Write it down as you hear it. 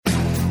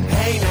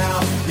Hey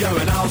now, you're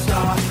an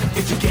all-star.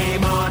 Get your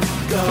game on,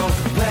 go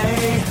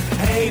play.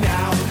 Hey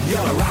now, you're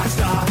a rock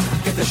star.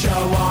 Get the show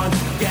on,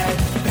 get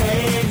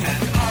paid.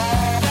 And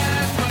all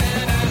that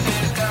glitters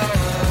is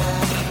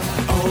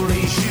gold.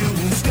 Only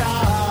shooting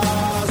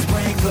stars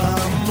break the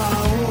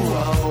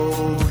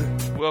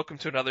mold. Welcome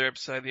to another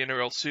episode of the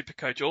NRL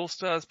Supercoach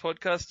All-Stars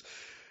podcast.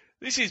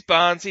 This is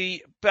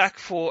Barnesy, back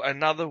for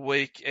another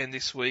week, and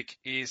this week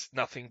is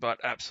nothing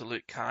but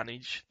absolute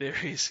carnage. There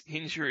is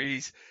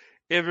injuries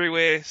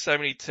everywhere. So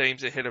many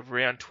teams ahead of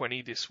round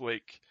 20 this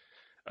week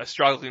are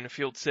struggling to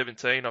field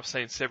 17. I've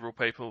seen several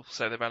people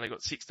say they've only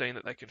got 16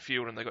 that they can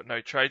field and they've got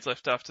no trades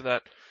left after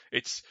that.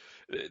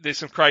 There's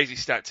some crazy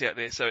stats out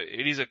there. So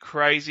it is a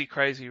crazy,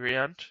 crazy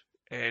round,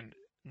 and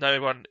no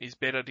one is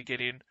better to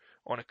get in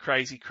on a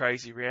crazy,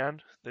 crazy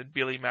round than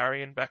Billy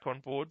Marion back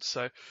on board.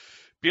 So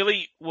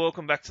Billy,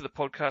 welcome back to the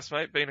podcast,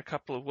 mate. Been a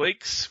couple of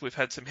weeks. We've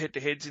had some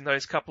head-to-heads in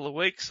those couple of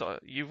weeks.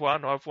 You've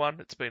won, I've won.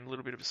 It's been a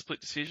little bit of a split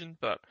decision,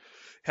 but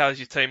how's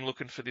your team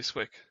looking for this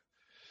week?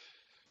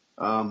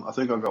 I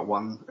think I've got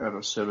 1 out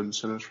of 7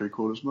 centre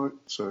 3/4, mate,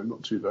 so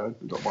not too bad.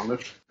 I've got 1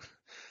 left.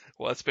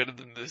 Well, that's better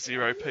than the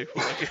 0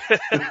 people.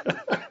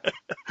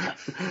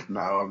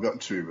 No, I've got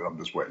 2, but I'm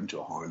just waiting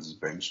until Hines is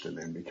benched and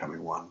then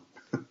becoming 1.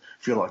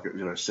 Feel like,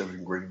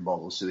 7 green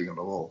bottles sitting on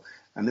the wall.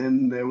 And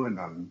then there were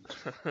none.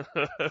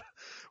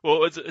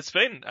 Well, it's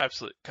been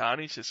absolute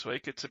carnage this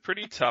week. It's a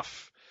pretty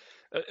tough.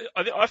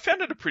 I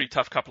found it a pretty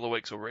tough couple of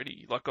weeks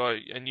already.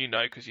 And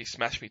because you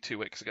smashed me 2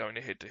 weeks ago in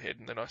a head-to-head,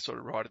 and then I sort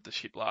of righted the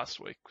ship last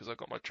week because I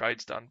got my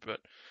trades done. But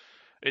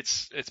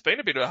it's been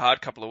a bit of a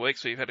hard couple of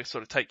weeks where you've had to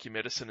sort of take your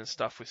medicine and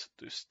stuff with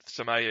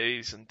some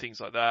AEs and things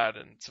like that,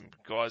 and some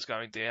guys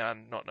going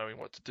down, not knowing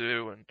what to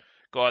do, and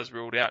guys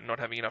ruled out and not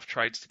having enough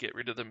trades to get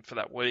rid of them for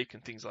that week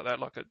and things like that.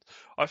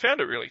 I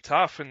found it really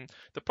tough. And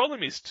the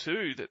problem is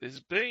too that there's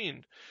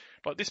been,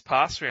 this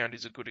past round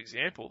is a good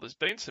example. There's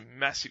been some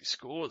massive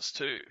scores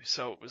too.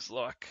 So it was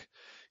like,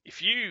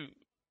 if you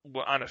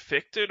were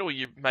unaffected or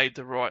you made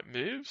the right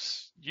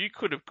moves, you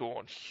could have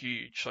gone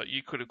huge.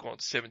 You could have gone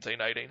 17,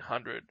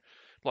 1800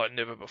 like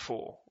never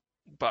before.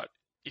 But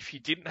if you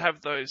didn't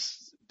have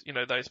those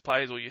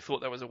players, or you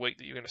thought that was a week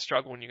that you're going to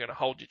struggle and you're going to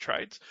hold your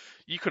trades,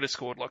 you could have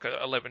scored like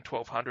 11,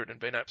 1200 and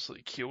been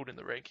absolutely killed in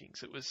the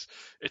rankings.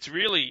 It's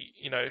really,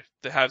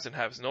 the haves and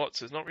have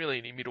nots. There's not really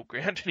any middle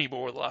ground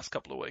anymore in the last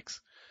couple of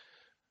weeks.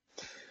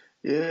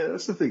 Yeah,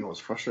 that's the thing I was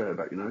frustrated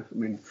about, I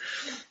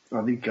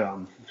think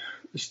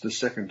it's the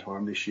second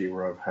time this year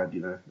where I've had,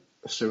 a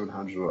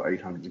 700 or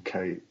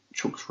 800k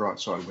Chooks right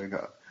side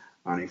winger,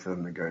 only for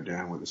them to go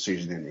down with a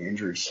season-ending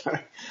injury. So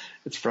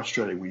it's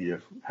frustrating when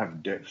you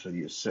have depth and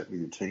you're set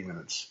with your team, and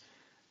it's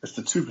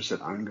the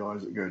 2% own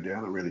guys that go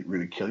down that really,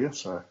 really kill you.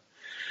 So,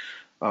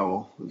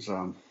 it's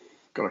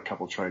got a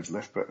couple of trades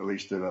left, but at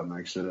least it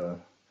makes it a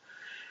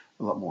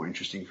lot more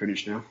interesting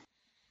finish now.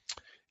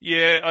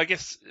 Yeah, I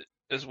guess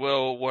as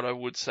well, what I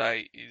would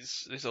say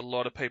is there's a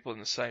lot of people in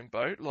the same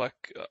boat. The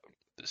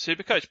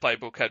Supercoach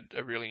Playbook had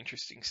a really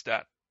interesting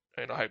stat,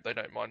 and I hope they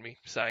don't mind me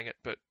saying it,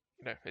 but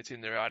it's in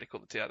their article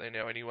that's out there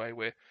now anyway,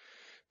 where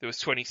there was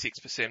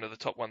 26% of the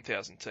top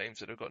 1,000 teams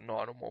that have got 9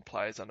 or more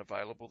players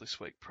unavailable this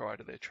week prior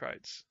to their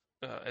trades.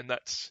 And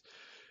that's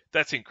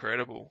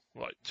incredible.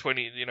 1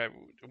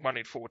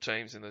 in 4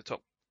 teams in the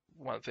top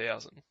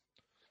 1,000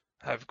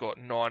 have got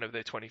 9 of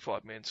their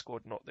 25 men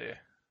scored not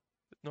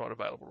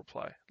available to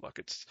play.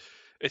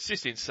 It's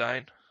just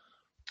insane.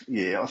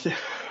 Yeah, I think,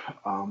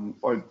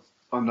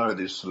 I know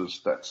this sort of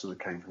stat sort of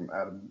came from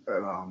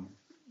Adam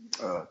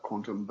at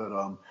Quantum, but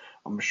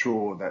I'm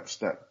sure that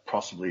stat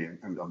possibly,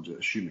 and I'm just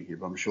assuming here,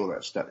 but I'm sure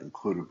that stat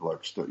included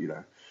blokes that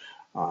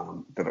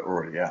that are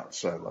already out.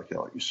 So like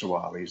your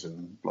Suwalis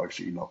and blokes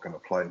that you're not going to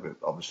play, but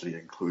obviously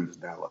includes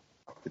now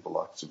like people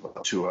like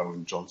Tuo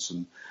and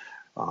Johnson,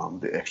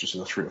 the extra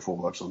sort of 3 or 4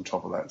 blokes on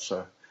top of that.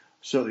 So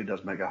certainly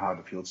does make it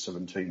hard to field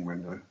 17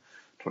 when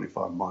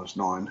 25 minus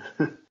 9.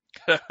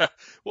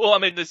 Well,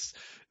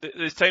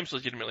 there's teams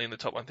legitimately in the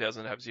top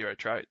 1,000 that have 0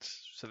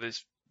 trades. So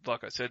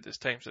like I said, there's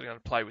teams that are going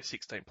to play with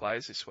 16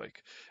 players this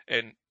week.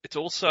 And it's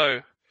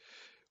also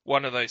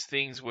one of those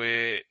things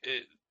where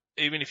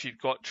even if you've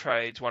got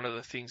trades, one of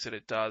the things that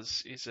it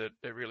does is it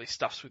really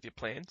stuffs with your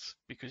plans,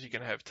 because you're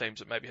going to have teams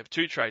that maybe have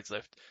 2 trades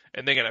left,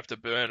 and they're going to have to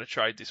burn a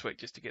trade this week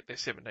just to get their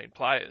 17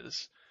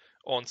 players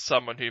on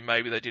someone who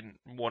maybe they didn't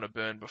want to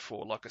burn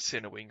before, like a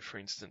centre wing, for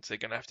instance. They're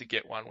going to have to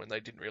get one when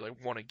they didn't really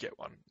want to get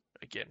one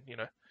again, Yeah,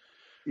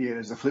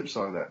 there's a flip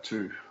side of that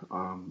too.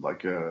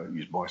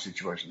 Use my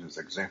situation as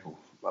an example.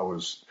 I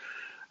was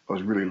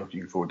really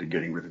looking forward to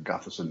getting rid of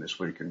Gutherson this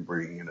week and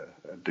bringing in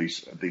a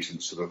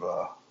decent sort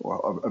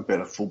of a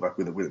better fullback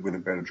with a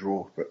better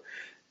draw. But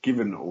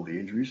given all the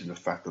injuries and the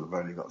fact that I've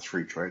only got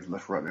 3 trades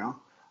left right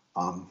now,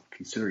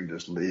 considering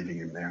just leaving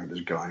him there and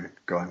just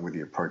going with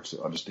the approach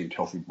that I just need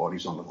healthy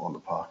bodies on the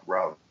park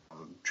rather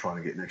than trying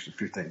to get an extra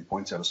 15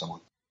 points out of someone.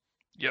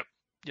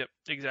 Yep,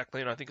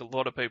 exactly. And I think a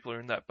lot of people are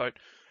in that boat.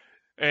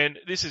 And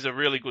this is a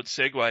really good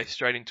segue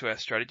straight into our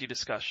strategy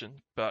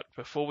discussion. But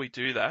before we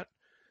do that,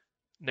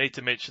 need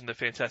to mention the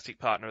fantastic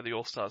partner of the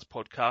All Stars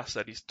podcast,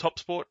 that is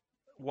TopSport.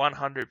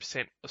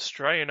 100%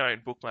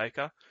 Australian-owned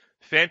bookmaker.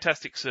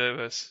 Fantastic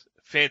service,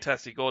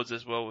 fantastic odds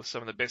as well, with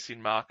some of the best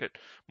in market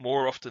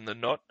more often than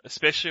not,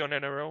 especially on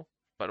NRL,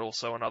 but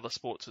also on other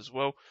sports as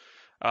well.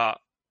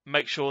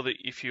 Make sure that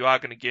if you are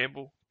going to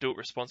gamble, do it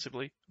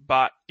responsibly.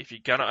 But if you're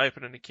going to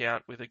open an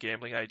account with a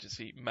gambling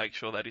agency, make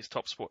sure that is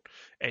TopSport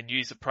and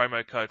use the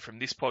promo code from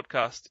this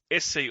podcast,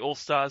 SC All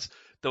Stars.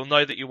 They'll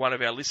know that you're one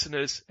of our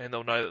listeners, and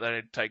they'll know that they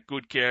need to take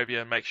good care of you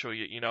and make sure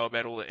you know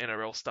about all the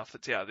NRL stuff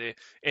that's out there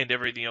and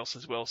everything else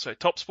as well. So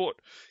TopSport,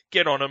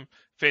 get on them.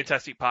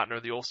 Fantastic partner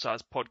of the All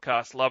Stars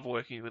podcast. Love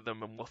working with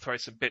them, and we'll throw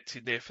some bets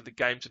in there for the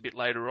games a bit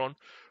later on.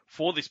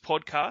 For this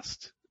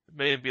podcast,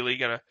 me and Billy are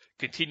going to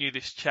continue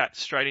this chat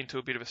straight into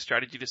a bit of a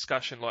strategy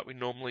discussion like we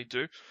normally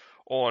do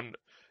on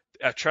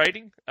our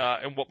trading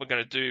and what we're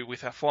going to do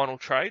with our final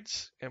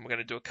trades. And we're going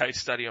to do a case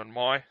study on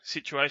my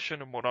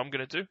situation and what I'm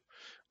going to do.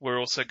 We're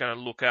also going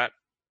to look at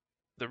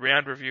the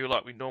round review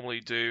like we normally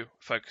do,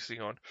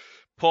 focusing on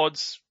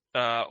pods,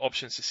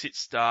 options to sit,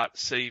 start,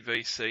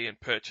 CVC, and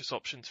purchase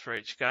options for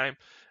each game.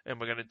 And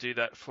we're going to do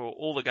that for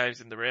all the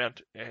games in the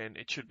round. And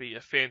it should be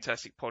a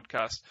fantastic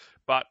podcast.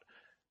 But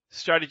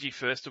strategy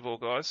first of all,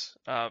 guys.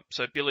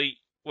 So, Billy,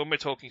 when we're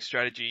talking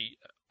strategy,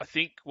 I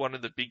think one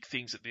of the big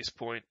things at this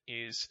point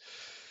is,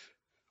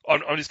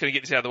 I'm just going to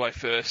get this out of the way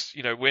first.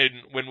 You know,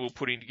 when we were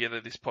putting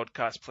together this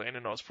podcast plan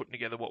and I was putting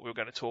together what we were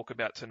going to talk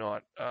about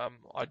tonight,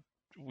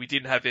 we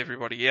didn't have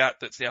everybody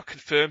out that's now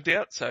confirmed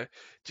out. So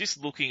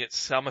just looking at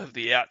some of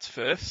the outs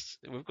first,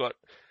 we've got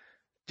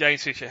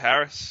James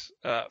Fisher-Harris,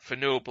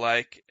 Fanua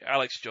Blake,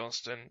 Alex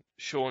Johnston,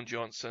 Sean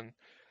Johnson,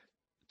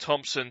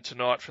 Thompson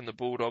tonight from the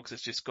Bulldogs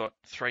has just got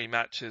 3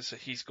 matches, so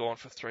he's gone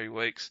for 3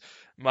 weeks.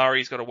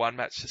 Murray's got a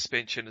 1-match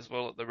suspension as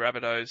well at the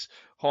Rabbitohs.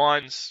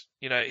 Hines,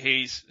 you know,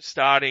 he's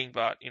starting,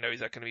 but, you know,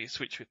 is that going to be a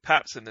switch with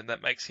Paps, and then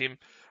that makes him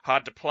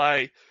hard to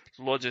play.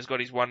 Lodger's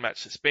got his 1-match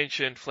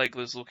suspension.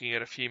 Flegler's looking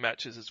at a few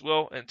matches as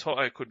well, and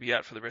Toto could be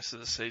out for the rest of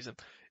the season.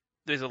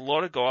 There's a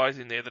lot of guys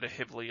in there that are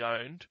heavily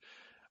owned.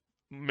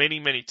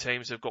 Many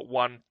teams have got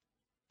 1-2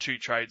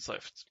 trades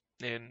left.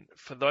 And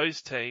for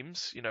those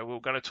teams, you know, we're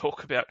going to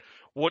talk about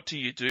what do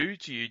you do?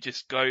 Do you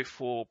just go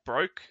for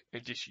broke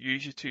and just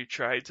use your 2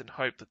 trades and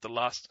hope that the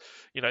last,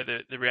 you know,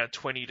 the round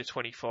 20 to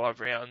 25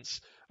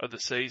 rounds of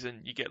the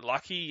season, you get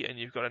lucky and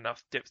you've got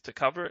enough depth to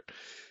cover it?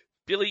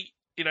 Billy,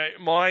 you know,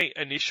 my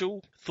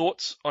initial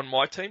thoughts on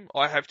my team,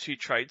 I have 2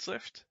 trades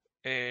left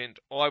and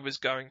I was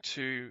going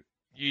to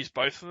use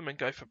both of them and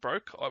go for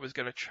broke. I was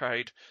going to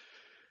trade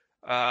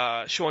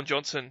Sean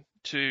Johnson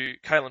to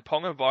Kalen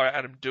Ponga via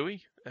Adam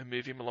Dewey and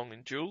move him along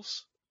in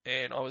duels.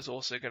 And I was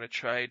also going to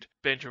trade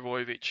Ben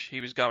Trbojevic.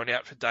 He was going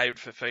out for David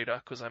Fifita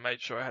because I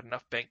made sure I had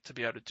enough bank to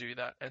be able to do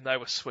that. And they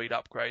were sweet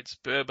upgrades.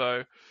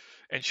 Burbo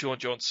and Sean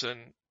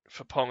Johnson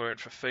for Ponga and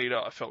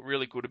Fifita. I felt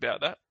really good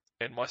about that.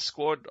 And my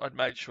squad, I'd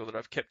made sure that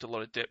I've kept a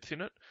lot of depth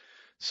in it.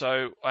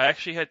 So I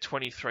actually had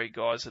 23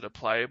 guys that are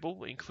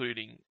playable,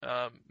 including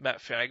Matt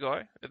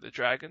Fagai at the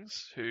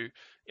Dragons, who,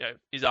 you know,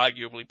 is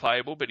arguably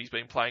playable, but he's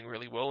been playing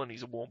really well and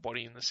he's a warm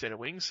body in the centre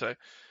wing. So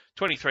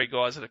 23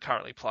 guys that are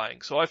currently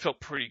playing. So I felt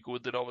pretty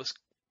good that I was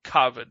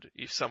covered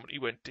if somebody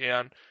went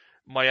down.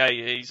 My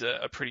AEs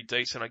are pretty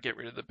decent. I get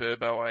rid of the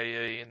Burbo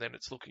AE, and then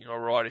it's looking all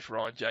right if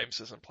Ryan James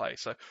doesn't play.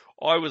 So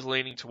I was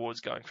leaning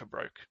towards going for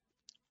broke.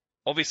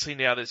 Obviously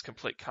now there's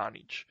complete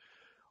carnage.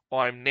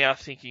 I'm now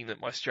thinking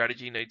that my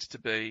strategy needs to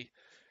be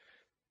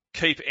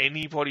keep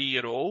anybody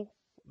at all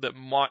that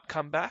might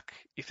come back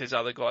if there's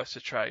other guys to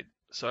trade.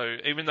 So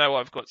even though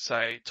I've got,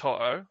 say,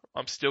 Toto,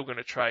 I'm still going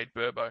to trade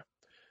Burbo,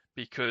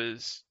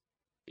 because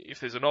if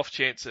there's an off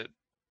chance that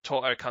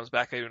Toto comes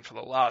back even for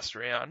the last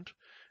round,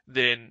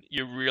 then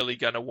you're really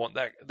going to want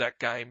that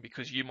game,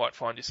 because you might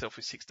find yourself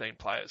with 16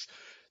 players.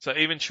 So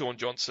even Sean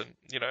Johnson,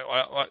 you know,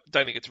 I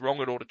don't think it's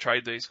wrong at all to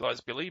trade these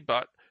guys, Billy,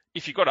 but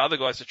if you've got other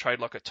guys to trade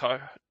like a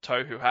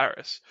Tohu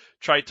Harris,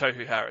 trade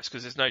Tohu Harris,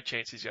 because there's no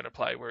chance he's going to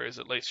play, whereas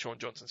at least Sean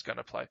Johnson's going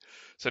to play.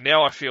 So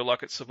now I feel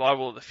like it's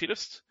survival of the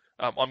fittest.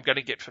 I'm going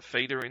to get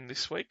Fifita in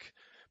this week,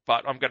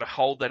 but I'm going to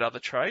hold that other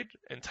trade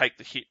and take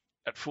the hit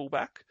at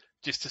fullback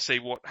just to see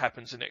what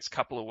happens the next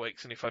couple of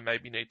weeks and if I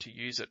maybe need to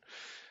use it.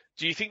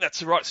 Do you think that's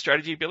the right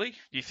strategy, Billy?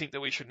 Do you think that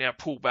we should now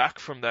pull back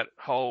from that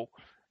whole,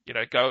 you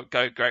know, go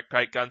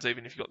great guns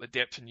even if you've got the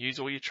depth and use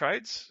all your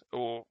trades?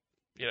 Or,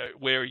 you know,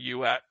 where are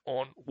you at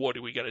on what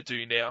are we going to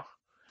do now?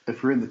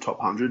 If we're in the top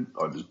 100,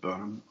 I'd just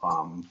burn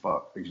them.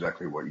 But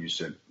exactly what you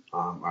said,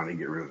 only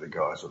get rid of the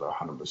guys that are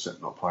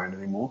 100% not playing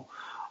anymore.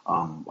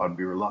 I'd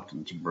be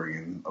reluctant to bring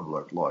in a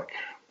bloke like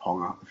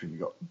Ponga if you've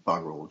got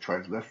bugger all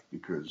trades left,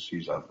 because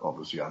he's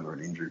obviously under an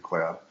injury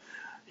cloud.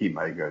 He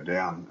may go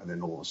down, and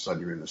then all of a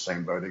sudden you're in the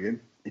same boat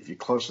again. If you're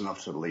close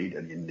enough to the lead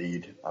and you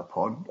need a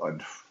pod,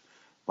 I'd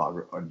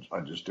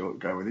just do it,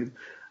 go with him.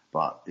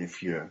 But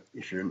if you're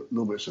a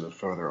little bit sort of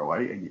further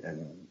away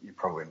and you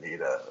probably need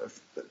a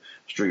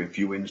string a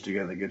few wins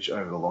together to get you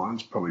over the line,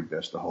 it's probably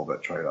best to hold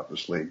that trade up the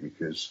sleeve,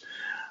 because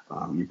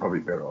you're probably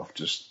better off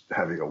just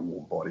having a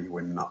warm body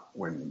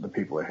when the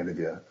people ahead of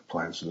you are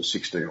playing sort of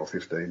 16 or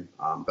 15.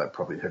 That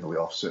probably heavily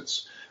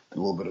offsets the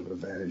little bit of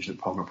advantage that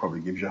Ponga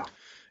probably gives you.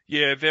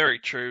 Yeah, very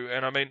true.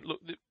 And I mean, look,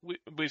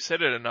 we've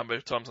said it a number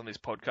of times on this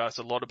podcast.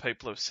 A lot of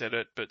people have said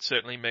it, but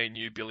certainly me and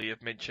you, Billy,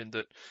 have mentioned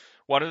that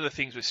one of the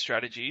things with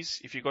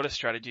strategies, if you've got a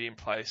strategy in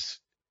place,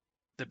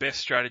 the best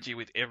strategy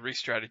with every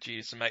strategy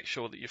is to make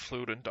sure that you're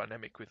fluid and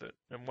dynamic with it.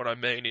 And what I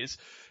mean is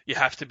you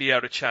have to be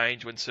able to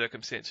change when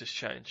circumstances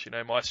change. You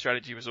know, my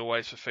strategy was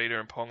always for Feeder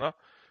and Ponga,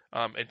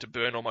 and to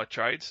burn all my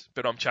trades,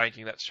 but I'm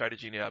changing that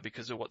strategy now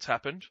because of what's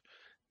happened.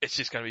 It's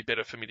just going to be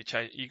better for me to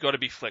change. You've got to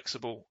be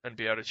flexible and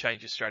be able to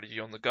change your strategy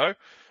on the go.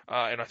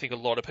 And I think a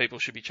lot of people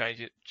should be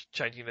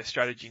changing their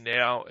strategy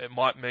now. It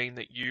might mean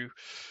that you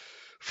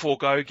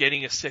forego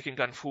getting a second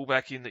gun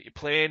fullback in that you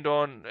planned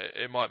on.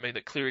 It might mean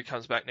that Cleary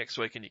comes back next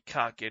week and you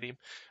can't get him.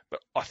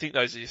 But I think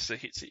those are just the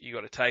hits that you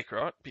got to take,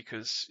 right?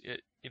 Because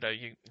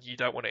you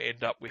don't want to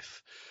end up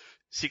with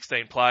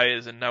 16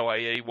 players and no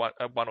AE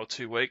one or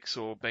 2 weeks,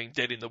 or being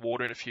dead in the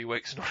water in a few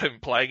weeks and not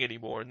even playing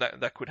anymore. And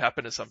that could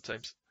happen to some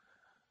teams.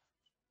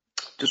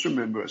 Just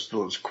remember, it's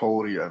still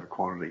quality over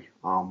quantity.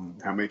 How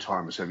many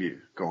times have you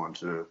gone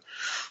to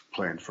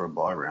plan for a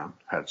bye round,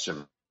 had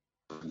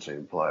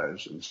 17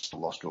 players, and still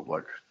lost to a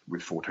bloke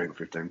with 14 or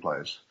 15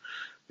 players?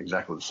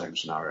 Exactly the same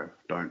scenario.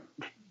 Don't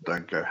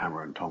go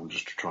hammer and tong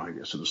just to try and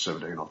get sort of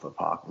 17 off the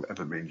park if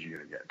it means you're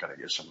going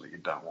to get something you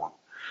don't want.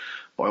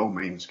 By all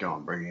means, go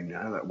and bring in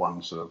that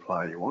one sort of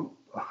player you want.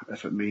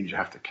 If it means you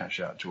have to cash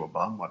out to a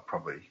bum, I'd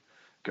probably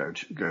go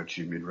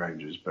to mid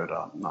ranges, but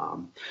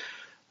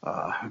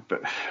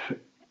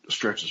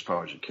stretch as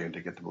far as you can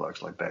to get the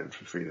blokes like David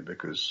Fifita,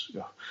 because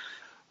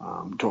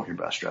talking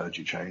about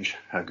strategy change,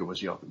 how good was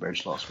he off the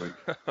bench last week?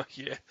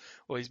 Yeah,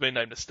 well, he's been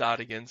named to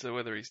start again, so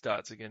whether he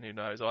starts again, who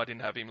knows? I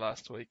didn't have him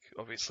last week,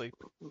 obviously.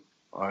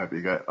 I hope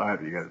you go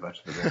back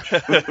to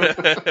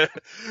the bench.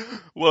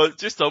 Well,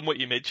 just on what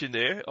you mentioned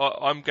there,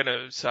 I'm going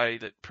to say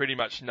that pretty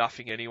much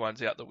nothing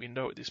anyone's out the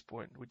window at this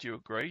point. Would you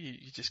agree?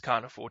 You just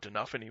can't afford to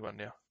nuff anyone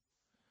now.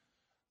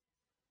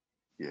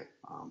 Yeah,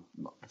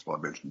 that's why I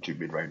mentioned 2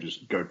 mid-ranges.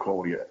 Go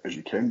quality as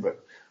you can, but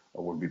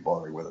I wouldn't be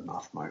bothering with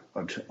enough, mate.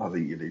 I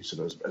think you need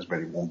sort of as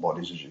many warm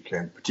bodies as you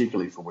can,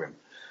 particularly for when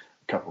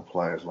a couple of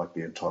players like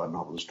the entire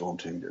Melbourne Storm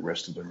team get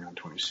rested at around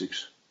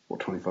 26 or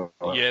 25.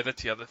 Yeah,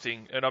 that's the other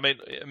thing. And I mean,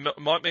 it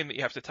might mean that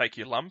you have to take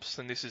your lumps,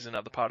 and this is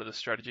another part of the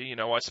strategy. You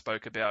know, I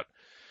spoke about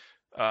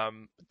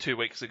 2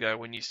 weeks ago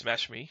when you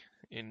smashed me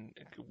in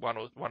one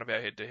of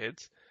our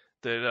head-to-heads,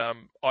 that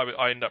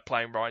I ended up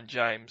playing Ryan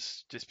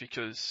James just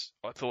because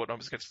I thought I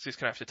was just going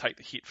to have to take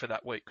the hit for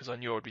that week because I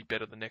knew I'd be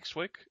better the next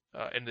week.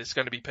 And there's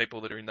going to be people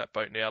that are in that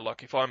boat now.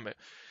 Like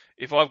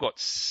if I've got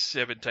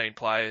 17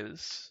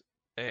 players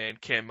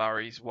and Cam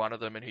Murray's one of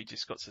them and he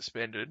just got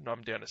suspended and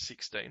I'm down to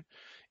 16.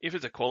 If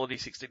it's a quality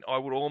 16, I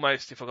would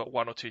almost, if I've got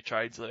 1 or 2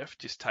 trades left,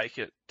 just take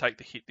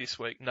the hit this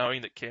week,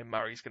 knowing that Cam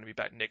Murray's going to be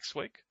back next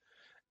week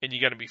and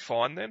you're going to be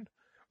fine then,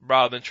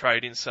 rather than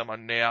trade in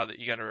someone now that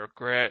you're going to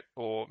regret,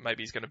 or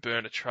maybe he's going to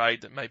burn a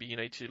trade that maybe you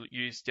need to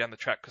use down the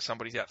track because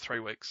somebody's out 3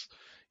 weeks.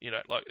 You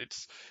know, like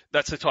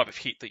that's the type of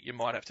hit that you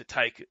might have to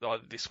take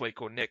either this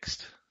week or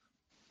next.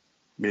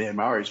 Yeah,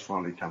 Murray's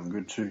finally come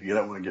good too. You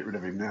don't want to get rid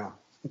of him now.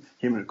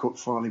 Him and Cook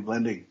finally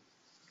blending.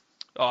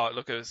 Oh,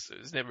 look, it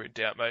was never in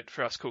doubt, mate,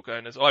 for us Cook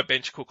owners. I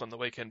benched Cook on the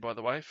weekend, by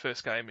the way.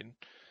 First game in,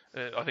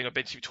 I think I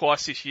benched him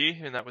twice this year,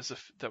 and that was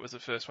the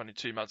first one in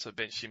 2 months I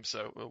benched him.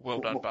 So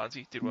well done,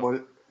 Barnesy. Did well.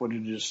 What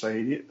did you just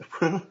say, idiot?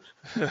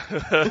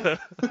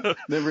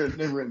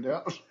 never in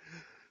doubt.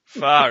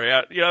 Far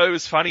out. You know, it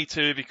was funny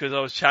too because I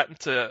was chatting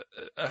to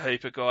a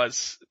heap of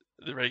guys,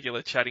 the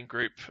regular chatting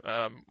group,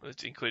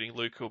 including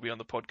Luke, who'll be on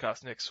the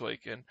podcast next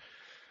week, and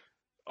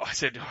I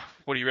said,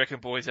 what do you reckon,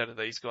 boys, out of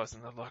these guys?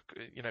 And they're like,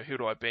 you know, who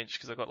do I bench?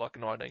 Because I've got like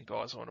 19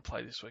 guys I want to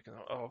play this week. And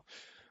I'm like,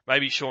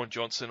 maybe Sean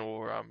Johnson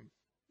or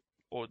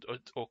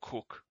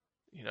Cook,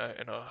 you know.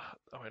 And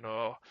I went,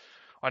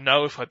 I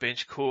know if I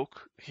bench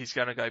Cook, he's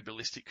going to go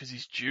ballistic because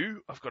he's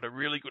due. I've got a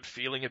really good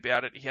feeling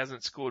about it. He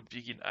hasn't scored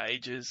big in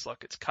ages,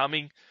 like it's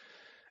coming.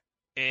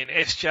 And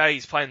SJ,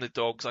 he's playing the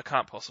Dogs. I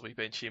can't possibly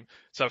bench him.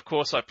 So, of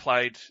course, I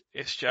played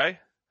SJ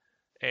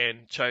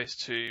and chose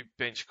to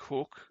bench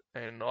Cook.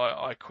 And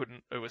I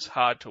couldn't. It was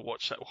hard to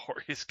watch that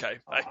Warriors game,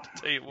 mate,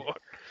 to tell you what.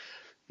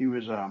 He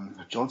was,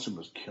 Johnson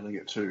was killing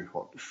it too,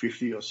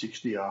 50 or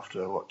 60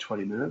 after,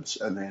 20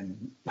 minutes? And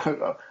then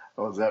I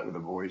was out with the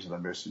boys and I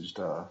messaged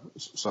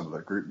some of the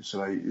group and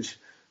said, hey,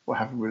 what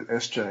happened with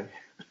SJ?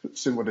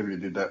 So whatever you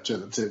did that, turn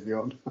the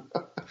TV on.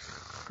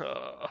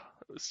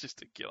 It was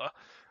just a killer.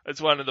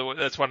 That's one of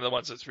the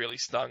ones that's really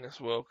stung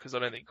as well, because I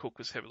don't think Cook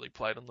was heavily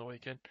played on the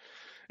weekend.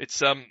 It's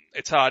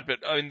hard, but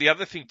I mean, the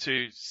other thing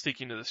too,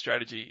 sticking to the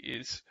strategy,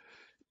 is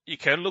you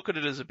can look at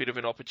it as a bit of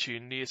an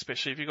opportunity,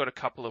 especially if you've got a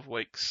couple of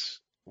weeks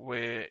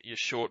where you're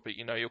short, but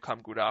you know you'll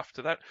come good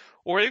after that.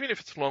 Or even if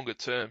it's longer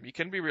term, you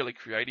can be really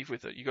creative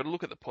with it. You've got to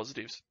look at the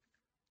positives.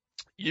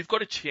 You've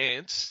got a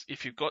chance,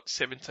 if you've got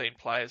 17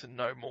 players and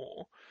no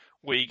more,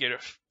 where you get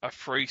a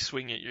free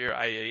swing at your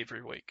AE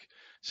every week.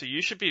 So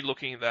you should be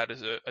looking at that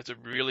as a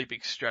really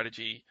big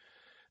strategy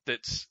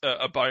that's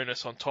a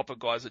bonus on top of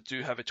guys that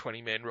do have a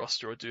 20-man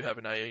roster or do have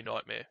an AE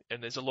nightmare.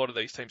 And there's a lot of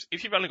these teams.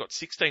 If you've only got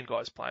 16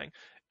 guys playing,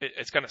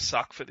 it's going to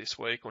suck for this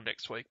week or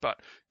next week, but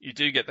you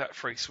do get that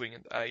free swing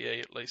at AE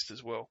at least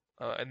as well.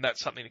 And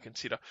that's something to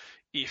consider.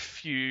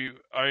 If you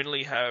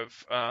only have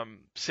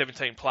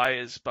 17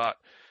 players, but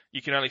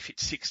you can only fit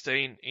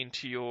 16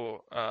 into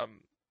your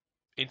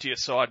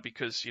side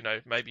because,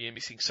 maybe you're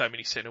missing so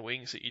many centre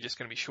wings that you're just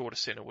going to be short a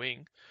centre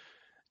wing,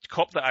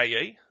 cop the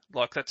AE.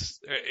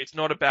 It's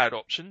not a bad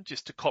option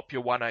just to cop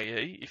your one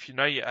AE. If you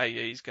know your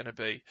AE is going to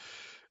be,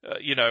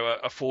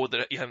 a forward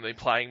that you haven't been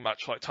playing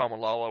much like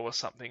Tamalolo or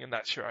something, and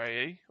that's your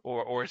AE,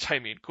 or a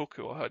Damien Cook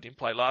who I heard him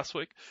play last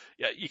week.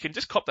 Yeah, you can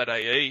just cop that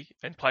AE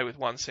and play with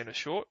one centre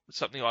short. It's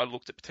something I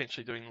looked at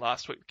potentially doing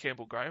last week with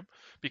Campbell Graham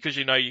because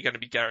you're going to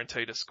be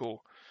guaranteed a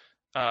score.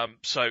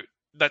 So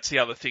that's the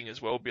other thing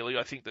as well, Billy.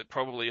 I think that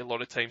probably a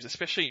lot of teams,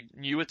 especially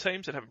newer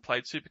teams that haven't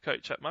played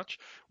Supercoach that much,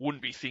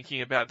 wouldn't be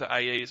thinking about the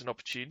AE as an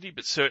opportunity,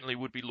 but certainly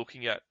would be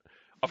looking at,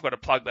 I've got to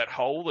plug that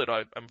hole that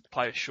I'm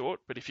player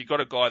short. But if you've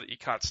got a guy that you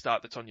can't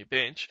start that's on your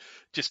bench,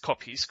 just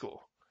cop his score.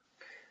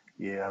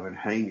 Yeah, I've been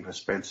hanging for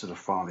Spencer to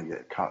finally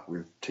get cut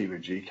with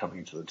TVG coming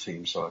into the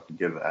team so I could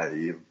get an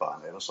AE of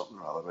Barnett or something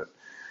or other. But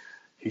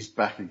he's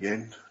back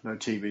again. No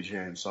TVG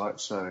in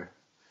sight, so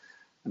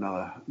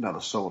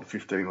another solid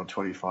 15 or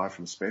 25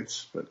 from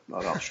Spence, but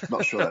I'm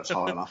not sure that's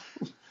high enough.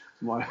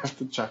 Might have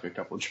to chuck a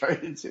couple of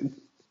trades in.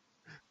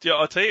 Yeah,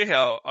 I'll tell you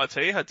how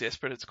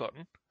desperate it's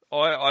gotten.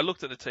 I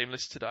looked at the team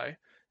list today,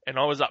 and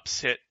I was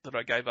upset that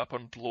I gave up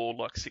on Blore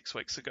like 6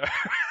 weeks ago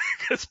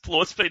because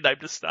Blore's been named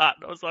to start,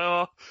 and I was like,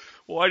 oh,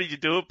 why did you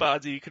do it,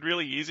 Bardsy? You could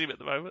really use him at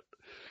the moment.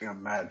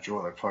 I'm mad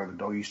draw. They're playing the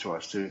doggies to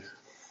us too.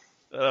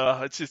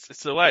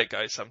 It's the way it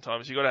goes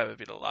sometimes. You've got to have a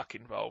bit of luck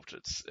involved.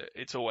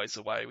 It's always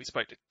the way. We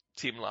spoke to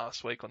Tim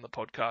last week on the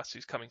podcast,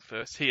 who's coming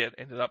first. He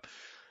ended up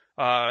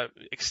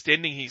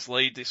extending his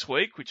lead this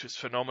week, which was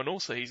phenomenal.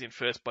 So he's in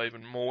first by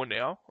even more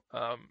now.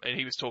 And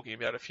he was talking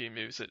about a few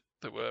moves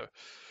that were,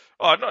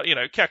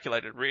 not,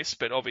 calculated risk,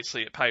 but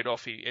obviously it paid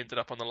off. He ended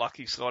up on the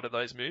lucky side of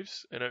those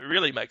moves. And it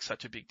really makes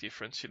such a big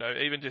difference,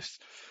 even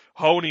just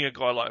holding a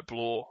guy like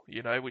Blore,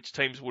 which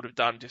teams would have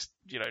done just,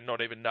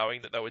 not even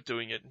knowing that they were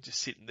doing it and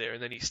just sitting there.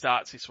 And then he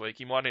starts this week.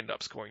 He might end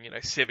up scoring,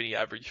 70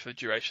 average for the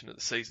duration of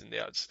the season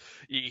now.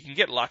 You can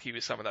get lucky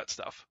with some of that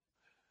stuff.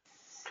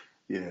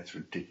 Yeah, it's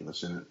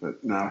ridiculous, isn't it?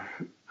 But no,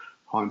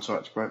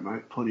 hindsight's great,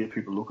 mate. Plenty of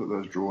people look at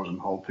those draws and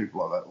hold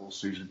people like that all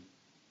season.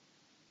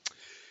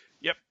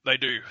 Yep, they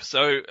do.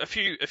 So a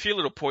few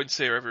little points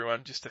there,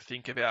 everyone, just to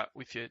think about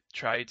with your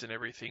trades and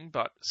everything.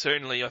 But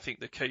certainly I think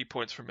the key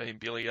points from me and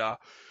Billy are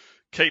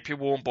keep your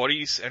warm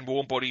bodies, and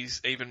warm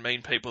bodies even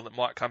mean people that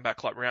might come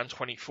back like round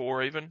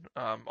 24 even.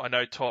 I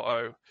know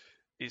To'o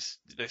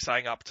they're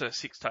saying up to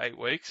 6 to 8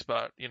 weeks,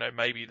 but,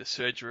 maybe the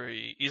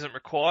surgery isn't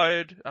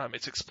required.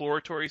 It's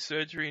exploratory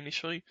surgery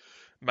initially.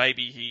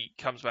 Maybe he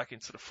comes back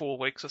in sort of 4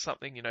 weeks or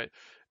something,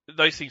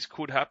 those things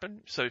could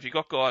happen. So if you've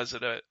got guys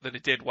that are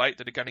dead weight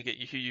that are going to get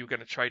you who you're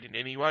going to trade in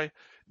anyway,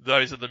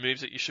 those are the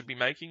moves that you should be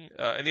making.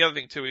 And the other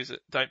thing too is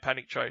that don't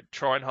panic trade.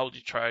 Try and hold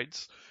your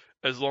trades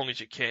as long as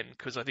you can,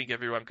 because I think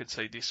everyone can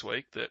see this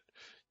week that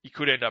you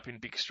could end up in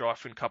big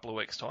strife in a couple of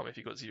weeks' time if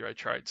you've got 0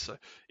 trades. So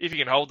if you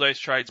can hold those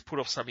trades, put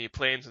off some of your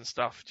plans and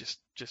stuff,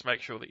 just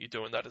make sure that you're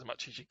doing that as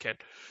much as you can.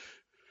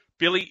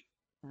 Billy,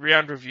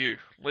 round review.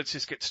 Let's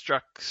just get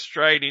struck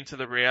straight into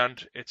the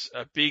round. It's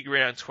a big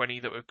round 20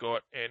 that we've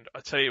got, and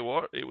I tell you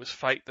what, it was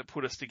fate that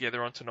put us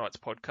together on tonight's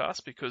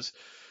podcast because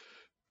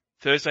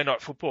Thursday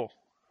night football,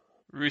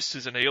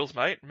 Roosters and Eels,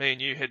 mate, me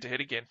and you head to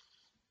head again.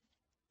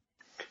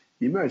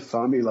 You made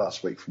fun of me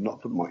last week for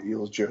not putting my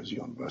Eels jersey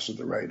on versus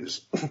the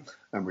Raiders,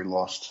 and we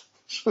lost.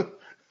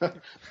 Look,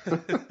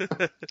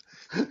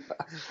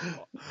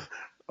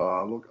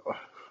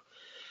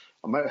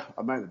 I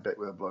made a bet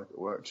with a bloke at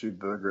work too,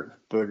 burger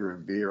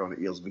and beer on the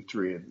Eels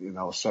victory, and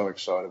I was so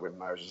excited when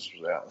Moses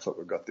was out. I thought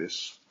we got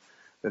this.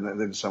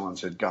 Then someone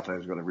said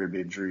Gutto's got a rib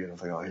injury, and I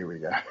think, oh, here we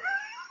go.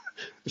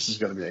 This is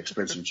going to be an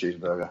expensive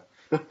cheeseburger.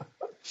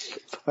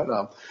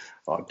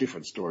 But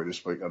different story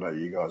this week. I know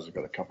you guys have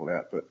got a couple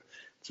out, but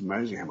it's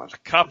amazing how much. A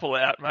couple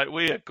out, mate.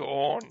 We are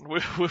gone.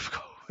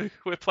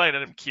 We're playing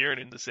Adam Kieran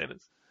in the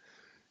centres.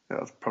 Yeah,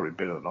 that's probably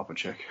better than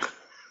Opacek.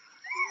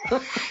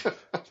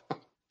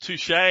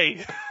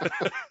 Touché.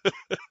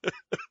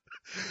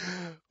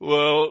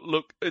 Well,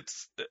 look,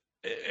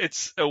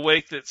 it's a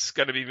week that's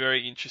going to be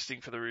very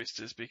interesting for the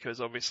Roosters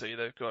because obviously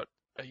they've got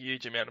a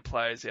huge amount of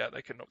players out.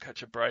 They cannot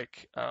catch a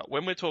break.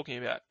 When we're talking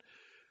about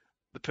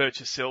the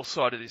purchase-sell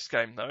side of this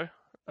game, though,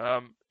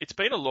 it's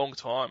been a long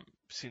time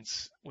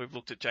since we've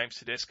looked at James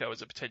Tedesco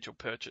as a potential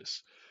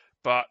purchase.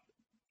 But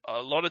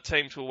a lot of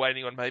teams were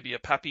waiting on maybe a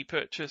Pappy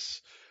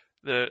purchase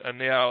that are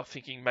now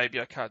thinking maybe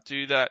I can't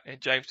do that.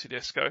 And James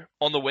Tedesco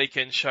on the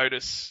weekend showed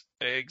us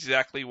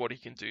exactly what he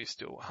can do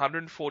still.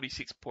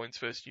 146 points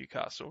versus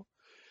Newcastle.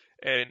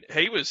 And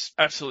he was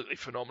absolutely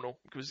phenomenal.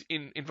 He was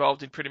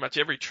involved in pretty much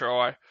every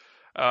try.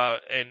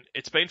 And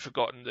it's been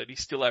forgotten that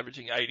he's still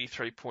averaging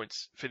 83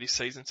 points for this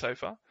season so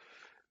far.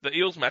 The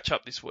Eels match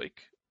up this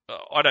week.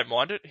 I don't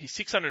mind it. He's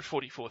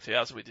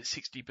 644,000 with his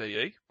 60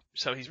 BE,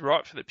 so he's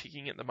right for the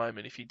picking at the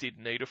moment if he did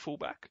need a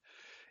fullback.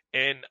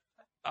 And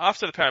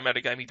after the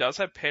Parramatta game, he does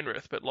have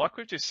Penrith, but like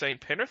we've just seen,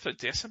 Penrith are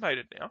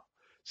decimated now.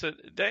 So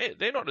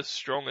they're not as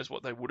strong as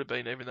what they would have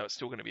been, even though it's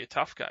still going to be a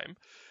tough game.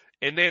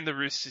 And then the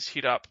Roosters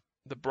hit up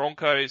the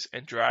Broncos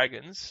and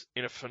Dragons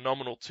in a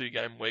phenomenal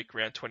 2-game week,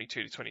 round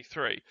 22 to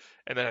 23,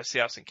 and then have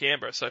Souths and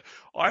Canberra. So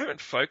I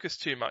haven't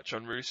focused too much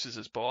on Roosters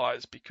as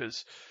buys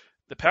because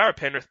the Para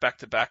Penrith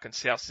back-to-back and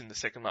Souths in the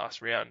second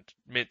last round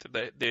meant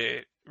that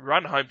their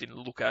run home didn't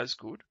look as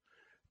good.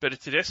 But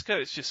Tedesco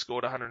has just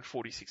scored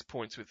 146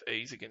 points with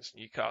ease against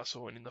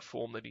Newcastle and in the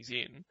form that he's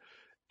in,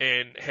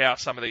 and how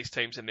some of these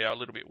teams are now a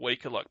little bit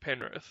weaker like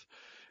Penrith.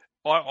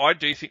 I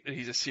do think that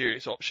he's a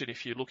serious option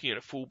if you're looking at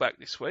a fullback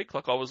this week.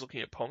 Like I was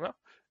looking at Ponga,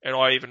 and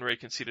I even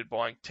reconsidered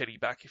buying Teddy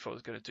back if I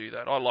was going to do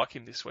that. I like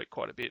him this week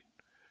quite a bit.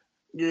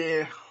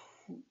 Yeah,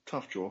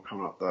 tough draw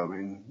coming up though. I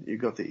mean, you've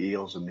got the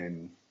Eels and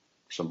then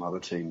some other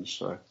teams,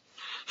 so.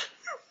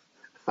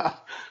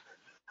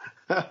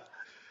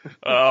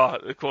 Oh,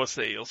 of course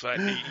the Eels, mate.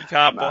 You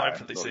can't buy him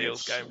for this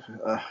Eels game.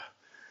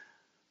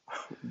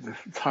 The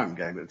home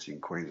game that's in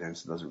Queensland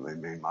so doesn't really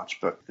mean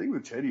much. But the thing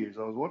with Teddy is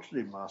I was watching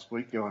him last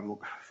week going,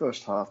 look,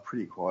 first half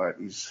pretty quiet.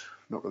 He's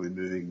not really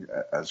moving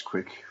as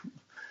quick.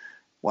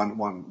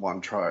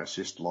 One try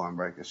assist, line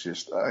break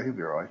assist. He'll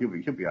be all right.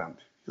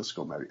 He'll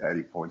score maybe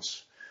 80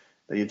 points.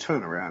 Then you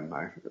turn around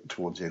though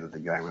towards the end of the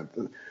game.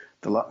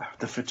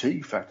 The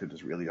fatigue factor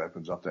just really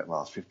opens up that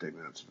last 15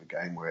 minutes of a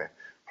game where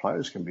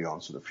players can be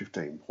on sort of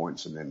 15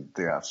 points and then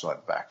the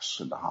outside backs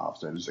and the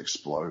halves, they just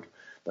explode.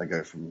 They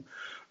go from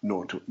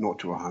 0 to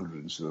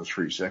 100 in sort of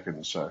 3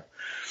 seconds. So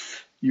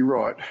you're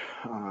right.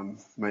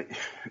 Mate,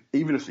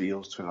 even if the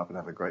Eels turn up and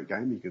have a great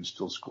game, he can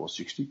still score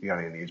 60. He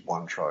only needs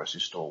one try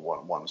assist or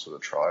one sort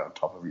of try on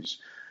top of his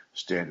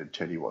standard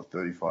Teddy,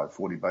 35,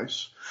 40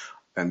 base.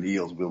 And the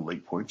Eels will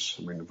leak points.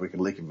 I mean, if we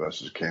can leak him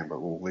versus Canberra,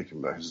 we'll leak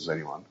him versus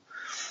anyone.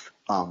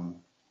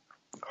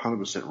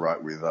 100%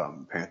 right with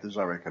Panthers.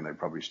 I reckon they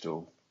probably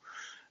still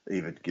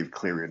even give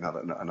Cleary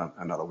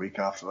another week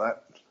after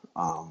that.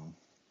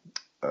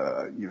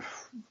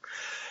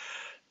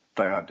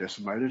 They are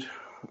decimated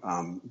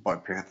by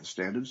Panther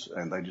standards,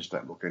 and they just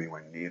don't look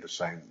anywhere near the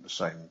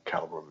same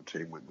caliber of a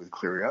team with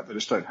Cleary out. They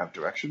just don't have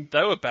direction.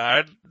 They were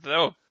bad.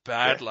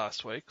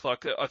 Last week.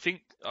 Like I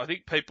think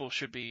people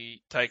should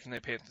be taking their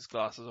Panthers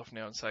glasses off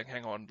now and saying,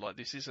 "Hang on, like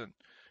this isn't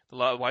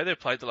the way they've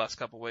played the last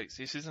couple of weeks.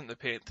 This isn't the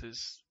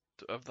Panthers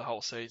of the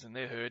whole season.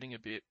 They're hurting a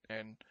bit."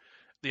 And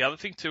the other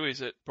thing too is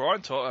that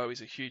Brian Toto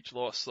is a huge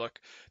loss.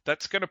 Like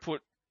that's going to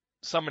put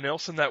someone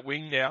else in that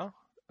wing now.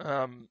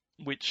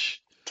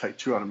 Which take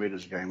 200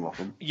 metres a game off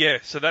them. Yeah,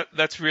 so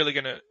that's really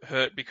going to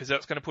hurt because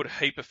that's going to put a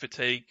heap of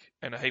fatigue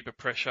and a heap of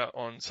pressure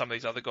on some of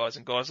these other guys.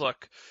 And guys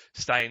like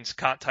Staines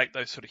can't take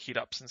those sort of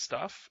hit-ups and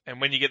stuff. And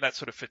when you get that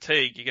sort of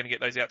fatigue, you're going to get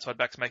those outside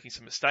backs making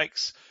some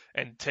mistakes.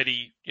 And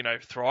Teddy,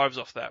 thrives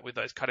off that with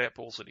those cutout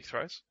balls that he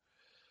throws.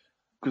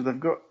 Because they've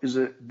got, as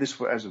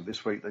of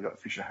this week, they've got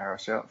Fisher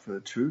Harris out for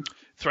 2?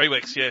 3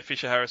 weeks, yeah.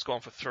 Fisher Harris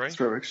gone for 3.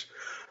 3 weeks.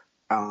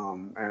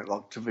 And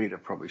like Tavita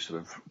probably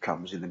sort of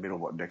comes in the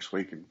middle next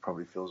week and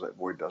probably fills that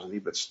void, doesn't he?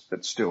 But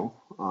still.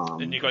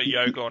 And you got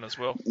Yo gone as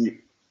well.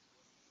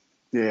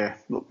 Yeah,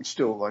 look, it's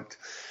still like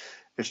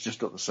it's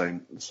just not the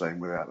same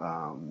without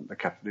the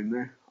captain in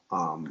there.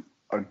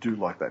 I do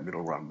like that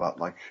middle run, but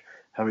like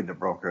having the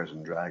Broncos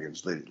and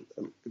Dragons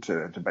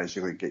to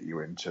basically get you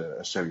into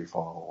a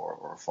semi-final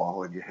or a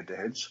final in your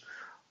head-to-heads.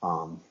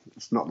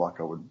 It's not like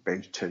I would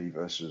bench Teddy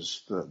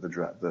versus the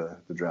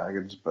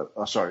Dragons, but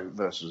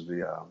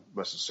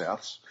versus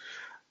Souths.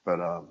 But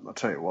I'll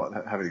tell you what,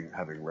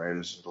 having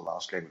Raiders as the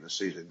last game of the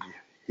season,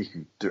 he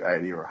could do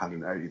 80 or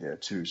 180 there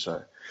too.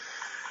 So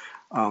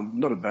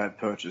not a bad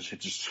purchase.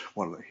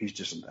 He's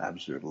just an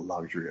absolute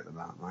luxury at the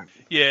moment, right?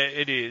 Yeah,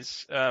 it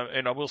is.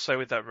 And I will say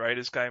with that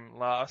Raiders game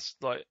last,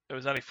 like it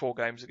was only 4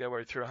 games ago where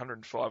he threw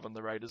 105 on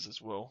the Raiders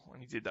as well,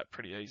 and he did that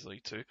pretty easily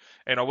too.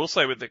 And I will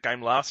say with the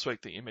game last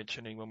week that you're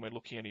mentioning, when we're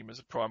looking at him as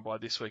a prime buy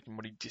this week and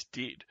what he just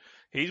did,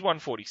 he's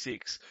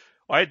 146.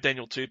 I had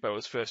Daniel Tupou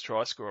as first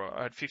try scorer.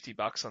 I had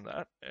 $50 on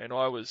that, and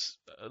I was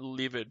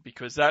livid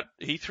because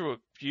he threw a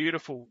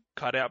beautiful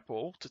cutout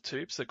ball to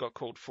Tupes that got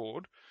called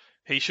forward.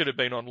 He should have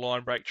been on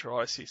line break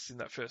try assists in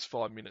that first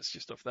 5 minutes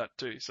just off that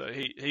too. So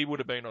he would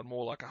have been on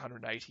more like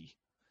 180.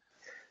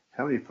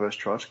 How many first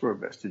try scorer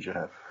bets did you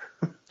have?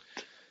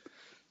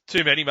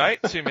 Too many, mate.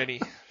 Too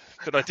many.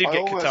 But I did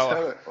get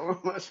Katoa.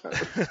 Almost had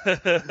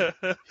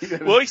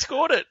it. Well, he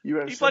scored it. You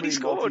have he so bloody many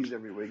scored. multis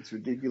every week. It's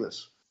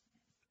ridiculous.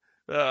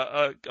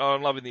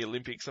 I'm loving the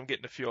Olympics. I'm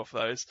getting a few off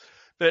those.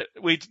 But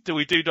we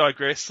do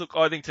digress. Look,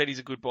 I think Teddy's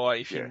a good buy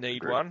if you need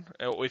agreed. one,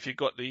 or if you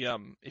got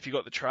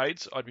the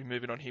trades. I'd be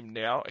moving on him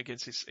now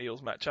against this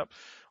Eels matchup.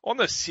 On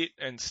the sit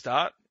and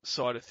start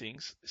side of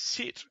things,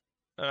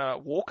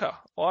 Walker.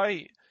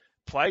 I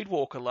played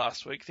Walker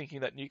last week, thinking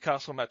that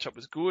Newcastle matchup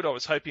was good. I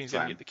was hoping he was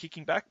going to get the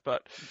kicking back,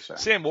 but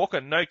Sam Walker,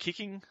 no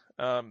kicking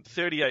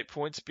 38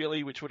 points,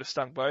 Billy, which would have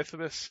stung both of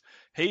us.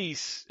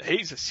 He's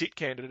a sit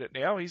candidate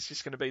now. He's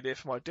just going to be there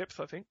for my depth,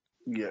 I think.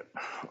 Yeah,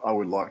 I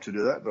would like to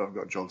do that, but I've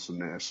got Johnson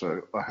there,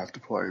 so I have to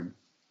play him.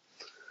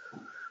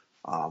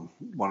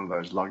 One of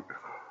those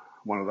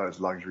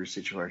luxury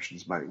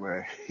situations, mate,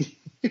 where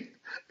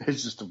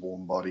it's just a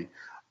warm body.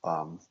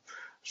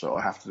 So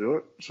I have to do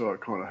it. So I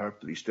kind of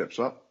hope that he steps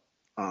up.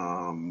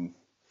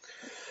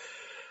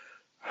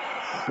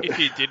 If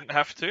you didn't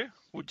have to,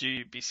 would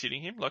you be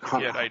sitting him? Like if you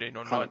had 18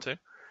 or 19?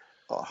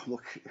 Oh,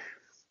 look,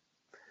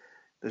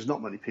 there's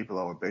not many people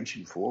I would bench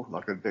him for.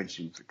 Like I'd bench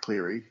him for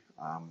Cleary.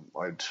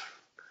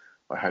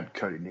 I had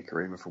Cody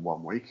Nicarima for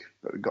 1 week,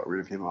 but we got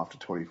rid of him after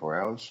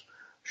 24 hours.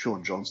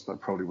 Sean Johnson, I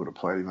probably would have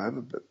played him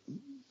over, but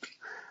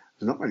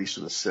there's not many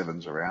sort of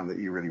sevens around that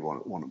you really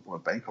want to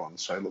bank on.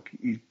 So look,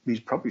 he's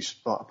probably,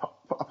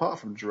 apart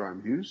from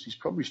Jerome Hughes, he's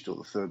probably still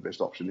the third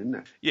best option in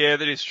there. Yeah,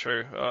 that is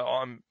true.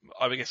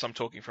 I guess I'm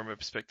talking from a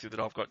perspective that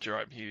I've got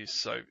Jerome Hughes,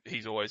 so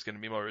he's always going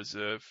to be my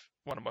reserve,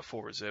 one of my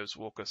 4 reserves,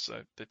 Walker.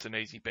 So it's an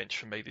easy bench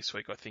for me this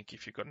week, I think,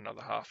 if you've got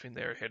another half in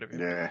there ahead of him.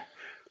 Yeah,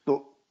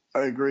 look,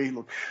 I agree.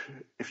 Look,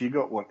 if you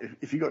got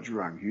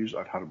Jerome Hughes,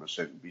 I'd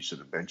 100% be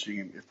sort of benching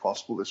him if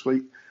possible this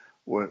week.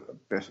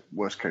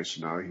 Worst case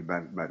scenario,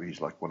 maybe he's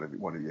like one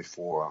of your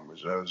 4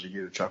 reserves you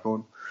get to chuck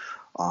on.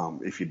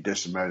 If you're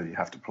decimated, you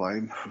have to play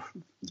him.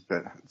 It's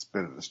better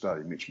than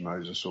starting Mitch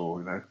Moses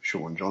or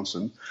Sean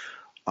Johnson.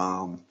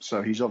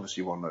 So he's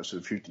obviously one of those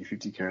sort of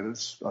 50-50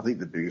 candidates. I think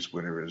the biggest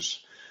winner is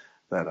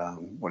that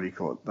what do you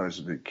call it? Those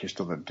have been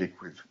kissed on the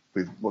dick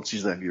with what's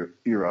his name?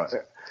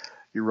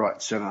 You're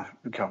right centre,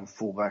 become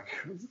fullback,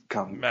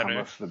 come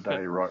off the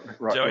day right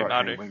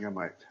hand winger,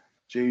 mate.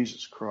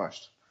 Jesus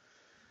Christ.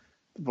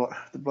 The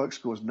bloke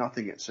scores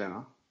nothing at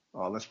centre.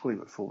 Oh, let's put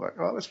him at fullback.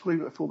 Oh, let's put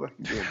him at fullback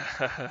again.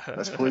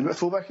 Let's put him at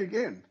fullback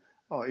again.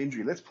 Oh,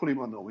 injury. Let's put him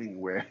on the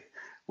wing where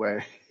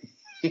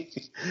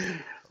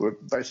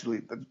basically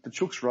the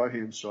Chook's right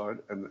hand side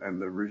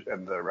and the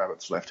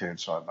Rabbits left hand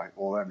side, mate.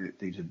 All they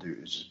need to do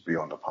is just be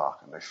on the park,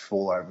 and they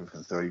fall over for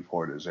 30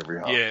 pointers every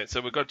half. Yeah,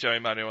 so we've got Joey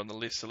Manu on the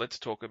list, so let's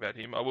talk about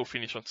him. I will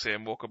finish on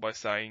Sam Walker by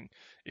saying,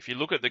 if you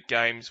look at the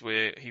games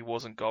where he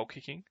wasn't goal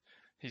kicking,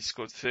 he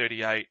scored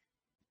 38,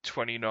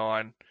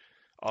 29,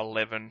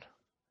 11,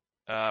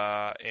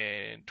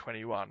 and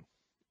 21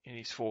 in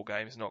his 4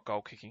 games not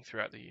goal kicking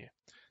throughout the year.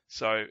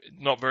 So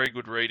not very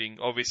good reading.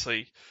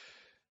 Obviously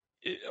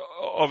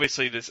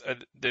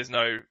there's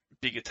no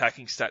big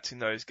attacking stats in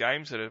those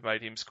games that have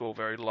made him score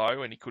very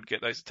low, and he could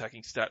get those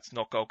attacking stats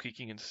not goal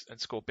kicking and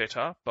score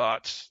better.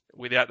 But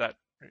without that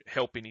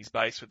help in his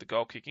base with the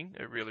goal kicking,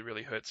 it really,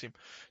 really hurts him.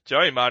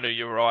 Joey Manu,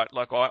 you're right.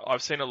 Like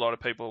I've seen a lot of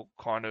people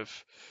kind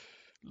of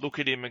look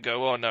at him and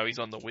go, oh no, he's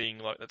on the wing,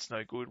 like that's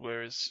no good.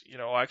 Whereas,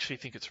 I actually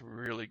think it's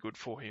really good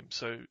for him.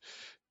 So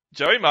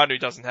Joey Manu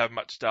doesn't have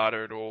much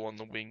data at all on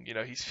the wing.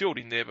 He's filled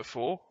in there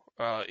before.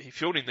 He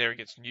filled in there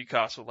against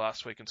Newcastle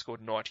last week and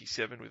scored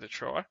 97 with a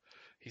try.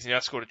 He's now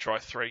scored a try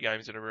 3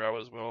 games in a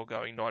row as well,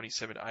 going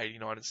 97,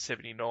 89 and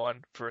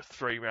 79 for a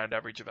 3-round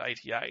average of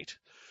 88.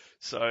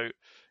 So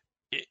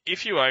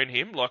if you own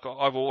him, like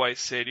I've always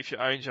said, if you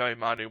own Joey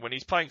Manu, when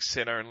he's playing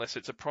centre, unless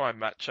it's a prime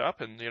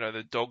matchup, and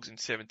the Dogs in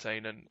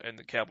 17 and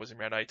the Cowboys in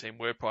round 18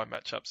 were prime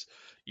matchups,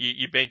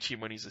 you bench him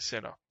when he's a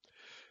centre.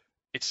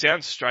 It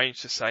sounds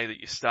strange to say that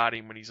you start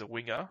him when he's a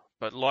winger,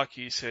 but like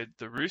you said,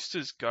 the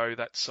Roosters go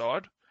that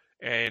side,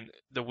 and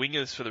the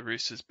wingers for the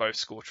Roosters both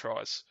score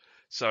tries.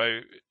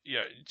 So,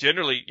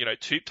 generally,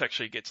 Toops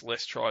actually gets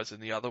less tries than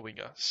the other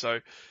winger. So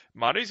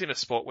Manu's in a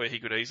spot where he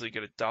could easily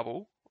get a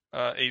double,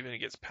 even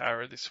against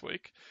Para this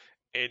week.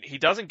 And he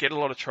doesn't get a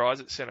lot of tries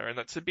at centre, and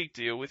that's a big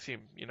deal with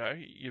him.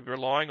 You're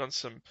relying on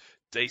some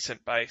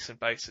decent base and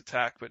base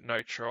attack, but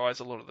no tries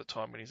a lot of the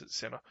time when he's at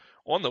centre.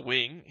 On the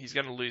wing, he's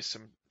going to lose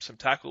some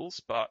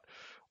tackles, but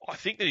I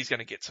think that he's going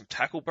to get some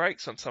tackle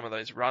breaks on some of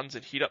those runs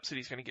and hit-ups that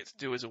he's going to get to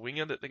do as a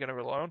winger that they're going to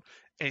rely on.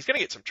 And he's going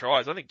to get some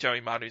tries. I think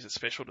Joey Manu's a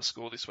special to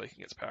score this week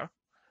against Para.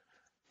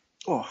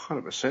 Oh,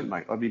 100%,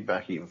 mate. I'd be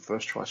backing him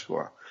first try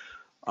scorer.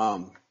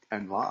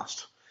 And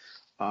last.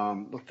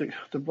 Look,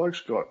 the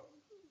bloke's got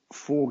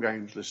 4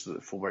 games listed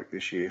at fullback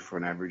this year for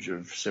an average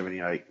of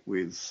 78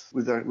 with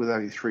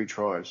only 3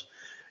 tries.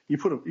 You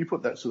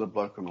put that sort of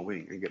bloke on the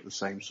wing and get the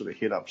same sort of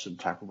hit-ups and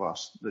tackle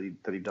bust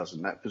that he does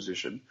in that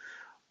position.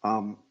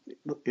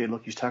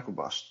 Look, he's tackle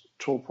bust.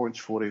 12 points,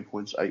 14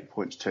 points, 8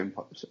 points, 10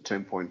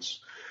 points.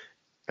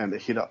 And the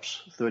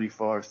hit-ups,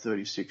 35,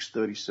 36,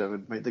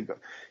 37. Mate,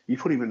 you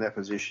put him in that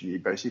position, you're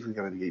basically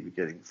going to be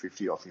getting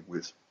 50 off him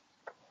with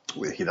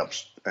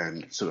hit-ups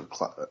and sort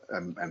of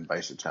and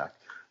base attack.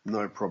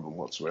 No problem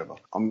whatsoever.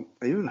 I'm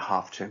even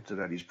half tempted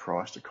at his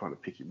price to kind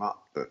of pick him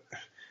up, but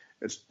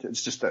it's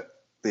just that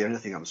the only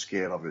thing I'm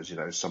scared of is,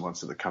 someone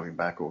sort of coming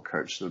back or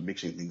coach sort of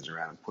mixing things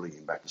around and putting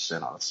him back to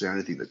centre. That's the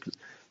only thing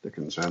that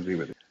concerns me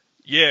with it.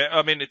 Yeah,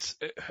 I mean, it's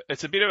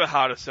a bit of a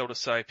harder sell to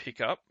say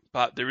pick up,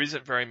 but there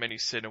isn't very many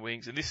centre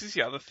wings. And this is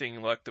the other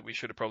thing that we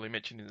should have probably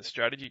mentioned in the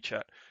strategy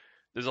chat.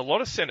 There's a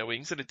lot of centre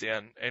wings that are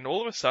down, and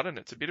all of a sudden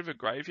it's a bit of a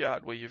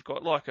graveyard where you've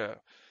got like a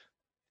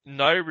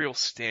no real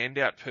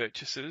standout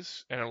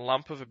purchases and a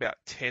lump of about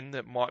 10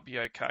 that might be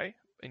okay,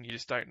 and you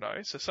just don't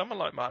know. So someone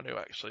like Manu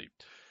actually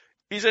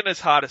isn't as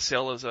hard to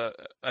sell as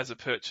a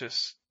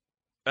purchase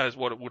as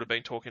what it would have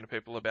been talking to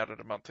people about it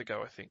a month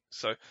ago, I think.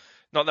 So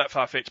not that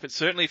far-fetched, but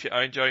certainly if you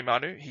own Joey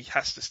Manu, he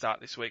has to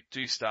start this week.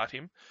 Do start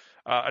him.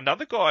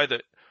 Another guy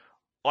that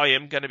I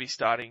am going to be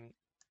starting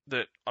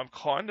that I'm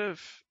kind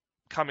of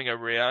coming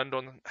around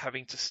on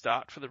having to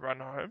start for the run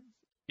home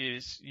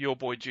is your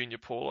boy Junior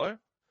Paulo.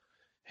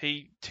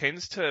 He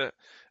tends to,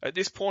 at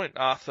this point,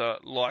 Arthur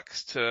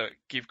likes to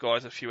give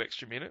guys a few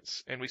extra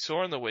minutes, and we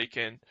saw on the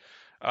weekend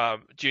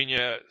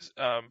Junior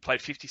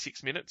played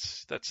 56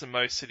 minutes. That's the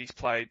most that he's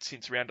played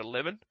since round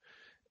 11.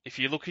 If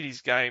you look at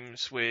his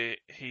games where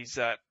he's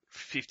at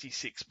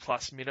 56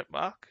 plus minute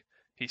mark,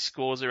 his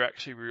scores are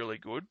actually really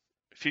good.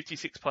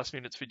 56 plus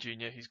minutes for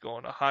Junior, he's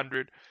gone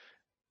 100,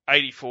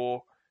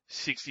 84,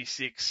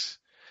 66,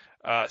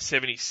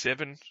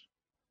 77,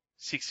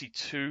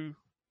 62,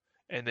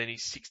 and then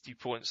he's 60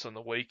 points on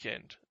the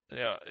weekend.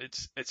 Now,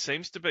 it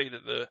seems to be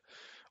that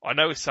I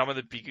know with some of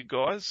the bigger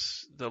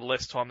guys, the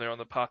less time they're on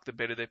the park, the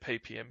better their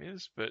PPM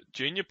is. But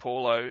Junior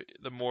Paulo,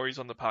 the more he's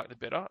on the park, the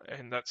better.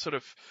 And that sort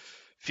of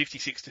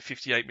 56 to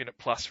 58 minute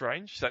plus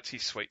range, that's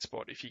his sweet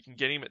spot. If you can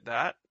get him at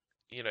that,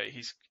 you know,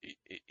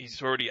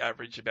 he's already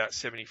averaged about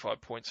 75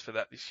 points for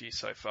that this year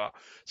so far.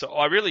 So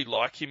I really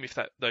like him if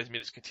those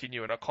minutes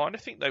continue, and I kind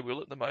of think they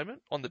will at the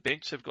moment. On the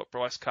bench, they've got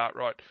Bryce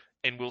Cartwright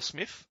and Will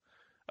Smith.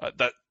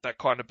 That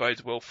kind of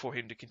bodes well for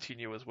him to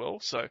continue as well.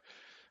 So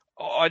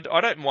I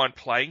don't mind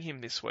playing him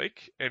this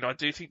week, and I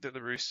do think that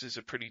the Roosters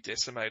are pretty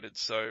decimated,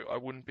 so I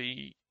wouldn't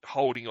be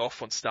holding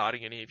off on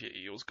starting any of your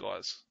Eels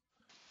guys.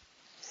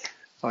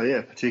 Oh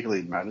yeah,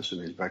 particularly Madison,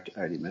 who's back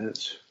to 80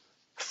 minutes.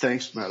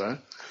 Thanks, Matto.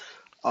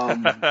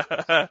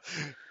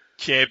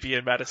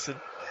 Champion Madison.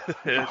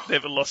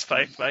 Never lost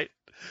faith, mate.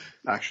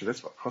 Actually,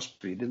 that's what cost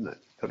me, didn't it?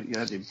 But you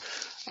had him.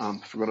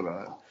 Forgot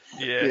about it.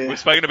 Yeah, we've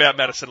spoken about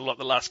Madison a lot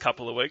the last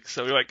couple of weeks,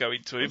 so we won't go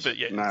into him. But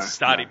yeah,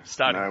 start him.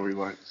 No, we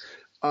won't.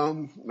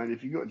 Mate,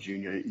 if you got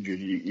Junior,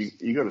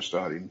 you got to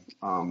start him.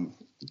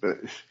 But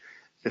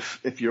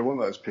if you're one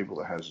of those people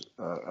that has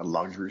a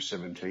luxury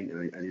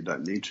 17 and you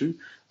don't need to,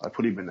 I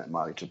put him in that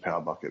Marty to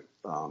power bucket.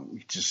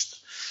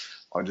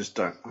 I just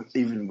don't.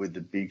 Even with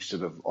the big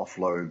sort of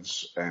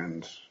offloads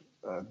and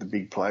the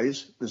big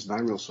plays, there's no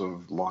real sort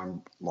of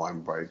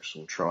line breaks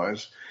or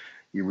tries.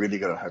 You really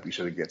got to hope he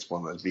sort of gets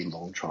one of those big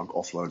long trunk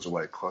offloads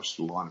away close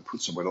to the line and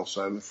puts someone else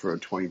over for a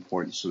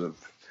 20-point sort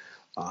of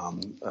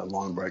a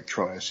line break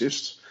try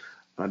assist.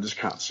 And I just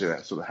can't see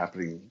that sort of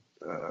happening.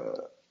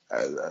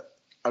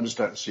 I just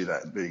don't see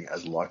that being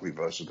as likely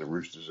versus the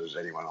Roosters as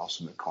anyone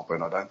else in the comp,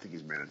 and I don't think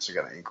his minutes are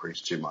going to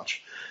increase too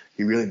much.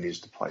 He really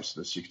needs to play to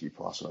the 60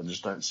 plus, and I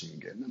just don't see him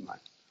getting them, mate.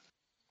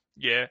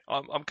 Yeah,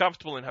 I'm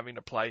comfortable in having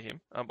to play him.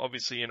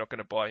 Obviously, you're not going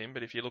to buy him,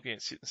 but if you're looking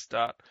at sit and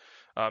start,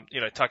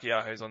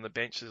 Takiaho's on the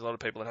bench. There's a lot of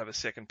people that have a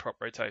second prop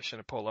rotation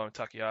of Paulo and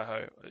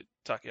Takiaho.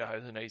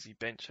 Takiaho's an easy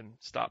bench and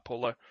start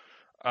Paulo.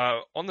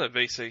 On the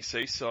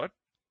VCC side,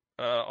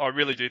 I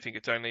really do think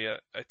it's only a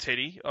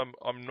Teddy.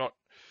 I'm not.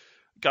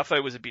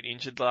 Gutho was a bit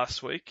injured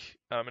last week,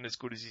 and as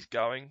good as he's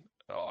going,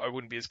 I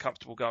wouldn't be as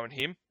comfortable going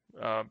him.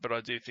 But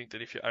I do think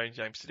that if you own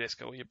James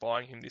Tedesco or you're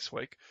buying him this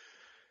week,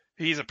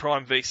 he's a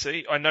prime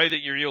VC. I know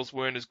that your Eels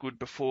weren't as good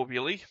before,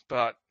 Billy,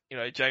 but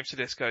James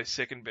Tedesco's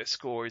second best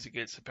score is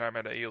against the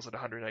Parramatta Eels at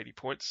 180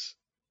 points,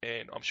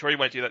 and I'm sure he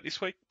won't do that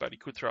this week, but he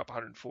could throw up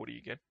 140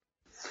 again.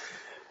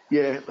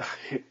 Yeah,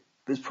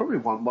 there's probably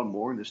one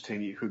more in this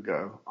team you could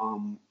go.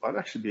 I'd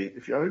actually be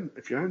if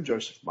you own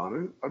Joseph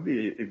Manu, I'd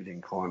be even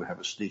inclined to have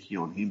a sneaky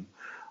on him.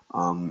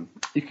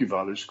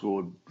 Ikuvalu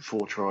scored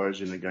 4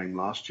 tries in a game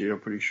last year.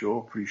 I'm pretty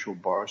sure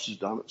Boris has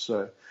done it.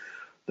 So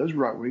those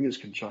right wingers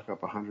can chuck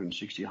up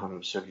 160,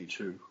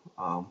 172.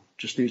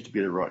 Just needs to be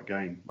the right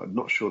game. I'm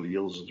not sure the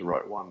Eels is the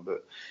right one,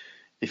 but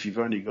if you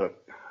haven't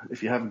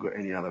got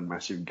any other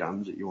massive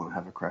guns that you want to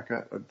have a crack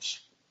at,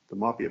 there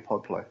might be a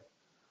pod play.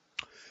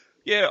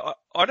 Yeah,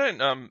 I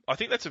don't. I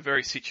think that's a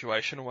very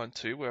situational one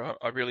too, where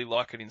I really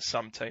like it in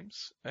some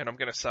teams. And I'm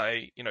going to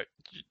say,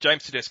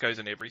 James Tedesco's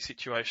in every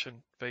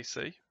situation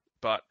VC,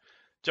 but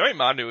Joey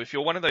Manu, if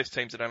you're one of those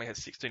teams that only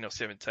has 16 or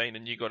 17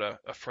 and you got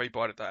a free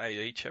bite at the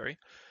AE cherry,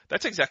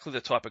 that's exactly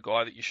the type of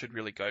guy that you should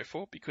really go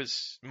for,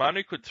 because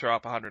Manu could throw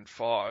up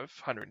 105,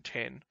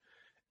 110,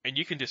 and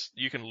you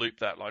can loop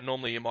that. Like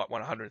normally you might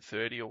want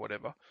 130 or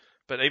whatever,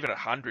 but even at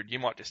 100, you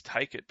might just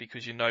take it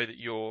because you know that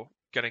you're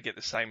going to get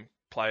the same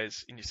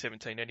players in your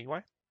 17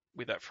 anyway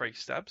with that free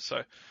stab.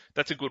 So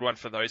that's a good one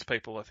for those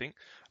people, I think.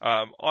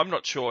 I'm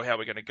not sure how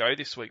we're going to go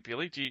this week,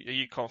 Billy. Are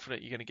you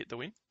confident you're going to get the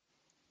win?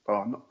 Oh,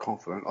 I'm not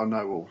confident. I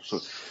know.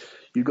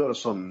 You got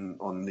us on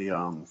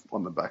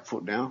the back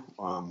foot now.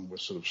 We're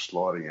sort of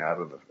sliding out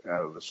of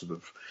the sort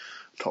of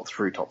top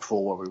 3, top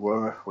 4 where we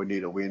were. We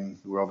need a win.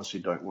 We obviously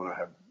don't want to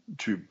have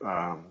two.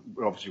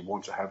 We obviously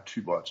want to have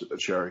 2 bites at the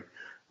cherry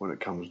when it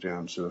comes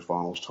down to the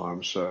finals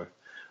time. So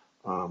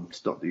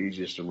It's not the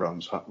easiest of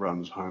runs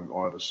home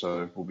either,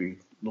 so we'll be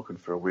looking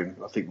for a win.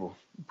 I think we'll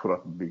put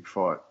up a big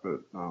fight,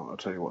 but I'll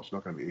tell you what, it's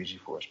not going to be easy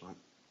for us, mate.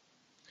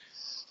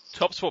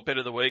 Top spot bet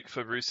of the week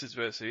for Roosters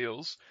versus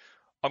Eels.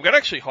 I'm going to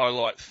actually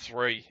highlight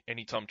 3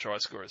 anytime try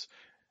scorers.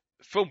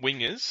 For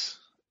wingers,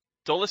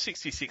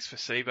 $1.66 for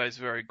Sivo is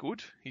very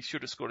good. He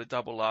should have scored a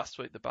double last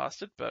week, the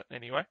bastard, but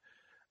anyway.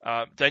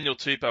 Daniel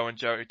Tupou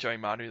and Joey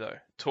Manu, though.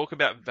 Talk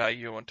about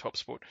value on Top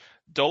Sport.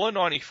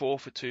 $1.94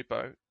 for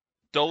Tupou,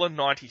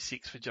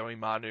 $1.96 for Joey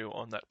Manu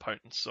on that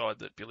potent side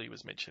that Billy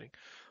was mentioning.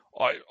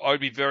 I'd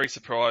be very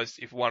surprised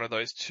if one of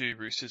those 2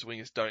 Roosters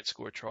wingers don't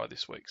score a try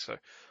this week. So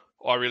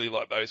I really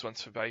like those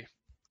ones for value.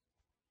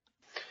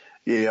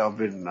 Yeah, I've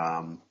been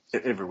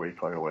every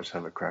week. I always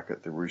have a crack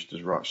at the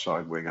Roosters' right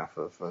side winger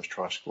for the first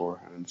try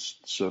scorer, and it's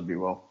served me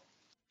well.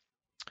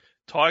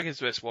 Tigers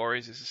versus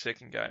Warriors is the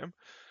second game.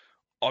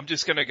 I'm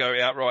just going to go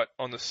outright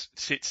on the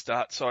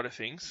sit-start side of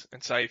things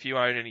and say if you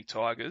own any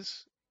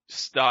Tigers,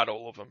 start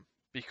all of them.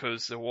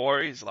 Because the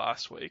Warriors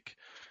last week,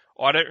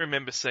 I don't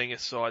remember seeing a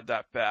side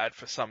that bad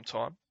for some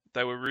time.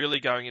 They were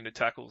really going into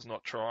tackles,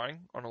 not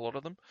trying on a lot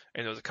of them.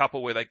 And there was a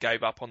couple where they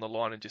gave up on the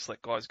line and just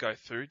let guys go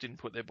through, didn't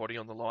put their body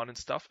on the line and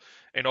stuff.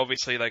 And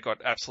obviously they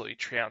got absolutely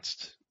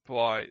trounced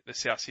by the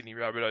South Sydney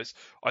Rabbitohs.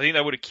 I think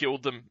they would have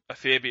killed them a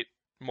fair bit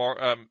more.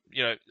 I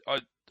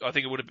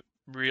think it would have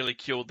really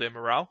killed their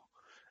morale.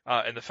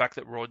 And the fact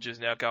that Rogers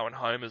now going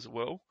home as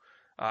well,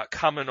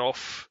 coming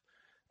off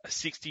a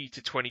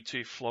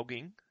 60-22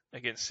 flogging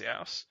against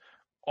South,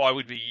 I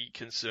would be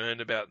concerned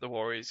about the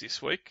Warriors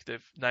this week.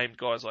 They've named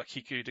guys like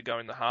Hiku to go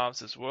in the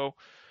halves as well.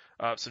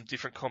 Some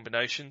different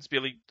combinations.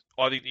 Billy,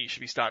 I think that you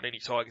should be starting any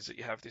Tigers that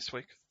you have this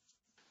week.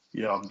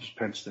 Yeah, I'm just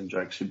penciling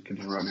Jake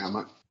Simpkins right now,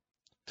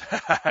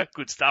 mate.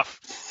 Good stuff.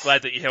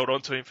 Glad that you held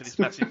on to him for this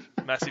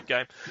massive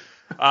game.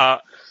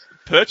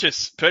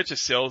 Purchase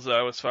sells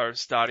though as far as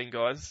starting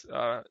guys.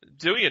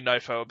 Dewey and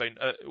Nofo have been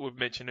we've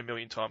mentioned a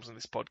million times on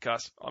this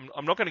podcast.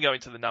 I'm not going to go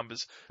into the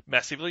numbers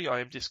massively.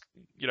 I am just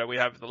we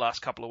have the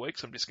last couple of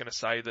weeks. I'm just going to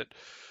say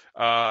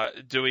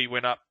that Dewey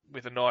went up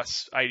with a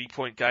nice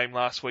 80-point game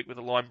last week with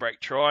a line break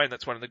try, and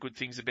that's one of the good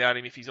things about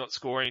him. If he's not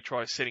scoring, he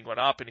tries setting one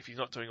up, and if he's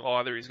not doing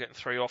either, he's getting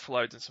 3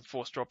 offloads and some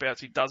forced dropouts.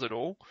 He does it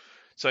all.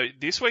 So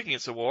this week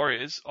against the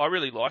Warriors, I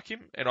really like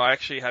him, and I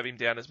actually have him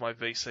down as my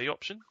VC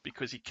option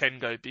because he can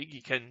go big,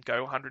 he can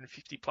go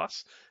 150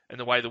 plus, and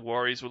the way the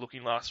Warriors were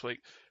looking last week,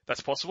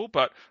 that's possible.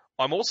 But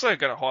I'm also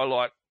going to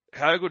highlight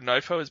how good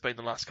Nofo has been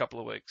the last couple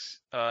of weeks.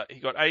 He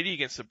got 80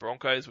 against the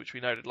Broncos, which we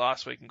noted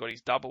last week, and got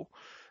his double.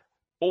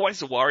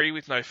 Always a worry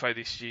with Nofo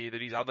this year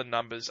that his other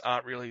numbers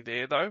aren't really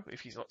there, though,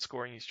 if he's not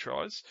scoring his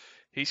tries.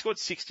 He scored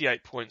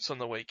 68 points on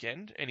the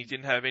weekend, and he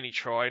didn't have any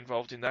try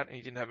involved in that, and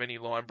he didn't have any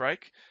line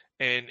break.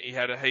 And he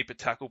had a heap of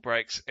tackle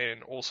breaks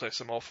and also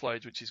some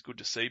offloads, which is good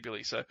to see,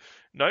 Billy. So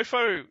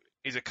Nofo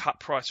is a cut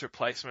price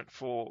replacement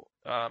for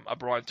a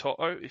Brian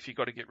Toto if you've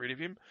got to get rid of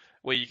him,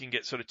 where you can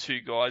get sort of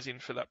 2 guys in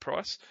for that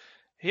price.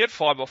 He had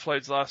 5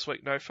 offloads last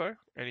week, Nofo,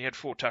 and he had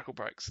 4 tackle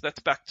breaks. That's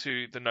back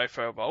to the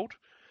Nofo of old.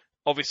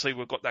 Obviously,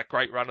 we've got that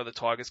great run of the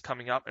Tigers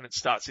coming up, and it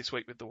starts this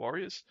week with the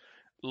Warriors.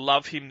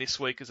 Love him this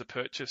week as a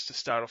purchase to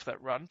start off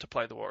that run to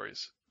play the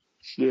Warriors.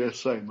 Yeah,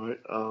 same,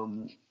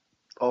 mate.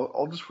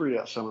 I'll just read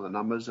out some of the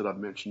numbers that I've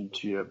mentioned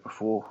to you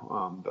before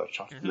that I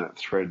chucked in that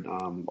thread.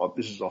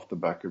 This is off the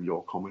back of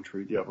your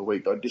commentary the other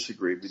week. I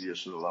disagreed with you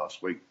sort of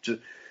last week, but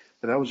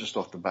that was just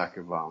off the back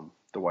of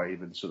the way he's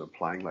been sort of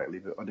playing lately.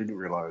 But I didn't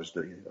realise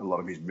that a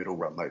lot of his middle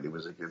run lately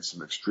was against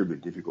some extremely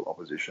difficult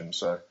opposition.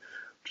 So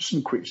just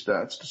some quick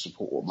stats to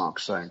support what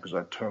Mark's saying, because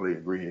I totally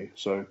agree here.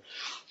 So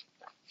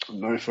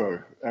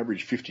Nofo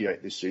averaged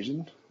 58 this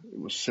season. It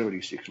was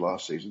 76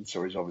 last season,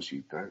 so he's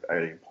obviously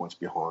 18 points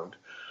behind.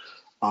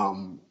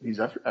 He's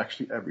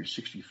actually averaged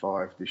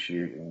 65 this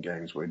year in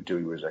games where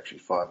Dewey was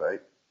actually 5'8",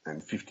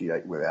 and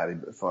 58 without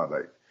him at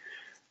 5'8".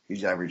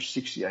 He's averaged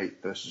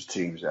 68 versus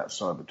teams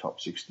outside the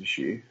top 6 this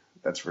year.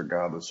 That's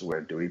regardless of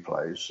where Dewey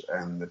plays.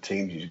 And the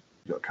teams he's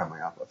got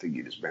coming up, I think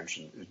you just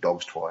mentioned, is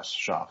Dogs twice,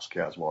 Sharks,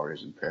 Cows,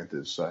 Warriors, and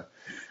Panthers. So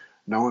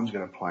no one's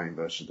going to play him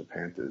versus the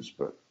Panthers,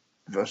 but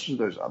versus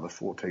those other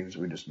 4 teams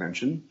we just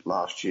mentioned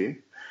last year,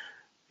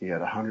 he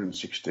had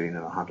 116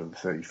 and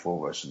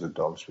 134 versus the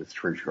Dogs with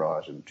 3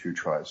 tries and 2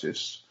 try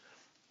assists.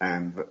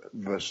 And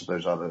versus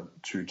those other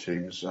 2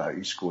 teams,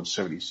 he scored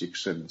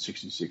 76 and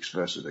 66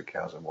 versus the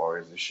Cows and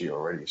Warriors this year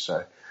already.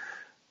 So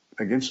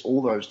against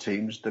all those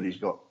teams that he's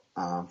got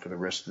for the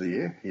rest of the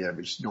year, he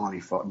averaged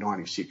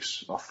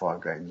 96 off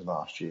 5 games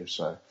last year.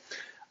 So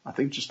I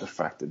think just the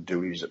fact that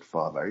Dewey's at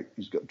 5'8",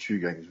 he's got 2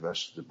 games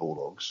versus the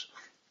Bulldogs,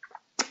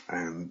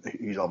 and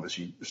he's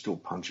obviously still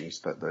punching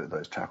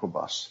those tackle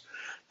busts.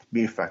 The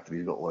mere fact that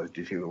he's got all those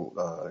difficult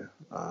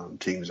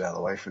teams out of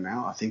the way for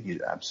now, I think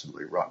he's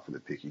absolutely right for the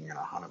picking, and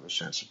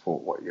 100%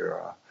 support what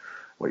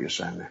you're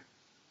saying there.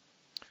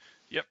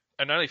 Yep,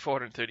 and only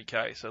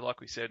 430k. So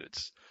like we said,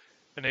 it's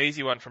an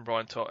easy one from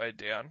Brian Toto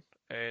down,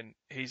 and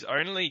he's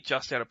only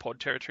just out of pod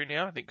territory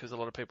now. I think because a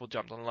lot of people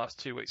jumped on the last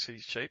 2 weeks, so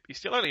he's cheap. He's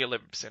still only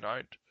 11%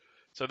 owned.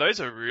 So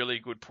those are really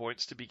good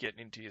points to be getting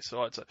into your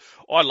side. So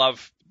I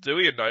love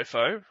Dewey and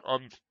Nofo.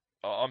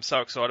 I'm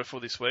so excited for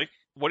this week.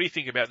 What do you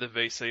think about the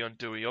VC on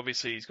Dewey?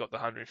 Obviously, he's got the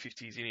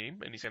 150s in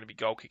him, and he's going to be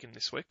goal kicking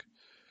this week.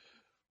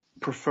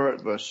 Prefer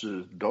it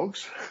versus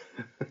dogs.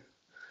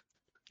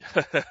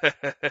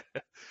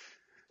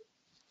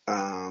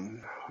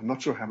 I'm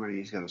not sure how many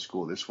he's going to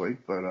score this week,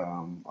 but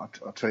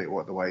I'll tell you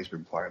what, the way he's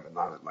been playing at the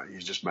moment, mate,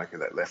 he's just making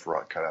that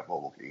left-right cut-out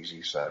ball look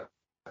easy. So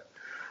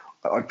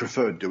I'd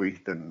prefer Dewey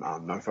than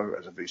Nofo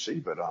as a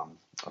VC, but I'll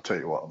tell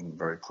you what, I'm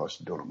very close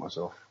to doing it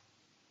myself.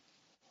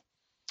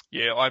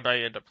 Yeah, I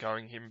may end up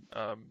going him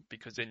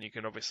because then you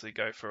can obviously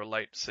go for a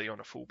late C on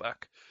a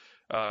fullback.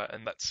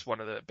 And that's one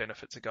of the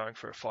benefits of going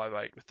for a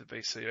 5'8" with the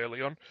VC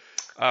early on.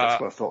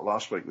 That's what I thought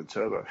last week with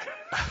Turbo.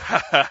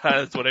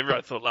 That's what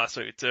everyone thought last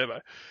week with Turbo.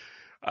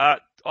 I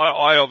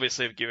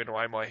obviously have given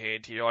away my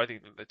hand here. I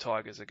think that the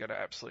Tigers are going to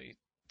absolutely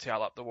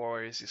towel up the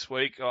Warriors this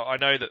week. I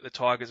know that the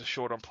Tigers are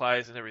short on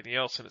players and everything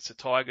else, and it's the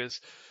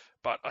Tigers.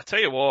 But I tell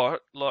you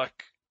what,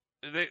 like,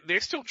 they're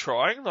still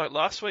trying. Like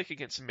last week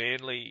against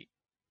Manly,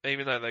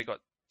 even though they got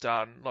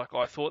done, like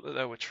I thought that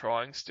they were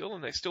trying still,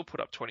 and they still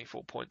put up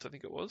 24 points, I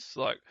think it was.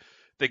 Like,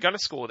 they're going to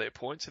score their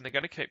points, and they're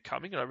going to keep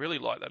coming, and I really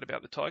like that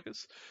about the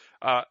Tigers.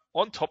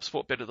 On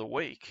TopSport Bet of the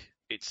Week,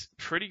 it's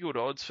pretty good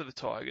odds for the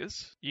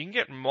Tigers. You can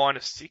get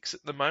 -6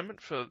 at the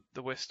moment for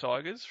the West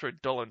Tigers for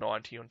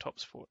 $1.90 on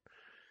TopSport.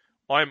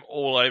 I'm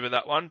all over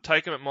that one.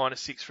 Take them at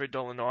 -6 for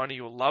 $1.90.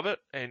 You'll love it.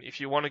 And if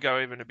you want to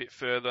go even a bit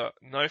further,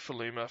 no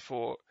Faluma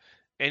for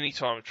any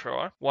time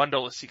try,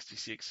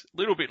 $1.66. A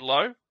little bit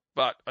low,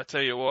 but I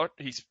tell you what,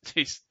 he's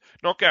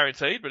not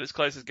guaranteed, but as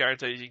close as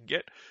guaranteed as you can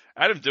get.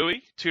 Adam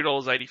Dewey,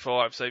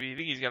 $2.85. So if you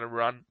think he's going to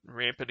run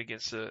rampant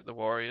against the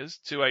Warriors,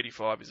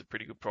 $2.85 is a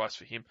pretty good price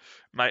for him.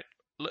 Mate,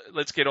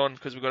 let's get on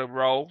because we've got to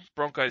roll.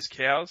 Broncos,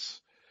 Cows.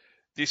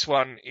 This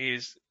one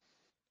is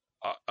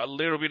a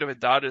little bit of a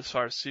dud as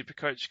far as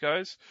Supercoach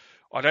goes.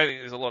 I don't think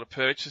there's a lot of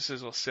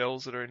purchases or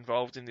sells that are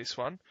involved in this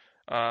one.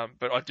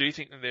 But I do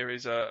think that there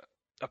is a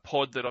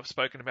pod that I've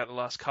spoken about the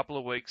last couple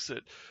of weeks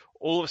that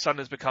all of a sudden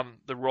has become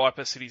the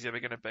ripest that he's ever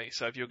going to be.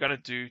 So if you're going to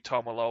do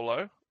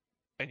Taumalolo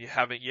and you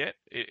haven't yet,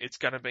 it's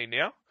going to be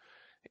now.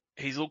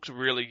 He's looked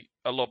really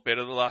a lot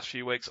better the last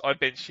few weeks. I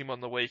benched him on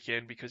the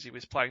weekend because he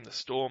was playing the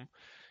Storm.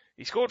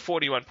 He scored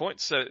 41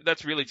 points, so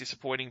that's really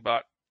disappointing,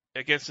 but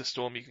against the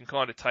Storm, you can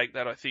kind of take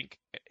that, I think.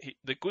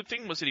 The good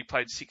thing was that he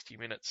played 60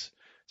 minutes.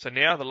 So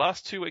now, the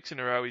last 2 weeks in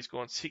a row, he's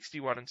gone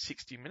 61 and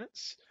 60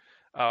 minutes.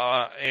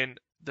 And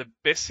the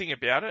best thing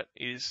about it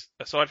is,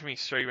 aside from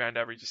his 3-round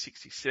average of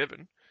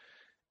 67,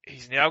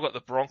 he's now got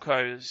the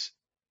Broncos,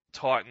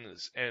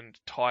 Titans, and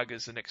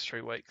Tigers the next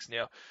 3 weeks.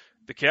 Now,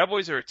 the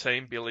Cowboys are a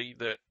team, Billy,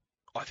 that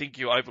I think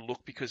you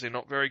overlook because they're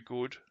not very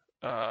good.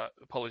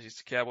 Apologies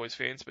to Cowboys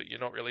fans, but you're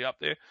not really up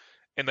there.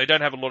 And they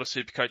don't have a lot of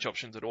Supercoach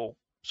options at all.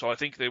 So I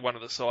think they're one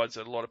of the sides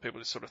that a lot of people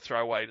just sort of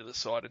throw away to the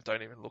side and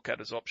don't even look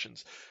at as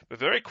options. But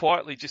very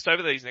quietly, just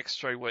over these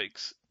next 3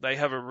 weeks, they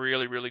have a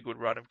really, really good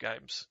run of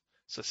games.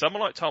 So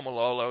someone like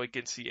Taumalolo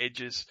against the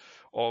edges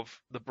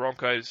of the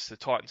Broncos, the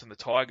Titans, and the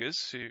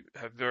Tigers, who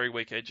have very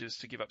weak edges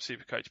to give up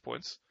Supercoach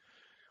points,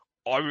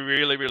 I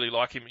really, really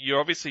like him. You're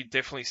obviously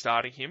definitely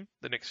starting him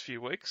the next few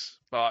weeks.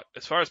 But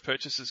as far as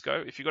purchases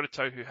go, if you've got a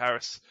Tohu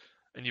Harris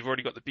and you've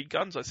already got the big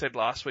guns, I said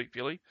last week,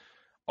 Billy,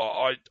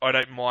 I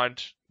don't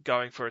mind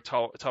going for a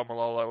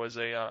Taumalolo as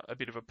a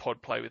bit of a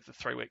pod play with the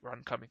 3-week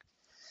run coming.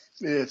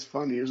 Yeah, it's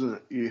funny,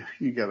 isn't it?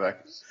 You go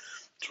back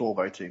 12,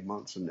 18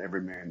 months and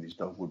every man and his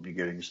dog would be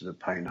getting sort of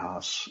Payne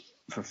Haas,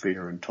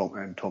 Fafita and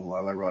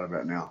Taumalolo right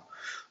about now.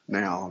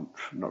 Now,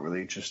 I'm not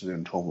really interested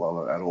in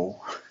Taumalolo at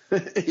all,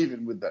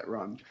 even with that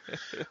run,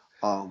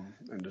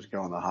 and just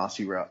go on the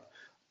Haasy route.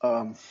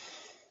 Yeah,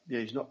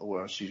 he's not the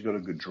worst. He's got a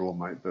good draw,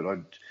 mate, but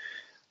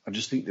I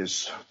just think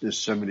there's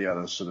so many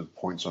other sort of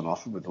points on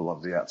offer with a lot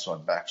of the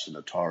outside backs and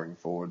the tiring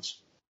forwards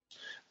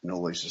and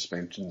all these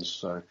suspensions.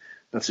 So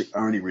that's the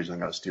only reason I'm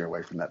going to steer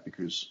away from that,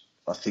 because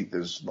I think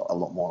there's a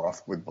lot more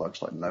off with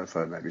blokes like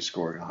Nofo maybe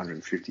scoring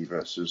 150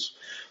 versus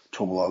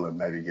Taumalolo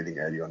maybe getting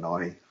 80 or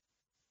 90.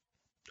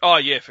 Oh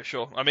yeah, for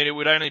sure. I mean, it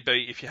would only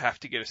be if you have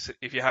to get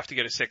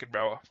a second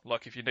rower,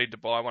 like if you need to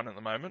buy one at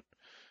the moment.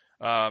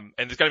 And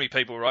there's going to be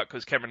people, right?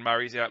 Because Cameron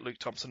Murray's out, Luke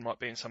Thompson might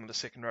be in some of the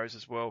second rows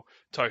as well.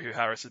 Tohu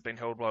Harris has been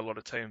held by a lot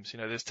of teams. You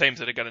know, there's teams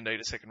that are going to need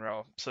a second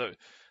rower. So,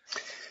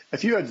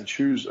 if you had to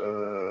choose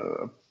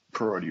a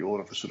priority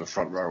order for sort of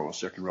front row or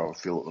second row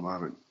fill at the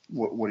moment,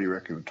 what do you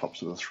reckon the top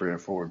sort of 3 or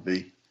 4 would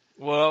be?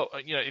 Well,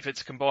 you know, if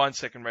it's a combined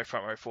second row,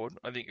 front row, forward,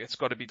 I think it's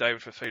got to be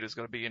David Fafita's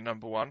got to be your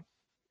number one.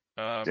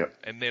 Yep.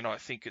 And then I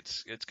think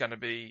it's going to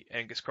be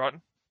Angus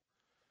Crichton.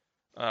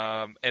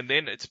 And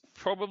then it's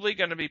probably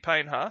going to be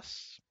Payne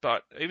Haas.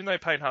 But even though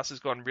Payne Haas has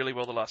gone really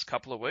well the last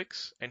couple of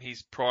weeks, and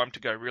he's primed to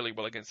go really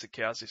well against the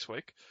Cows this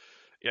week,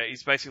 yeah,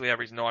 he's basically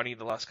averaged 90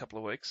 the last couple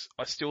of weeks.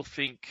 I still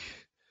think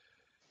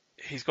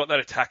he's got that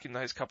attack in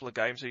those couple of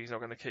games that he's not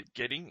going to keep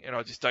getting, and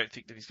I just don't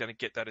think that he's going to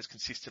get that as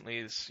consistently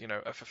as, you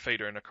know, a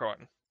Fafita and a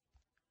Crichton.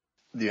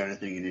 The only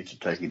thing you need to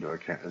take into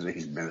account is that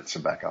his minutes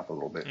are back up a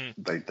little bit.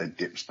 They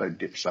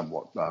dipped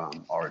somewhat.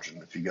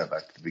 Origin, if you go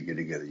back to the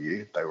beginning of the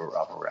year, they were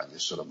up around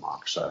this sort of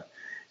mark. So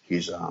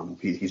he's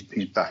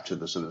back to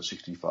the sort of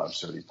 65,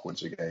 70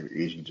 points a game,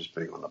 easy just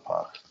being on the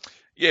park.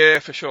 Yeah,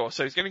 for sure.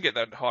 So he's going to get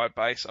that higher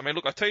base. I mean,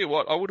 look, I tell you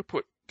what, I would have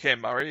put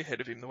Cam Murray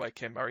ahead of him the way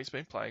Cam Murray's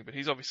been playing, but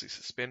he's obviously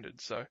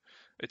suspended, so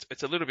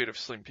it's a little bit of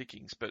slim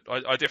pickings. But I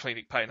definitely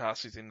think Payne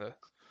Haas is in the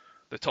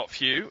top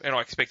few, and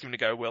I expect him to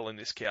go well in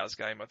this Cows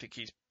game. I think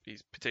he's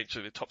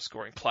potentially the top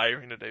scoring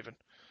player in it even.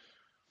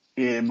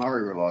 Yeah,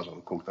 Murray relies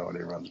on Cook though, and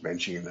everyone's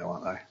benching him now,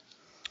 aren't they?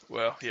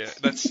 Well, yeah,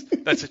 that's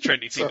a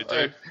trendy thing to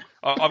do.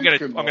 I'm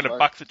going to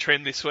buck the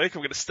trend this week.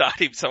 I'm going to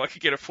start him so I can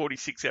get a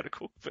 46 out of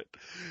Cook, but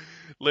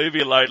leave me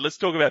alone. Let's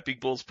talk about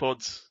big balls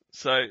pods.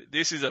 So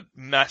this is a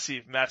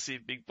massive,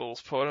 massive big balls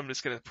pod. I'm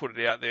just going to put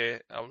it out there.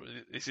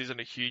 This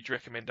isn't a huge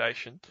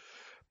recommendation,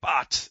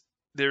 but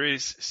there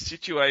is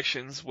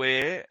situations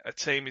where a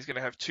team is going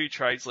to have 2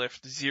 trades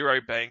left, 0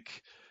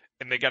 bank,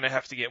 and they're going to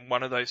have to get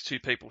one of those 2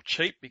 people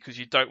cheap because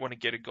you don't want to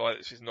get a guy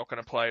that's just not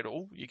going to play at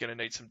all. You're going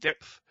to need some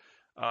depth.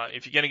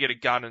 If you're going to get a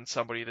gun and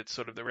somebody that's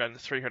sort of around the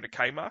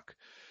 300k mark,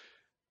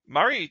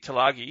 Murray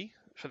Talagi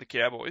for the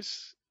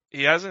Cowboys,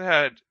 he hasn't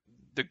had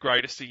the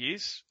greatest of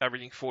years,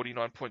 averaging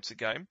 49 points a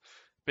game,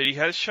 but he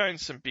has shown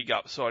some big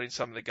upside in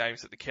some of the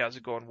games that the Cows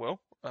have gone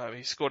well.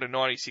 He scored a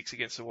 96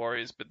 against the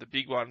Warriors, but the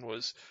big one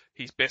was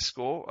his best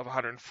score of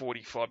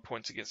 145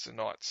 points against the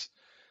Knights,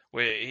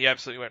 where he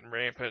absolutely went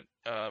rampant,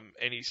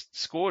 and he's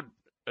scored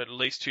at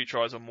least 2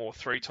 tries or more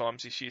 3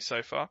 times this year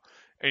so far.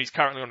 And he's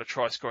currently on a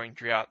try-scoring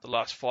drought. The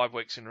last 5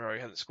 weeks in a row, he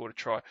hasn't scored a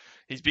try.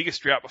 His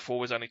biggest drought before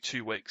was only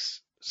 2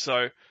 weeks.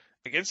 So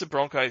against the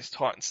Broncos,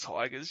 Titans,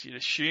 Tigers, you'd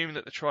assume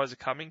that the tries are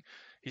coming.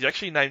 He's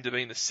actually named to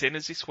be in the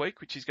centres this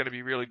week, which is going to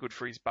be really good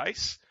for his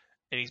base.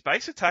 And his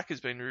base attack has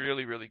been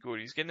really, really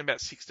good. He's getting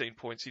about 16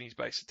 points in his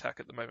base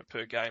attack at the moment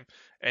per game.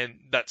 And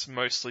that's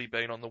mostly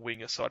been on the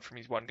wing aside from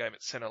his 1 game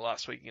at centre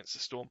last week against the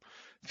Storm.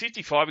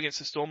 55 against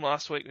the Storm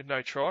last week with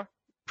no try.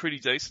 Pretty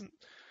decent.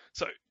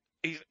 So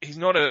he's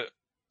not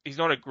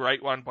a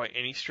great one by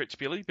any stretch,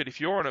 Billy, but if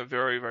you're on a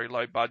very, very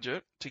low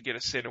budget to get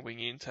a centre wing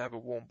in to have a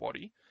warm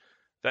body,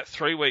 that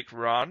 3-week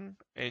run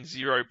and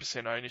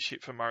 0%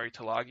 ownership for Murray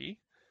Talagi,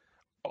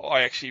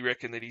 I actually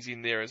reckon that he's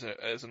in there as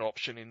an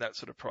option in that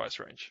sort of price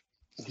range.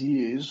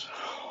 He is.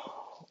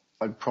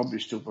 I'd probably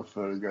still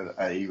prefer to go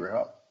the A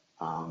route,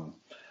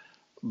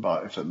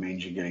 but if it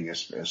means you're getting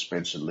a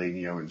Spencer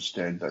Lenio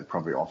instead, that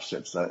probably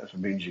offsets that. If it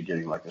means you're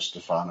getting like a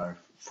Stefano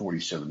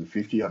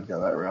 47.50, I'd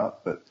go that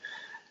route, but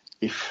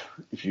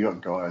if you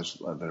got guys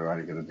that are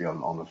only going to be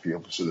on the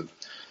field for sort of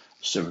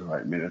 7 or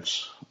 8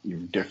 minutes,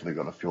 you've definitely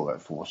got to fill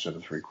that 4 center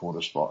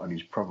 3/4 spot. And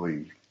he's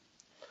probably,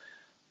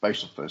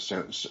 based off those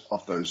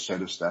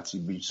center stats,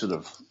 he'd be sort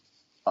of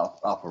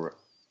upper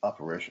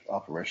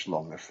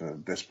echelon there for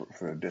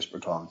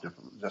desperate times,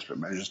 desperate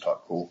measures type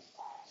call.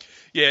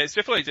 Yeah, it's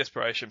definitely a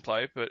desperation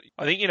play, but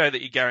I think you know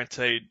that you're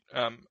guaranteed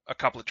a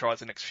couple of tries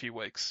the next few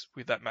weeks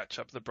with that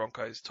matchup, the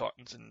Broncos,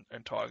 Titans,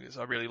 and Tigers.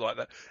 I really like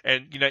that.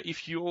 And you know,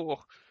 if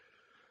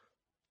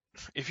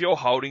you're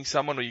holding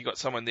someone or you got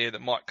someone there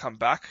that might come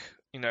back,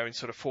 you know, in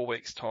sort of 4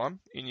 weeks' time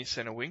in your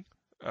centre wing,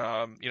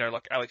 you know,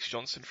 like Alex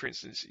Johnston, for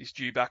instance, is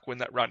due back when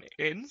that run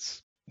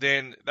ends,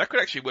 then that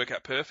could actually work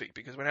out perfect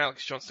because when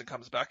Alex Johnston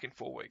comes back in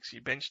 4 weeks, you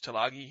bench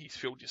Talagi, he's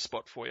filled your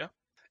spot for you,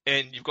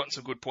 and you've gotten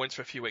some good points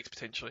for a few weeks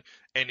potentially,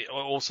 and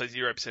also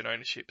 0%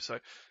 ownership. So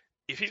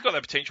if he's got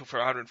that potential for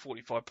a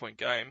 145-point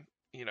game,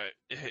 you know,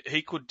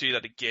 he could do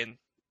that again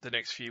the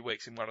next few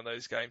weeks in one of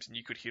those games, and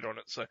you could hit on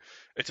it. So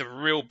it's a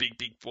real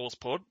big balls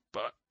pod,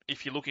 but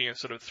if you're looking at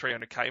sort of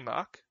 300k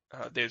mark,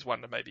 there's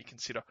one to maybe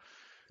consider.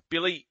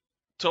 Billy,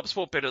 top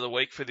sport bet of the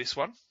week for this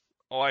one.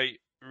 I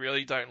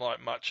really don't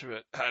like much of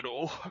it at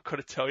all, I've got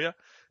to tell you.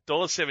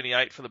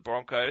 $1.78 for the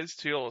Broncos,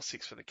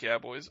 $2.06 for the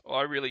Cowboys.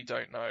 I really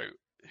don't know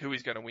who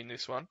is going to win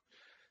this one,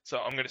 so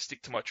I'm going to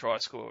stick to my try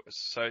scores.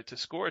 So to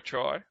score a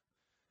try,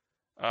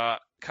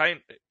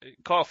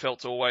 Kyle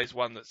Felt's always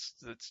one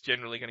that's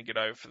generally going to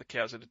get over for the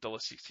Cows at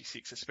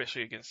 $1.66,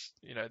 especially against,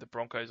 you know, the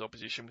Broncos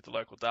opposition with the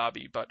local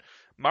derby. But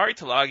Murray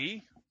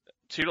Talagi,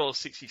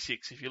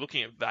 $2.66. If you're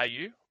looking at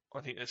value,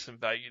 I think there's some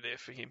value there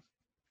for him.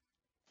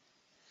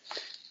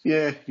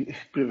 Yeah, a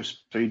bit of a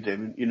speed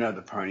demon. You know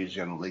the pony's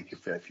going to leak a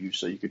fair few,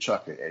 so you could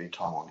chuck it any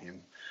time on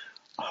him.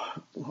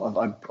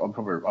 I'd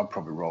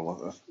probably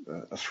roll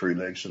a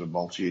 3-leg sort of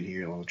multi in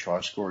here on a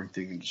try scoring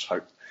thing and just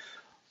hope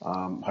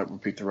we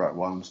pick the right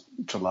ones.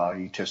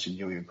 Talagi,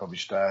 Testaglia, and probably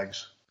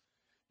Stags.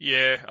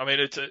 Yeah, I mean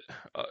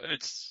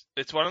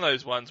it's one of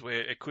those ones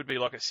where it could be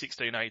like a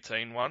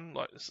 16-18 one,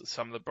 like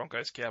some of the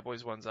Broncos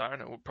Cowboys ones are,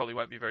 and it probably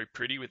won't be very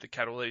pretty with the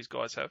cattle these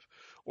guys have,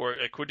 or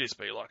it could just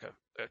be like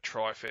a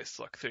try fest,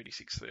 like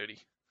 36-30.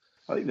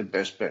 I think the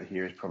best bet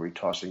here is probably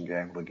Tyson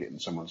Gamble to get in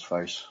someone's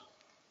face.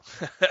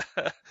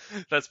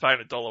 That's paying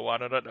 $1.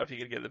 I don't know if you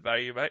can get the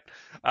value, mate.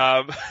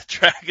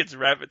 Dragons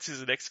Rabbits is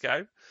the next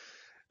game.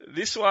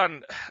 This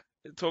one,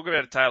 talk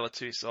about a tale of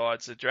two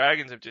sides. The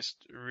Dragons have just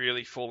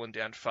really fallen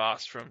down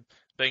fast from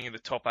being in the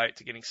top 8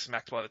 to getting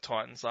smacked by the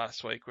Titans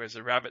last week, whereas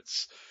the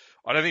Rabbits,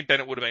 I don't think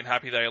Bennett would have been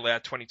happy they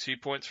allowed 22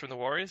 points from the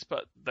Warriors,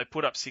 but they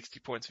put up 60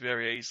 points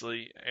very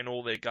easily and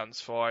all their guns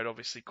fired.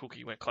 Obviously,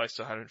 Cookie went close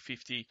to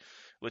 150.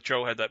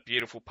 Latrell had that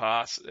beautiful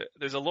pass.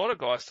 There's a lot of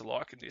guys to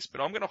like in this,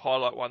 but I'm going to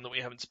highlight one that we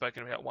haven't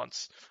spoken about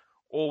once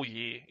all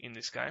year in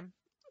this game.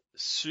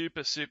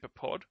 Super, super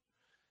pod.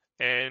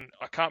 And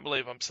I can't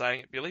believe I'm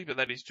saying it, Billy, but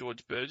that is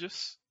George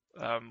Burgess.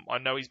 I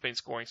know he's been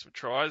scoring some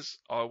tries.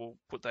 I will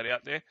put that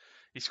out there.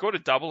 He scored a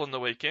double on the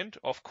weekend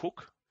off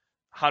Cook,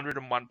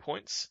 101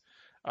 points.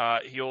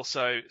 He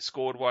also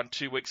scored one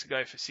 2 weeks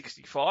ago for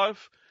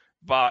 65,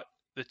 but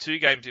the 2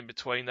 games in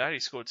between that, he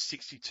scored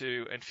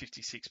 62 and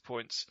 56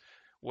 points,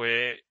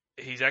 where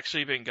he's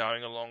actually been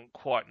going along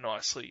quite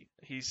nicely.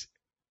 He's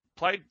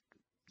played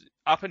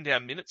up and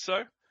down minutes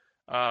though,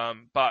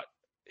 but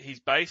his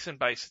base and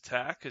base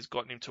attack has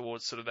gotten him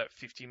towards sort of that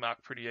 50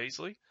 mark pretty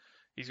easily.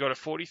 He's got a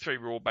 43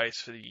 raw base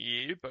for the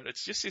year, but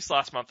it's just this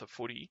last month of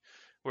footy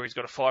where he's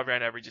got a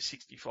 5-round average of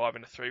 65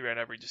 and a 3-round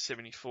average of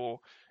 74.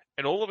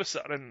 And all of a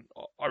sudden,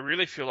 I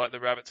really feel like the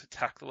Rabbits'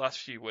 attack the last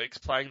few weeks,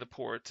 playing the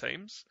poorer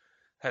teams,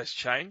 has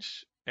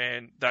changed.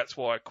 And that's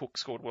why Cook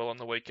scored well on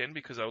the weekend,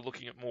 because they were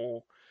looking at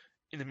more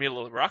in the middle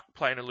of the ruck,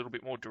 playing a little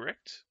bit more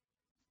direct.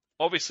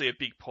 Obviously a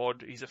big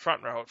pod. He's a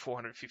front row at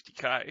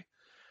 450k.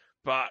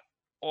 But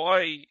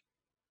I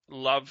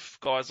love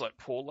guys like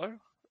Paulo,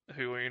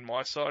 who are in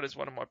my side as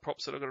one of my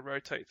props that I've got to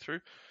rotate through.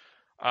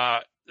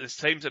 There's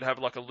teams that have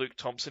like a Luke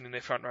Thompson in their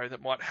front row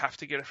that might have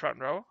to get a front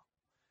rower.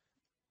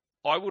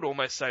 I would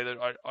almost say that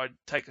I'd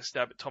take a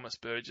stab at Thomas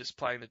Burgess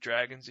playing the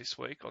Dragons this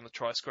week on the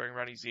try-scoring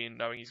run he's in,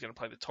 knowing he's going to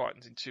play the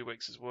Titans in 2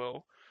 weeks as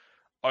well,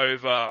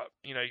 over,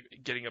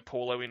 getting a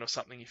Paulo in or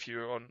something if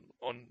you're on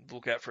the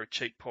lookout for a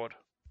cheap pod.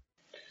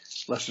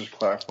 Let's just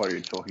clarify,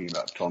 you're talking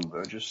about Tom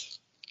Burgess.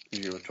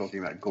 You were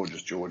talking about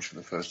Gorgeous George for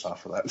the first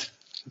half of that.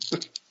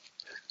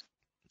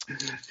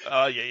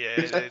 Oh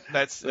yeah.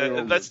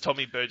 That's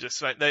Tommy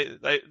Burgess, mate.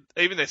 They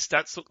even their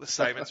stats look the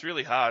same. It's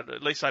really hard.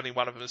 At least only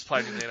one of them is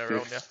playing in the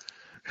NRL now.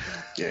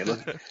 Yeah, look,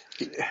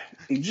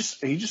 he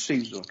just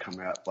seems to have come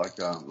out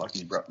like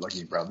his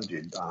brother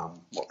did. 4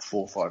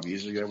 or 5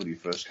 years ago when he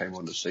first came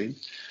on the scene.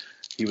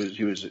 He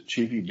was at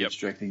cheeky bit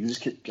strength. He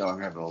just kept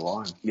going over the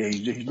line. Yeah,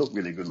 he's looked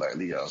really good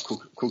lately.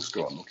 Cook's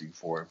gone looking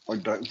for him. I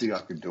don't think I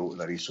could do it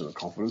with any sort of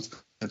confidence,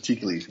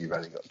 particularly if you've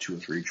only got 2 or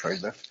 3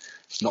 trade left.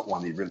 It's not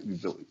one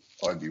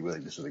I'd be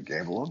willing to sort of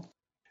gamble on.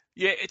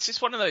 Yeah, it's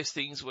just one of those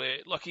things where,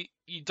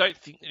 you don't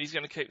think that he's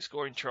going to keep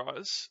scoring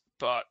tries,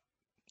 but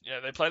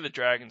they play the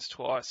Dragons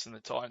twice and the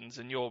Titans,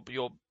 and your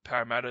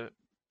Parramatta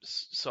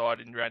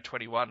side in round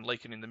 21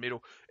 leaking in the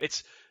middle.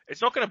 It's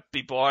not going to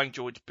be buying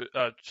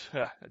I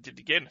did it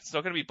again. It's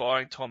not going to be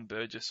buying Tom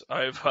Burgess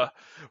over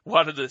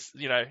one of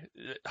the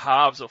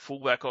halves or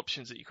fullback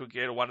options that you could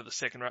get, or one of the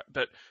second row.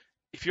 But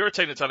if you're a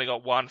team that's only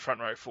got one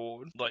front row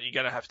forward, you're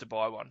going to have to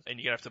buy one, and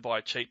you're going to have to buy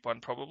a cheap one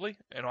probably.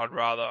 And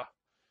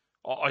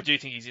I do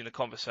think he's in the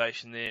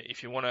conversation there.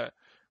 If you want to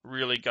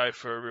really go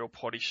for a real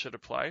pottish sort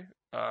of play,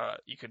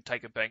 you can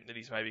take a bank that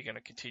he's maybe going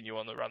to continue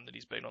on the run that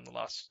he's been on the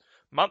last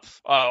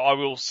month. I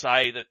will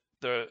say that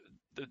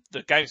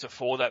the games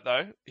before that,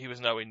 though, he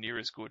was nowhere near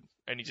as good,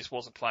 and he just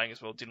wasn't playing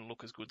as well, didn't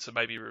look as good, so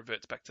maybe he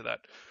reverts back to that.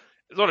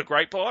 It's not a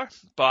great buy,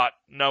 but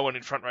no one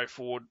in front row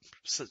forward,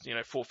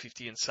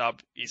 450 and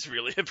sub is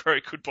really a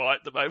very good buy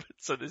at the moment,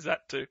 so there's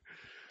that too.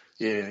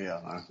 Yeah,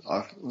 I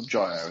know.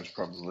 Jairo is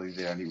probably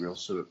the only real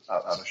sort of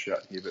other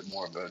shout here, but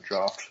more of a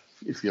draft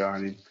if you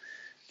own him.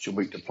 It's a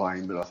week to play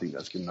him, but I think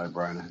that's a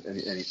no-brainer.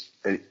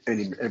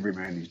 Every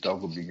man his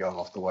dog will be going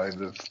off the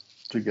waiver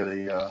to get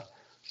a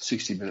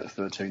 60-minute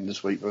 13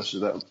 this week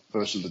versus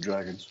the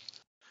Dragons.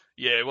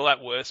 Yeah, well,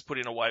 at worst, put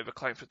in a waiver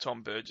claim for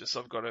Tom Burgess.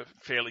 I've got a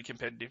fairly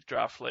competitive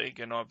draft league,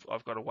 and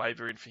I've got a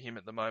waiver in for him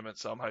at the moment,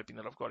 so I'm hoping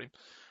that I've got him.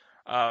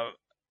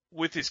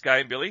 With this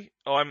game, Billy,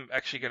 I'm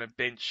actually going to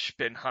bench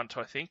Ben Hunt,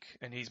 I think,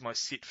 and he's my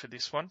sit for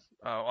this one.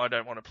 I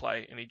don't want to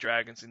play any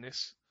Dragons in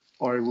this.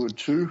 I would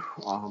too.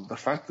 The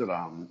fact that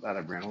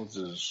Adam Reynolds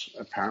is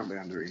apparently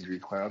under injury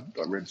cloud,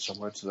 I read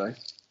somewhere today.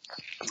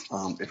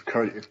 If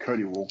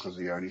Cody Walker's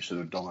the only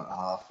sort of dominant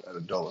half at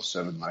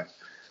 $1.07, mate,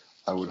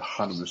 I would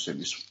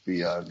 100%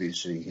 be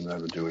visiting him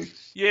over Dewey.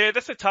 Yeah,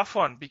 that's a tough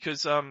one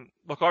because, I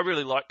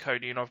really like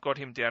Cody and I've got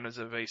him down as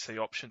a VC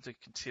option to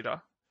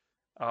consider.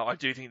 I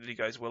do think that he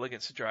goes well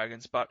against the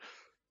Dragons, but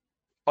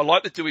I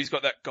like that Dewey's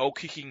got that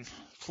goal-kicking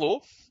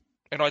floor,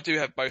 and I do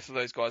have both of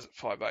those guys at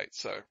 5'8",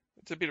 so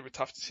it's a bit of a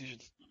tough decision.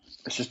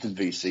 It's just a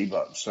VC,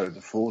 but so the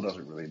floor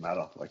doesn't really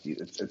matter.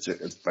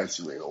 It's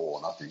basically an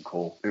all or nothing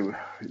call. You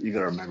got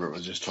to remember it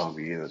was this time of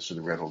year that sort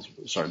of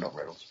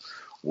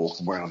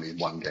Walker went on his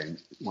one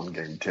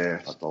game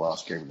tear, like the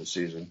last game of the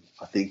season.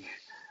 I think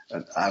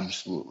an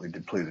absolutely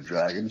depleted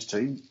Dragons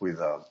team with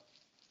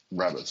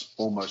Rabbits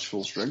almost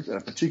full strength,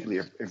 and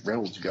particularly if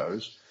Reynolds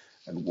goes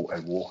and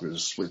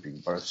Walker's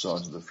sweeping both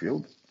sides of the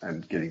field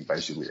and getting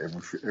basically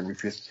every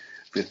fifth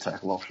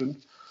tackle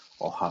option,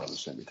 I'll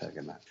 100% be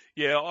taking that.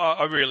 Yeah,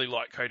 I really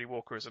like Cody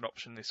Walker as an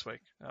option this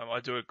week.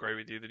 I do agree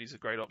with you that he's a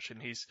great option.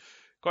 He's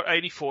got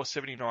 84,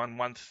 79,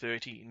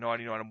 130,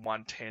 99 and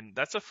 110.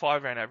 That's a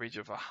 5-round average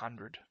of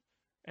 100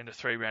 and a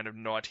 3-round of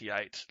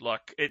 98.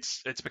 Like,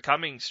 it's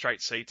becoming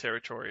straight C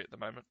territory at the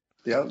moment.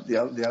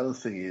 The other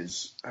thing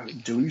is,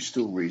 Dewey's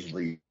still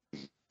reasonably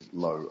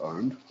low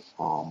owned.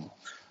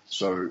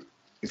 So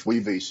if we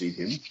VC'd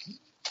him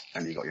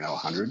and he got,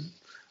 100,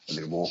 and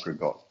then Walker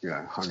got,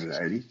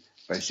 180,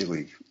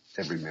 basically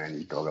every man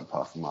you dog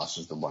apart from us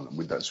is the one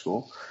with that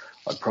score.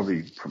 I'd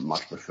probably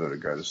much prefer to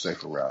go the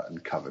safer route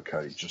and cover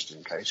Cody just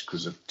in case,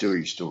 because if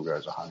Dewey still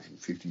goes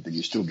 150, then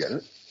you still get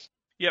it.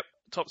 Yep,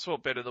 top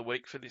spot bet of the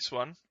week for this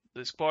one.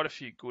 There's quite a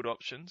few good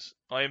options.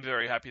 I am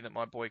very happy that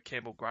my boy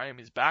Campbell Graham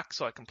is back,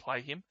 so I can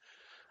play him.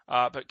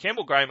 But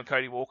Campbell Graham and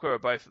Cody Walker are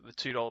both at the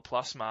 $2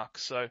 plus mark.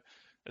 So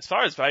as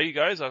far as value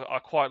goes, I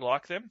quite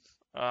like them.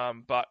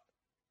 But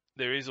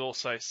there is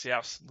also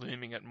South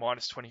looming at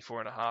minus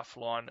 24.5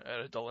 line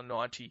at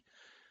 $1.90.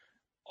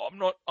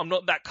 I'm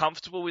not that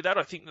comfortable with that.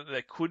 I think that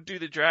they could do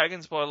the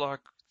Dragons by like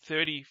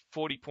 30,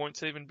 40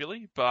 points even,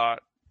 Billy.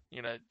 But,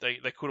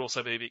 they could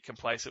also be a bit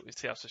complacent with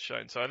South has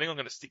shown. So I think I'm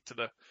going to stick to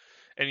the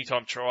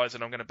anytime tries,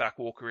 and I'm going to back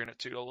Walker in at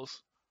 $2.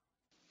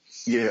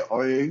 Yeah,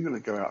 I am going to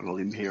go out on a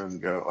limb here and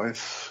go.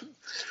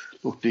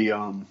 Look,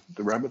 the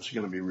Rabbits are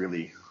going to be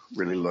really,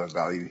 really low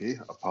value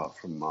here, apart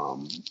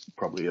from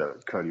probably a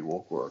Cody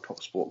Walker or a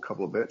Top Sport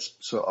couple of bets.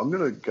 So I'm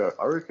going to go.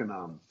 I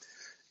reckon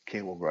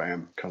Campbell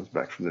Graham comes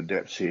back from the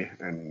depths here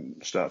and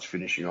starts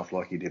finishing off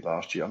like he did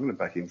last year. I'm going to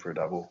back him for a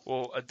double.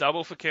 Well, a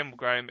double for Campbell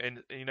Graham,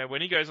 and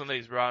when he goes on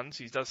these runs,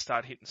 he does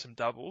start hitting some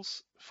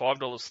doubles.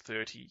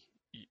 $5.30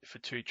 for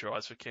 2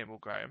 tries for Campbell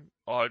Graham.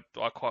 I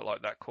quite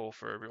like that call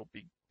for a real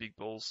big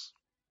balls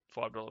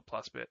 $5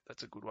 plus bet.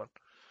 That's a good one.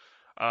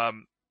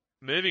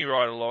 Moving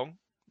right along,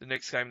 the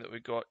next game that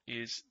we've got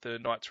is the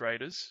Knights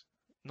Raiders.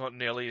 Not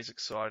nearly as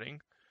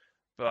exciting,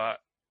 but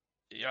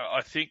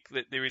I think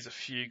that there is a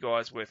few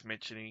guys worth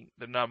mentioning.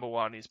 The number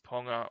one is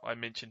Ponga. I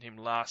mentioned him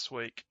last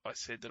week. I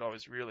said that I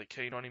was really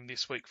keen on him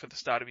this week for the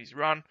start of his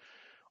run.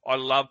 I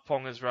love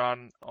Ponga's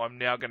run. I'm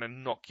now going to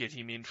not get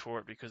him in for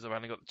it because I've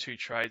only got the 2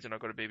 trades and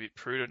I've got to be a bit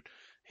prudent.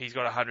 He's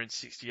got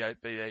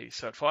 168 BE,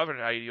 so at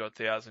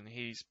 580,000,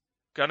 he's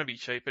going to be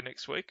cheaper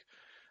next week.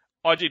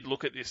 I did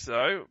look at this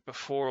though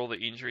before all the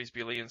injuries,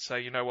 Billy, and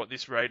say, you know what,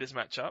 this Raiders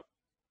matchup,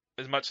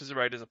 as much as the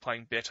Raiders are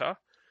playing better,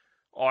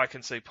 I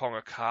can see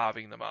Ponga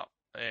carving them up.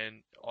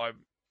 And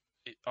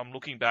I'm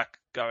looking back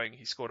going,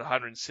 he scored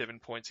 107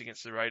 points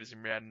against the Raiders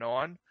in round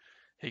 9.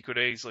 He could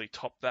easily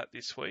top that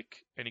this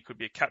week, and he could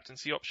be a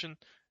captaincy option.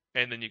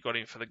 And then you got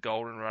him for the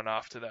golden run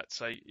after that.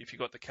 So if you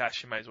got the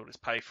cash, you may as well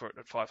just pay for it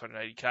at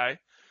 580k.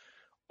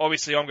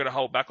 Obviously, I'm going to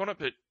hold back on it,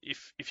 but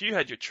if you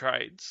had your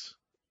trades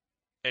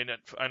and at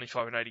only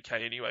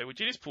 580k anyway, would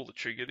you just pull the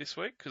trigger this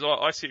week? Because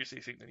I seriously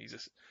think that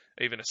he's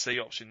even a C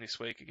option this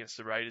week against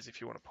the Raiders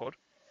if you want a pod.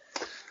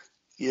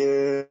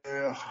 Yeah,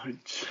 I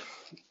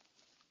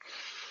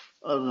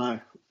don't know.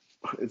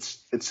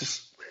 It's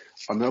just,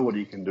 I know what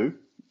he can do,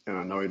 and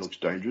I know he looks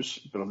dangerous,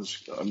 but I'm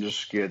just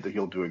scared that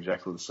he'll do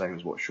exactly the same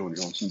as what Sean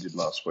Johnson did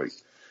last week.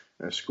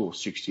 Score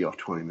 60 off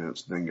 20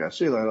 minutes, and then go,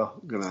 see you later.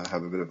 I'm going to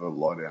have a bit of a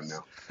lie down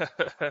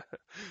now.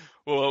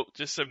 Well,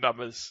 just some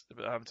numbers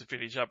to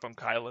finish up on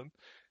Kalen.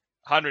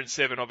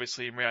 107,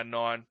 obviously, in round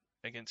 9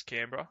 against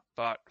Canberra,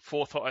 but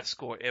 4th highest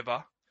score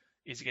ever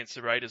is against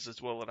the Raiders as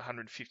well at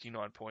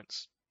 159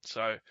 points.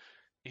 So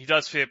he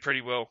does fare pretty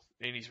well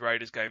in his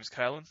Raiders games,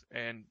 Kalen,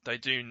 and they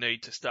do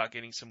need to start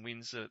getting some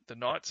wins at the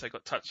Knights. They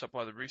got touched up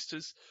by the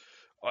Roosters.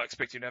 I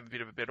expect him to have a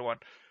bit of a better one.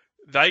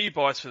 Value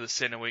buys for the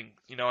centre wing.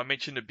 I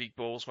mentioned a big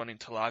balls one in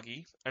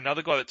Talagi.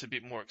 Another guy that's a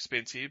bit more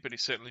expensive, but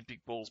he's certainly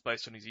big balls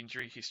based on his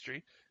injury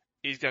history,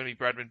 is going to be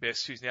Bradman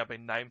Best, who's now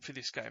been named for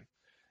this game.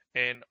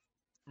 And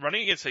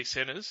running against these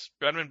centres,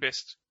 Bradman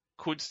Best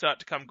could start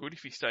to come good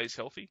if he stays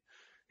healthy.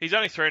 He's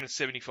only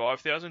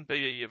 375,000,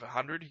 BE of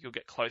 100. He'll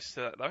get close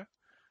to that though.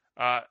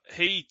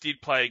 He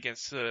did play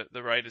against the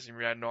Raiders in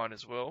round 9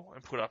 as well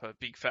and put up a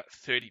big fat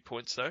 30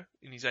 points though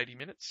in his 80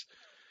 minutes.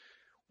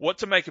 What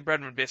to make of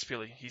Bradman Best,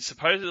 Billy? He's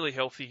supposedly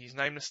healthy. He's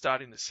named to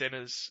start in the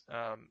centres.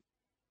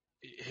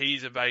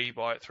 He's a value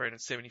buy at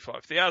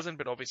 375,000,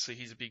 but obviously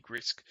he's a big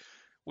risk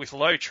with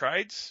low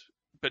trades.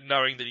 But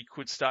knowing that he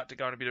could start to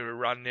go on a bit of a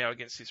run now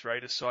against this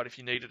Raiders side, if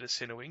you needed a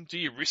centre wing, do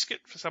you risk it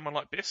for someone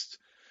like Best,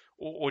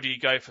 or do you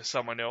go for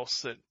someone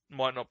else that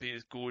might not be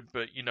as good,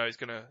 but is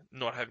going to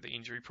not have the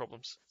injury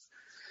problems?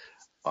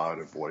 I'd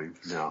avoid him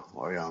now.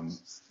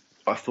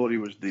 I thought he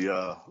was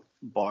the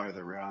buy of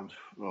the round,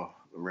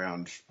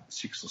 around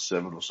 6 or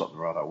 7 or something.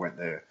 Right, I went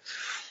there,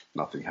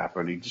 nothing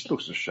happened. He just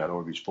looks a shadow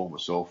of his former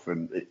self,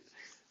 and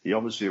he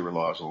obviously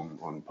relies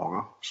on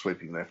Ponga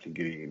sweeping left and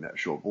getting in that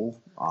short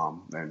ball.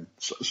 And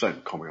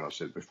same comment I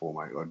said before,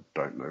 mate. I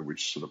don't know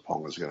which sort of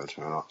Ponga's going to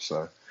turn up,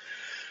 so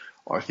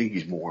I think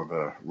he's more of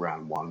a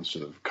round 1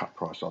 sort of cut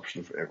price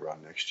option for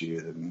everyone next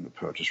year than the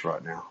purchase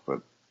right now.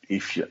 But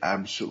if you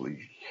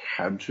absolutely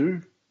had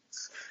to,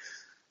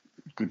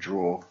 good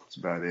draw. That's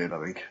about it,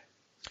 I think.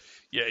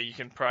 Yeah, you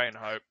can pray and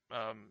hope,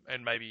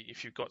 and maybe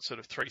if you've got sort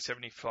of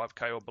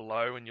 375k or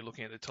below, and you're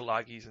looking at the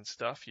Talagis and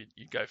stuff, you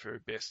go for a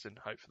best and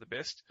hope for the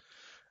best.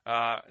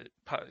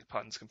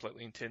 Pun's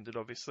completely intended,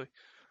 obviously.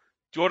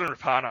 Jordan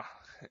Rapana,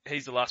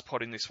 he's the last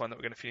pod in this one that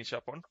we're going to finish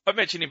up on. I've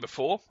mentioned him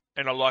before,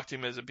 and I liked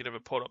him as a bit of a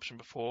pod option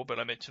before, but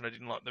I mentioned I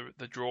didn't like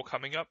the draw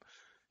coming up.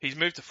 He's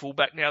moved to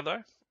fullback now,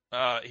 though.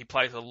 He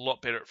plays a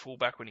lot better at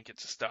fullback when he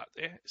gets a start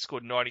there. He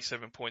scored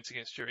 97 points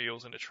against your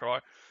Eels in a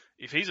try.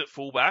 If he's at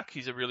fullback,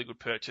 he's a really good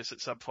purchase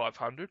at sub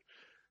 500.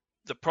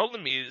 The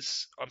problem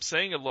is I'm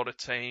seeing a lot of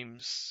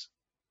teams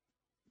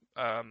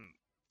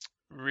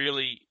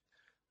really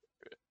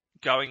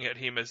going at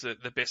him as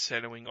the best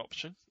centre wing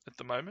option at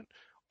the moment.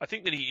 I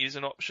think that he is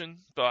an option,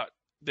 but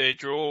their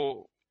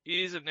draw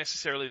isn't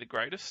necessarily the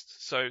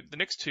greatest. So the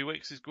next 2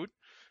 weeks is good.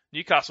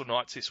 Newcastle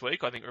Knights this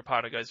week, I think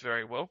Rapana goes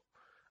very well.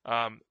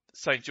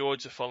 St.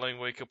 George the following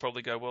week will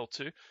probably go well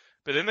too.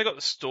 But then they've got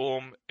the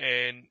Storm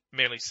and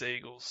Manly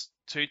Seagulls,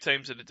 two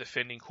teams that are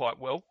defending quite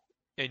well,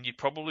 and you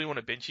probably want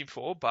to bench him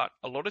for, but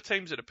a lot of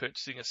teams that are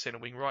purchasing a centre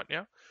wing right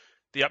now,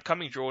 the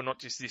upcoming draw, not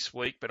just this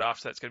week, but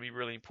after that's going to be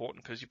really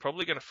important because you're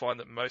probably going to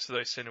find that most of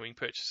those centre wing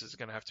purchases are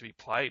going to have to be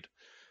played.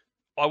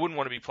 I wouldn't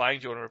want to be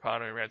playing Jordan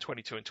Rapana around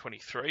 22 and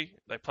 23.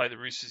 They play the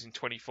Roosters in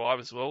 25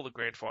 as well, the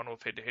grand final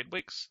of head-to-head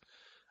weeks.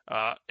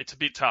 It's a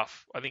bit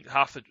tough. I think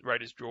half the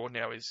Raiders draw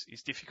now is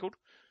difficult,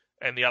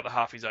 and the other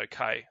half is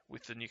okay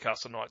with the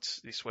Newcastle Knights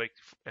this week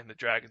and the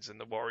Dragons and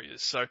the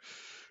Warriors. So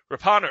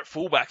Rapana at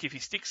fullback, if he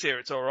sticks there,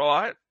 it's all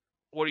right.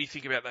 What do you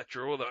think about that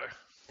draw, though?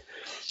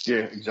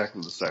 Yeah,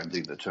 exactly the same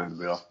thing that turned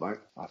me off, mate.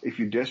 If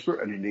you're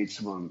desperate and you need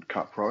someone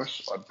cut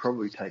price, I'd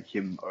probably take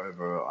him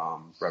over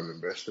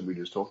Bradman Best that we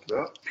just talked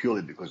about,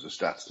 purely because the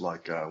stats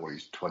like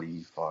he's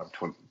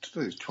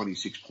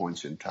 26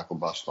 points in tackle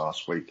bust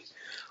last week,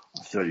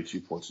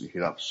 32 points in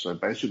hit-ups. So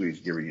basically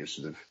he's giving you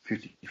sort of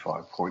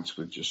 55 points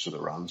with just sort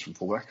of runs from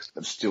fullback.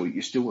 But still,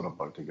 you still want a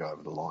bloke to go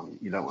over the line.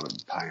 You don't want to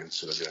be paying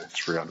sort of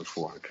 300,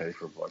 400k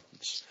for a bloke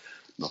that's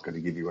not going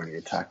to give you any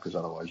attack, because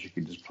otherwise you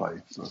can just play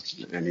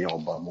any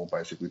old bum or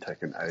basically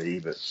take an AE.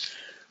 But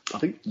I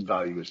think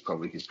value is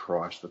probably his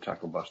price, the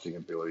tackle busting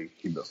ability,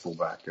 him at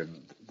fullback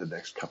in the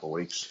next couple of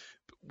weeks.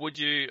 Would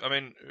you, I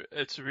mean,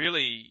 it's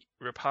really,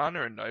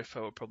 Rapana and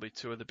Nofo are probably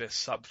two of the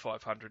best sub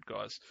 500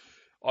 guys.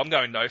 I'm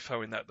going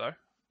Nofo in that though.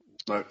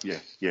 No, yeah,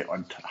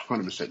 I'd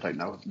 100% take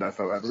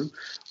Nofo over him.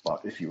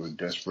 But if you were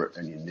desperate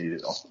and you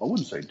needed, I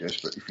wouldn't say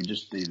desperate, if you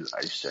just needed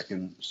a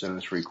second centre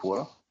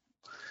 3/4,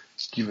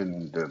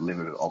 given the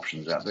limited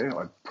options out there,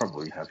 I'd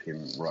probably have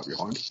him right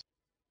behind.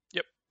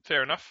 Yep,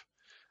 fair enough.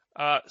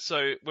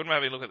 So when we're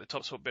having a look at the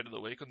top spot bet of the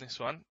week on this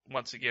one,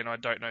 once again, I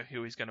don't know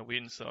who he's going to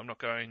win, so I'm not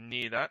going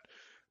near that.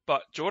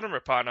 But Jordan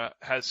Rapana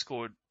has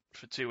scored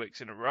for 2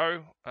 weeks in a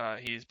row.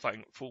 He is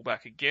playing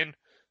fullback again.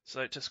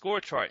 So to score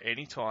a try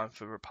any time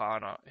for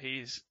Rapana,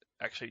 he's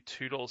actually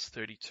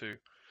 $2.32.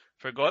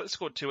 For a guy that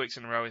scored 2 weeks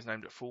in a row, he's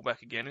named at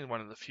fullback again, and one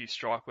of the few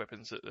strike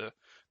weapons that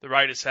the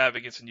Raiders have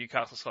against a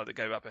Newcastle side that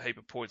gave up a heap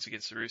of points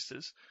against the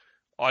Roosters.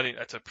 I think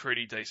that's a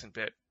pretty decent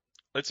bet.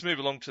 Let's move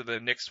along to the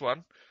next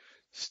one.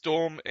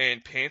 Storm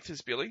and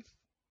Panthers, Billy.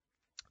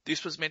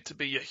 This was meant to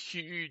be a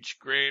huge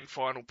grand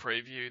final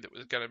preview that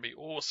was going to be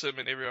awesome,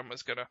 and everyone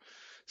was going to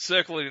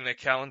circle it in their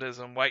calendars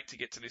and wait to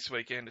get to this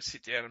weekend to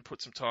sit down and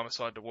put some time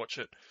aside to watch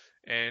it.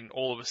 And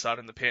all of a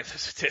sudden, the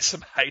Panthers are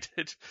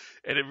decimated,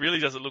 and it really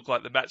doesn't look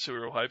like the match that we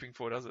were all hoping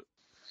for, does it?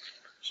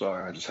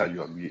 Sorry, I just had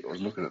you on mute. I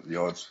was looking at the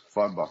odds.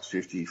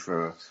 $5.50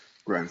 for a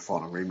grand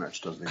final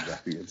rematch doesn't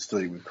exactly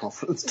instill you with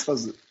confidence,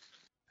 does it?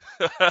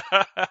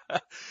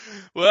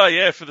 Well,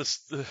 yeah, for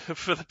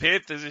the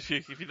Panthers, if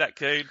you're that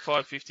keen,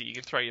 $5.50, you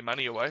can throw your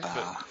money away.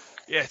 But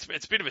yeah,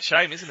 it's a bit of a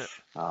shame, isn't it?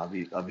 I'd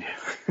be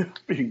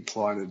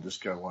inclined to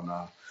just go on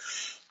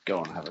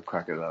and have a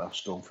crack at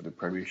Storm for the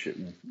premiership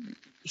and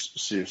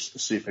see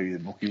if any of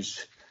the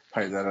bookies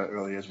pay that out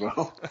early as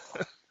well.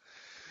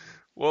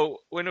 Well,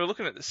 when we're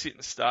looking at the sit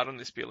and start on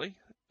this, Billy,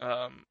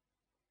 I'm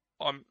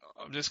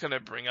just going to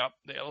bring up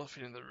the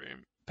elephant in the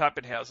room.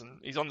 Pappenhausen,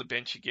 he's on the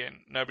bench again.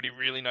 Nobody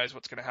really knows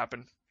what's going to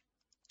happen.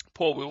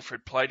 Paul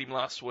Wilfred played him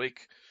last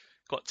week,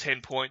 got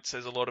 10 points.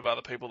 There's a lot of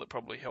other people that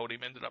probably held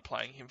him, ended up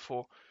playing him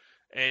for.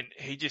 And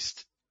he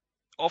just,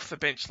 off the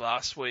bench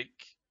last week,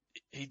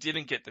 he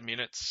didn't get the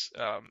minutes.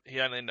 He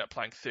only ended up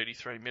playing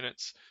 33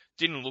 minutes.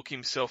 Didn't look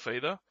himself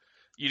either.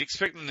 You'd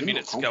expect the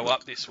minutes to go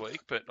up this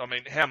week, but I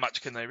mean, how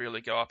much can they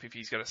really go up if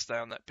he's going to stay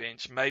on that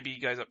bench? Maybe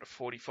he goes up to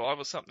 45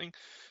 or something.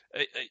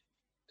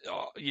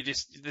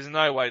 There's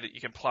no way that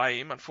you can play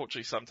him.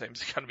 Unfortunately, some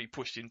teams are going to be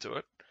pushed into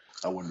it.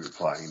 I wouldn't be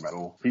playing him at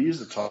all. He is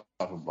the type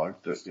of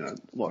bloke that,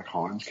 like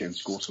Hines can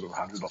score sort of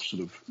 100 off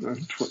sort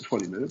of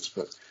 20 minutes,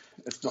 but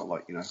it's not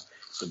like,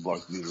 the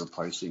bloke that he's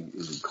replacing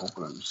is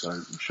incompetent. So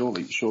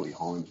surely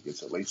Hines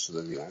gets at least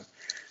sort of,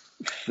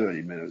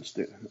 30 minutes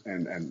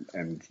and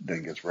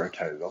then gets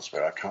rotated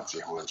elsewhere. I can't see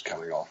Hines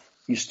coming off.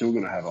 He's still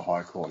going to have a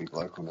high quality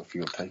bloke on the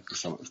field taking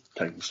some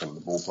of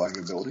the ball playing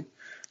ability.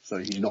 So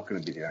he's not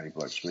going to be the only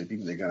bloke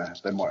sweeping. They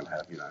might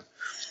have,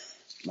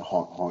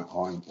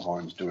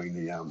 Hines doing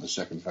the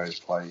second phase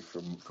play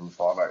from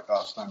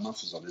 5'8". No,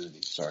 Munster's on, isn't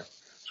he? Sorry,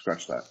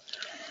 scratch that.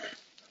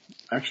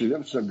 Actually,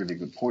 that's a really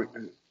good point.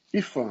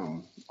 If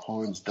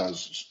Hines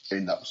does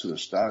end up sort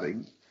of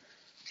starting,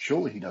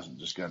 surely he doesn't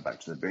just go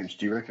back to the bench.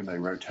 Do you reckon they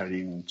rotate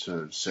him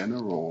to centre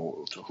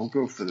or to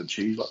hooker for the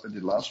cheese like they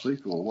did last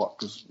week, or what?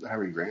 Because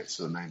Harry Grant's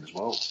the name as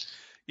well.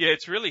 Yeah,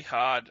 it's really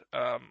hard.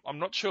 I'm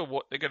not sure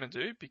what they're going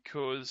to do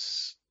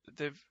because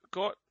they've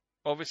got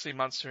obviously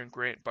Munster and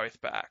Grant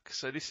both back.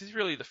 So this is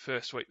really the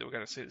first week that we're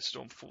going to see the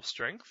Storm full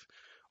strength.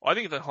 I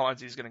think that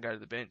Hines is going to go to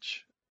the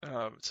bench.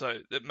 So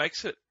it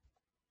makes it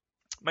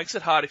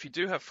hard if you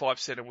do have 5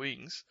 centre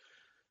wings,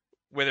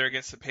 whether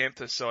against the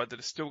Panthers side that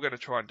are still going to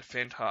try and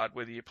defend hard,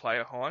 whether you play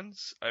a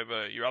Hines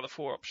over your other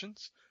 4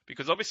 options.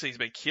 Because obviously he's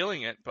been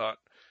killing it, but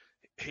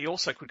he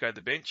also could go to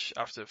the bench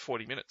after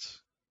 40 minutes.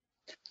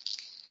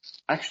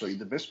 Actually,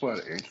 the best way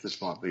to answer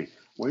this might be,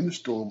 when the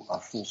Storm are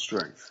full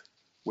strength,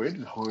 where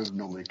did Hines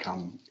normally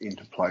come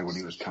into play when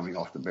he was coming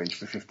off the bench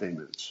for 15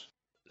 minutes?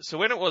 So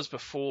when it was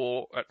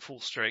before at full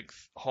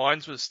strength,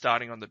 Hines was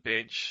starting on the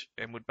bench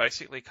and would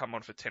basically come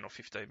on for 10 or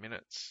 15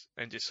 minutes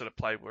and just sort of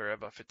play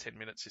wherever for 10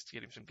 minutes just to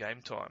get him some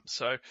game time.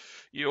 So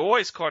you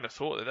always kind of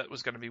thought that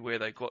was going to be where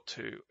they got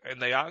to,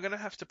 and they are going to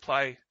have to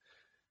play.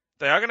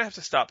 They are going to have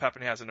to start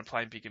Pappenhausen and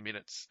playing bigger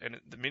minutes, and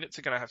the minutes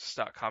are going to have to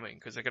start coming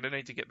because they're going to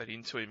need to get that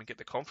into him and get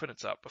the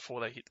confidence up before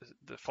they hit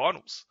the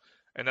finals,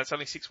 and that's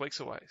only 6 weeks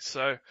away.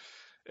 So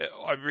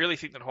I really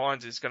think that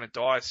Hines is going to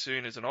die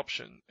soon as an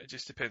option. It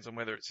just depends on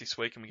whether it's this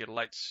week and we get a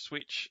late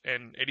switch,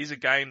 and it is a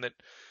game that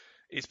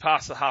is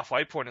past the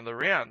halfway point of the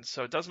round,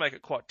 so it does make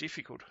it quite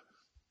difficult.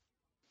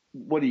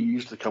 When he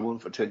used to come on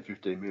for 10,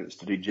 15 minutes,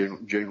 did he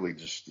generally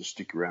just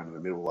stick around in the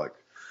middle, like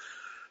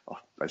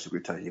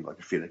basically taking like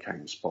a Finn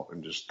Kane spot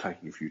and just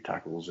taking a few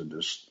tackles and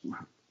just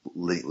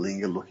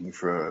linger looking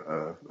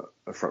for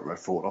a front row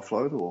forward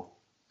offload? Or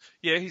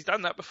yeah, he's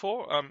done that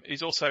before.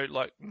 He's also,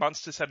 like,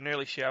 Munster's had an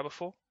early shower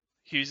before.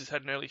 Hughes has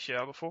had an early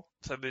shower before.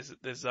 So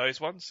there's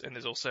those ones, and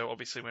there's also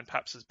obviously when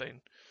Paps has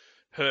been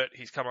hurt,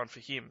 he's come on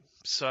for him.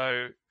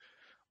 So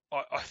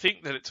I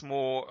think that it's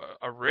more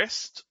a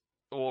rest,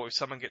 or if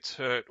someone gets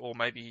hurt, or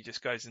maybe he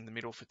just goes in the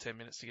middle for 10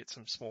 minutes to get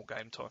some small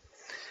game time.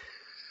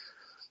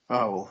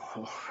 Oh,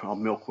 well, I'll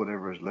milk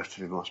whatever is left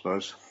of him, I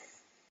suppose.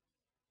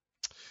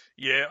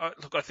 Yeah,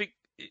 look, I think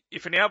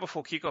if an hour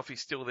before kickoff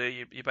he's still there,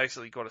 you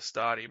basically got to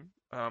start him.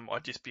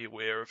 I'd just be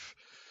aware of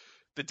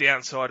the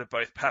downside of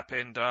both Pap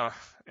and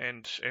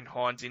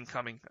Hines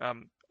incoming.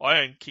 I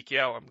own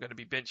Kikau. I'm going to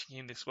be benching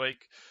him this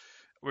week.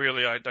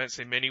 Really, I don't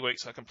see many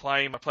weeks I can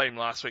play him. I played him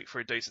last week for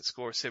a decent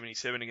score of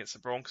 77 against the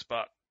Bronx,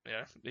 but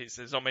yeah,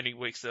 there's not many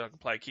weeks that I can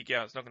play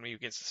Kikau. It's not going to be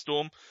against the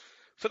Storm.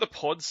 For the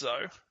pods,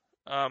 though,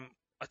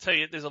 I tell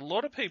you, there's a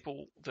lot of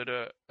people that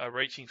are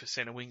reaching for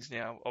centre wings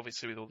now,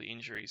 obviously with all the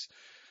injuries.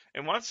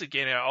 And once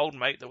again, our old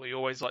mate that we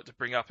always like to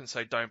bring up and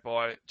say don't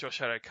buy, Josh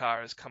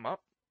Adokar, has come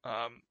up.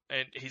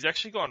 And he's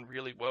actually gone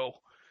really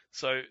well.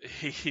 So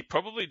he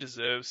probably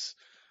deserves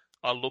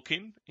a look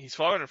in. He's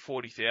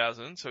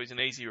 540,000, so he's an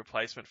easy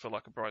replacement for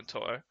like a Brian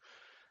To'o.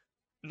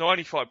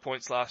 95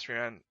 points last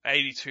round,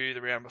 82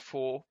 the round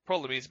before.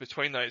 Problem is,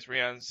 between those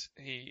rounds,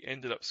 he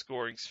ended up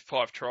scoring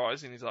 5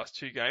 tries in his last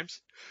 2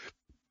 games.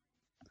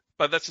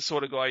 But that's the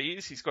sort of guy he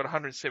is. He's got a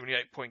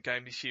 178-point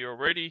game this year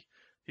already.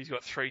 He's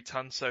got 3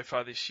 tons so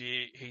far this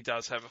year. He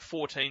does have a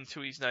 14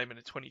 to his name and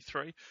a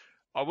 23.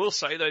 I will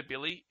say, though,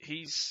 Billy,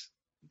 he's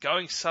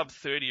going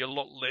sub-30 a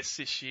lot less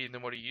this year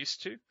than what he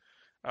used to.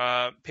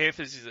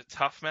 Panthers is a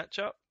tough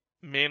matchup.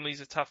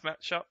 Manly's a tough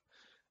matchup.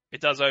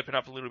 It does open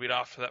up a little bit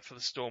after that for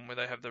the Storm, where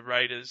they have the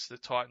Raiders, the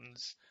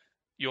Titans.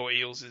 Your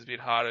Eels is a bit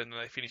harder, and then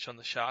they finish on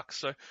the Sharks.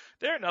 So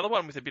they're another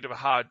one with a bit of a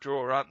hard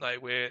draw, aren't they,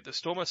 where the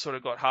Storm have sort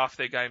of got half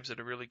their games that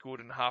are really good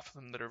and half of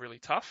them that are really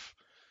tough.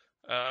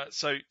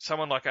 So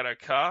someone like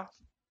Adokar,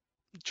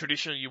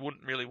 traditionally you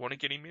wouldn't really want to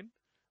get him in.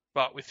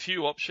 But with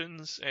few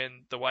options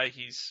and the way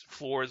his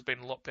floor has been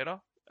a lot better,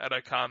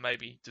 Adokar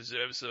maybe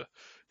deserves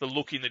the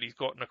look-in that he's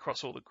gotten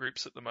across all the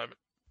groups at the moment.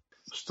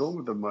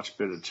 Storm are a much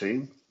better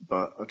team,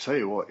 but I tell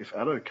you what, if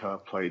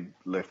Adokar played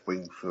left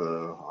wing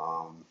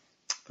for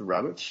the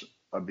Rabbits,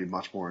 I'd be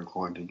much more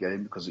inclined to get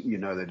him because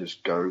they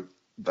just go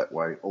that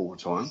way all the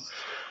time.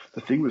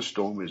 The thing with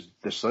Storm is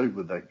they're so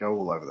good they go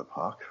all over the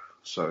park.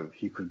 So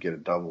he could get a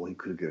double, he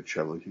could get a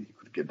treble, he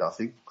could get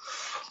nothing.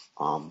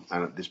 And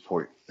at this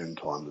point in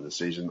time in the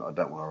season, I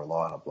don't want to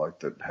rely on a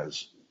bloke that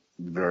has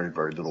very,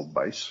 very little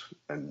base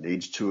and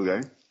needs 2 a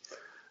game.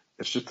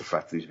 It's just the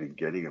fact that he's been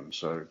getting them.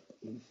 So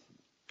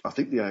I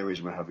think the only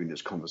reason we're having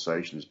this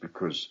conversation is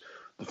because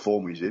the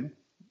form he's in,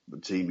 the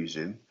team he's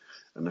in,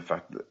 and the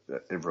fact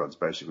that everyone's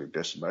basically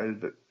decimated.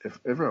 But if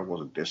everyone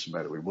wasn't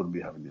decimated, we wouldn't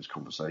be having this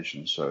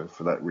conversation. So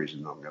for that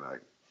reason, I'm going to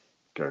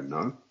go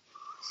no.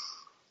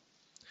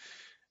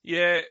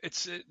 Yeah,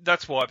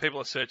 that's why people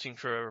are searching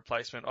for a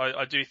replacement.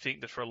 I do think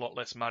that for a lot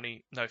less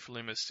money,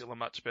 Nofaluma is still a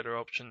much better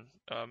option.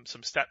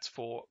 Some stats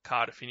for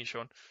Carr to finish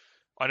on.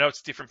 I know it's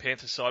a different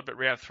Panthers side, but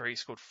round 3 he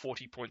scored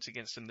 40 points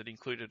against them that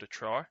included a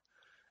try.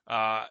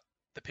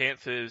 The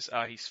Panthers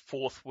are his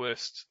fourth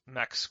worst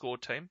max score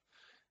team.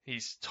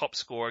 His top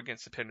score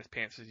against the Penrith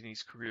Panthers in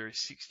his career is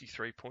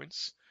 63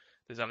 points.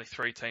 There's only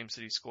 3 teams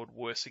that he's scored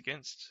worse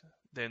against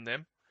than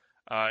them.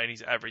 And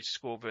his average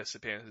score versus the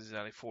Panthers is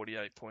only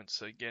 48 points.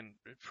 So again,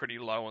 pretty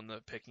low on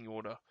the pecking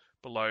order,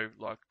 below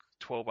like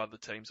 12 other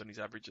teams on his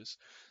averages.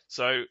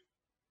 So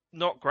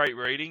not great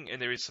reading,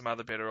 and there is some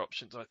other better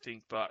options, I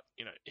think, but,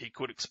 he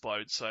could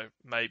explode. So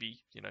maybe,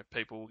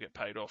 people will get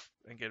paid off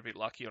and get a bit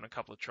lucky on a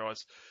couple of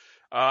tries.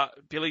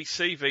 Billy,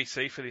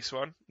 CVC for this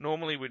one.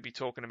 Normally we'd be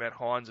talking about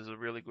Hines as a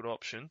really good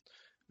option.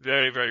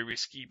 Very, very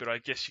risky, but I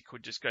guess you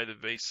could just go the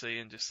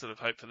VC and just sort of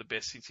hope for the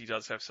best since he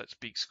does have such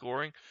big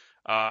scoring.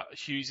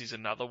 Hughes is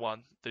another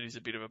one that is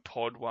a bit of a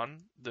pod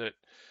one that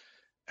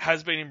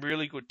has been in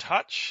really good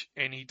touch,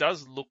 and he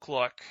does look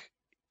like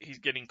he's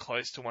getting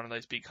close to one of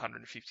those big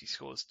 150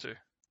 scores too.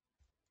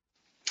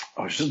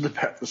 I was just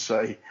about to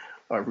say,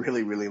 I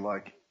really, really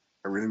like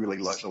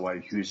the way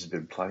Hughes has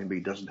been playing, but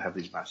he doesn't have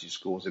these massive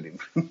scores in him.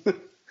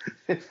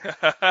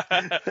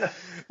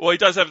 Well, he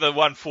does have the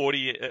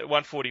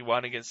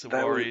 141 against the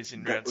Warriors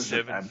in round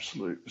 7. That was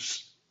an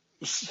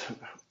absolute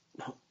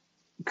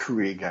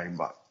career game,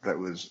 but that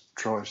was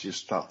try after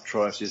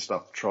try after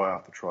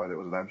try. That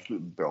was an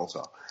absolute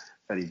belter,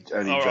 and he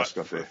just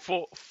got there.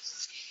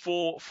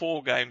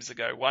 Four games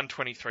ago,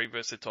 123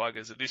 versus the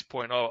Tigers. At this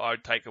point,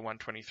 I'd take a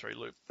 123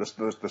 loop. That's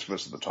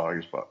versus the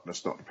Tigers, but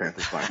that's not the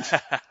Panthers, mate.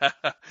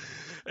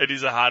 It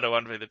is a harder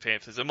one for the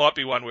Panthers. It might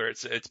be one where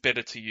it's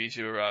better to use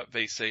your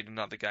VC in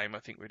another game. I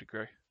think we'd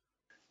agree.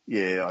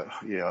 Yeah.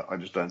 I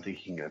just don't think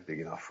he can go big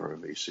enough for a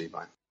VC,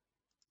 mate.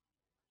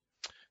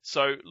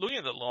 So looking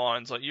at the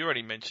lines, like you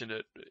already mentioned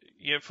it,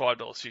 you have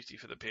 $5.50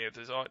 for the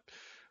Panthers.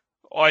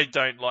 I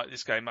don't like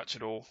this game much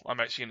at all. I'm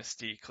actually going to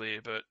steer clear,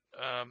 but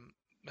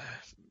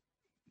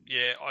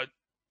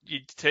you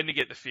tend to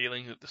get the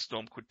feeling that the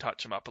Storm could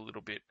touch them up a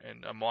little bit,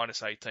 and a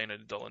 -18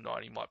 at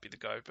 $1.90 might be the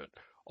go, but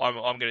I'm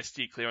going to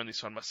steer clear on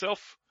this one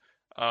myself.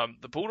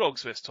 The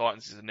Bulldogs vs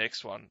Titans is the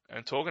next one,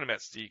 and talking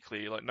about steer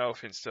clear, like no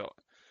offense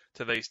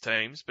to these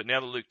teams, but now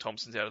that Luke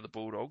Thompson's out of the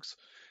Bulldogs,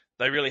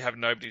 they really have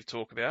nobody to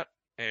talk about,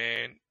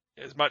 and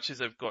as much as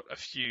they've got a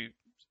few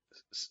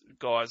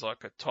guys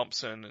like a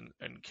Thompson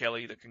and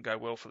Kelly that can go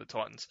well for the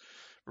Titans,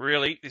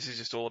 really, this is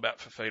just all about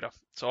Fafita.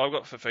 So I've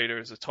got Fafita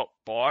as a top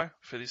buy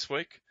for this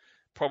week,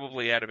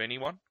 probably out of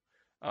anyone.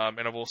 And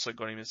I've also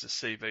got him as a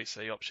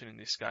CVC option in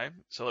this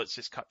game. So let's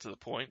just cut to the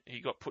point.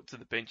 He got put to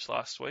the bench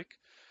last week.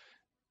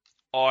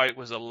 I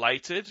was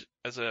elated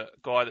as a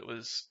guy that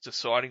was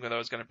deciding whether I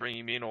was going to bring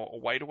him in or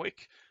wait a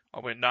week.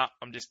 I went, nah,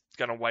 I'm just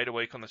going to wait a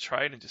week on the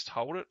trade and just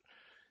hold it.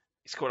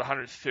 He scored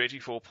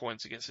 134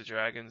 points against the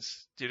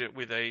Dragons. Did it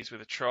with ease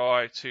with a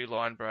try, 2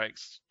 line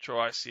breaks,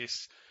 try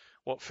assists,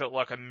 what felt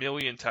like 1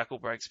 million tackle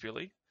breaks,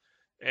 Billy.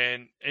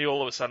 And he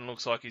all of a sudden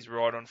looks like he's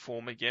right on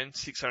form again,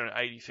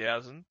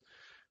 680,000.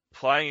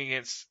 Playing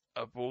against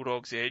a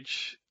Bulldogs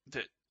edge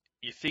that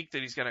you think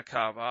that he's going to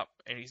carve up,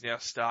 and he's now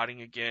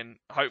starting again.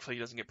 Hopefully he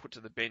doesn't get put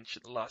to the bench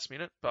at the last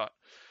minute, but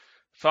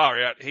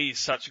far out, he's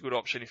such a good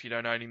option if you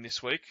don't own him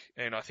this week.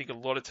 And I think a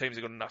lot of teams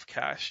have got enough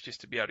cash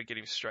just to be able to get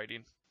him straight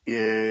in.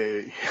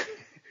 Yeah,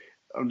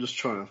 I'm just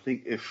trying to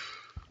think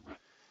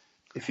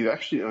if you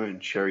actually own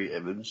Cherry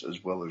Evans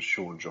as well as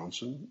Sean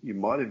Johnson, you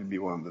might even be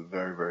one of the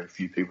very, very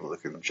few people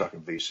that can chuck a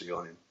VC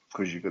on him,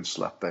 because you could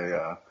slap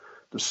the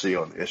C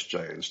on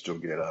SJ and still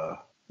get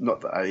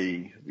not the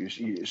A,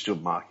 you're still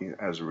marking it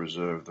as a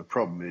reserve. The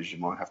problem is you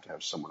might have to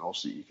have someone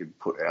else that you can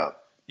put out.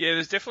 Yeah,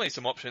 there's definitely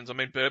some options. I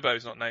mean,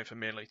 Burbo's not named for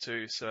Manly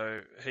too,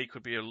 so he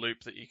could be a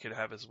loop that you could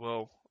have as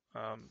well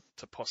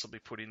to possibly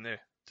put in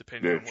there,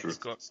 depending on what you've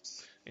got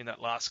in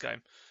that last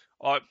game.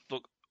 I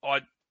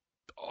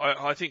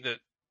think that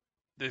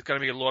there's going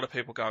to be a lot of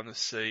people going to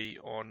C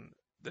on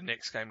the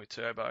next game with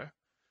Turbo.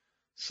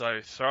 So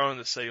throwing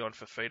the C on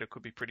Fafita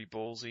could be pretty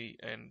ballsy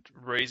and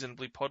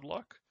reasonably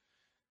pod-like.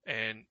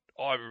 And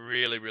I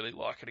really, really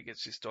like it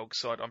against this dog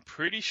side. I'm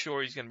pretty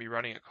sure he's going to be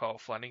running at Kyle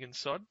Flanagan's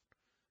side.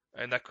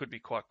 And that could be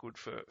quite good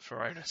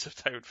for owners if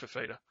they would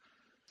Fafita.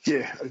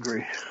 Yeah,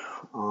 agree.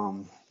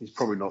 He's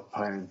probably not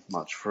paying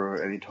much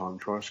for any time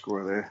try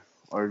scorer there.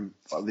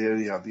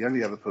 The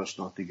only other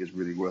person I think is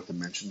really worth a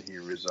mention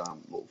here is,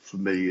 for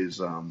me, is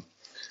I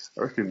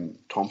reckon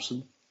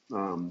Thompson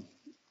comes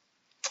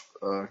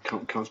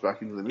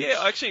back into the mix.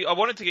 Yeah, actually, I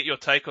wanted to get your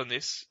take on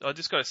this. I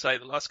just got to say,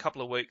 the last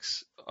couple of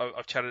weeks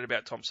I've chatted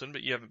about Thompson,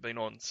 but you haven't been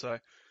on, so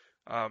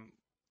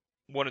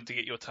wanted to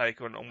get your take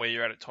on where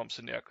you're at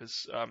Thompson now,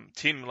 because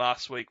Tim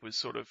last week was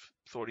sort of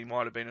thought he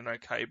might have been an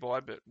okay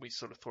buy, but we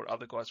sort of thought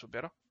other guys were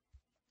better.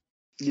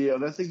 Yeah, I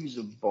don't think he's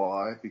a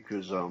buy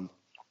because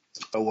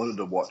I wanted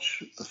to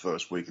watch the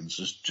first week and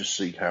just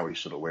see how he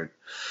sort of went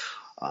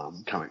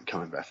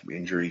coming back from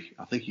injury.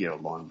 I think he had a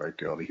line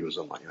break early. He was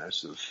on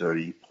sort of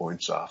 30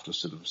 points after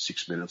sort of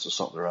 6 minutes or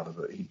something or other,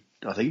 but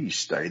I think he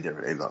stayed there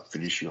and ended up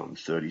finishing on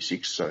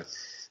 36, so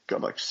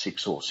got like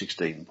 6 or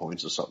 16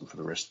 points or something for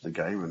the rest of the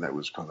game, and that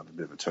was kind of a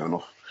bit of a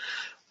turn-off.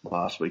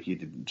 Last week he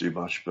didn't do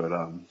much, but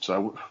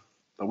so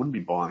I wouldn't be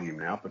buying him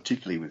now,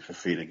 particularly with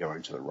Fafita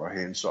going to the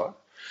right-hand side.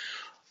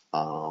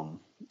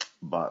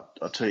 But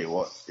I'll tell you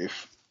what,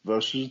 if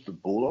versus the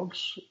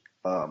Bulldogs,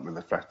 and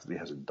the fact that he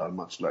hasn't done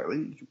much lately,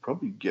 you could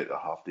probably get a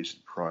half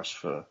decent price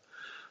for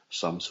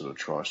some sort of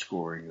try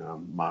scoring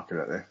market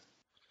out there.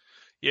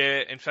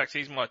 Yeah, in fact,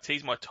 he's my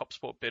top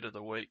sport bet of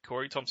the week.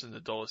 Corey Thompson's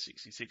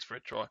 $1.66 for a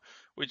try,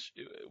 which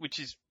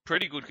is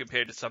pretty good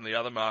compared to some of the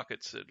other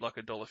markets at like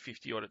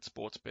 $1.50 odd at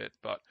Sportsbet,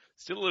 but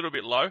still a little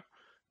bit low.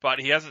 But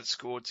he hasn't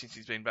scored since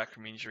he's been back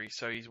from injury,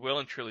 so he's well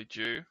and truly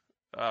due.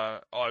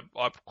 I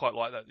quite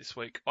like that this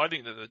week. I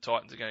think that the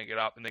Titans are going to get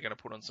up and they're going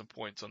to put on some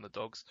points on the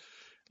Dogs.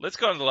 Let's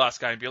go on to the last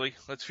game, Billy.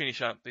 Let's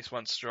finish up this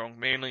one strong.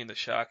 Manly and the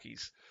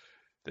Sharkies.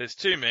 There's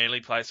two Manly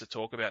players to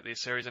talk about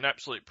this. There is an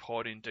absolute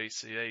pod in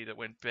DCE that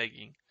went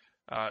begging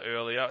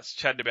earlier. I was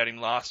chatting about him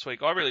last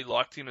week. I really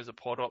liked him as a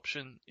pod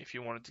option if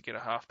you wanted to get a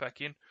halfback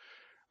in.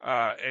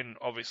 And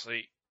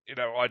obviously,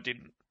 I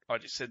didn't. I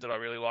just said that I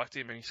really liked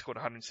him and he scored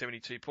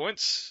 172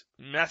 points.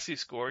 Massive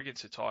score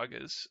against the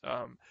Tigers.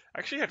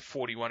 Actually had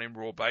 41 in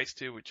raw base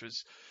too, which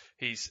was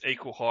his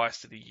equal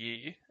highest of the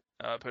year.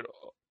 But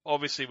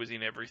obviously was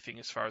in everything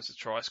as far as the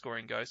try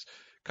scoring goes.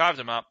 Carved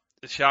him up.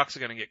 The Sharks are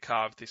going to get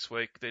carved this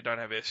week. They don't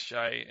have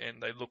SJ,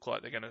 and they look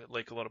like they're going to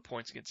leak a lot of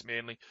points against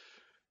Manly.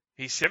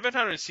 He's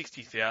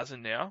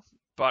 760,000 now,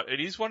 but it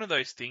is one of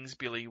those things,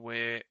 Billy,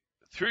 where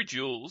through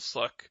duels,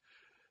 like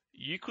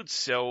you could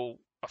sell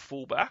a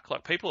fullback.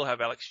 Like people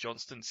have Alex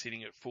Johnston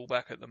sitting at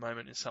fullback at the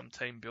moment in some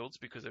team builds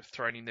because they've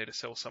thrown in there to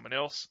sell someone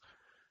else.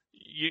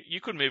 You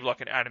could move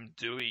like an Adam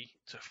Dewey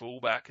to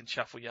fullback and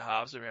shuffle your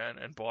halves around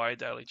and buy a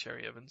Daly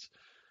Cherry Evans.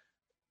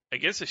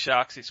 Against the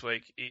Sharks this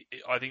week,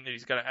 I think that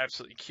he's going to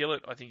absolutely kill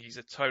it. I think he's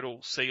a total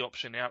C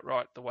option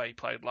outright the way he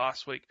played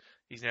last week.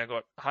 He's now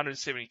got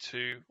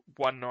 172,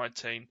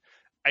 119,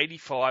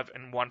 85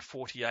 and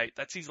 148.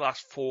 That's his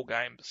last 4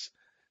 games.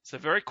 So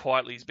very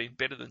quietly he's been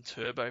better than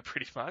Turbo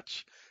pretty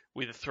much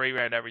with a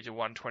 3-round average of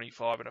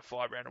 125 and a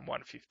 5-round of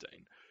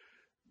 115.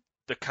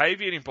 The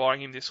caveat in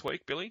buying him this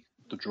week, Billy,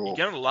 The draw. you're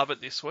going to love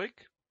it this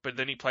week, but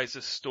then he plays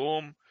the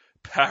Storm,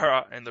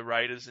 Para and the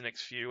Raiders the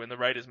next few, and the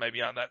Raiders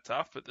maybe aren't that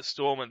tough, but the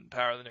Storm and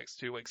Para the next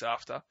 2 weeks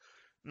after,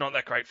 not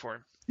that great for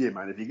him. Yeah,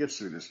 mate, if he gets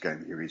through this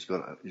game here, he's got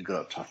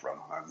a tough run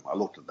home. I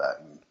looked at that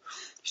and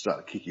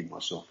started kicking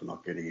myself for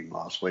not getting him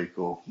last week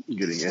or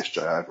getting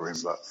SJ over him,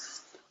 but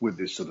with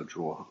this sort of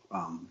draw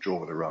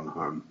with a run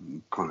home,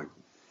 I'm kind of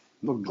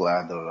not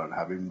glad that I don't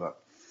have him, but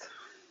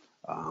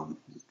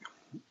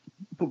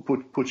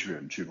put you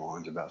in 2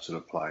 minds about sort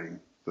of playing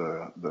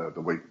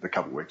the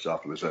couple of weeks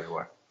after this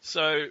anyway.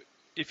 So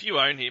if you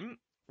own him,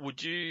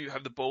 would you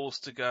have the balls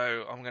to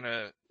go, I'm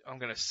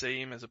gonna see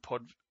him as a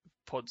pod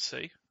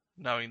C,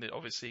 knowing that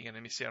obviously you're going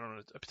to miss out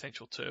on a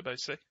potential Turbo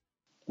C?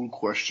 Good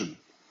question.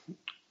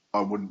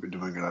 I wouldn't be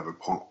doing it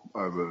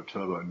over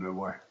Turbo, no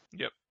way.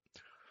 Yep.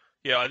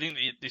 Yeah, I think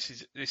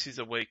this is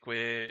a week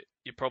where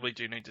you probably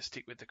do need to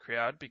stick with the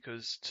crowd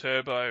because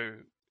Turbo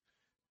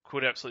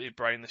could absolutely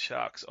brain the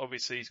Sharks.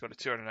 Obviously, he's got a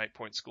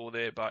 208-point score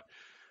there, but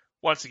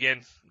once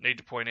again, need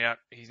to point out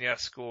he's now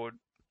scored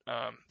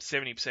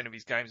 70% of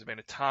his games have been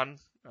a ton,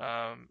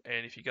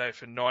 and if you go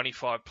for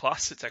 95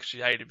 plus, it's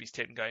actually 8 of his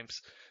 10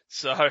 games.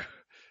 So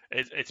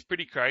it's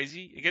pretty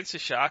crazy. Against the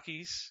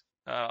Sharkies,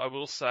 I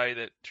will say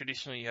that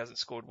traditionally he hasn't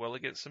scored well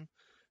against them.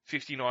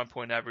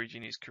 59-point average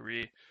in his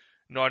career.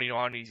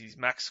 99 is his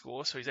max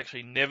score, so he's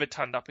actually never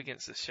turned up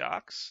against the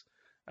Sharks.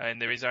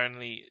 And there is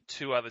only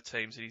 2 other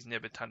teams that he's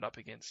never turned up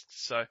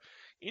against. So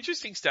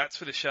interesting stats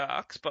for the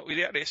Sharks, but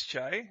without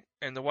SJ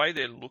and the way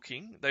they're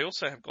looking, they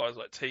also have guys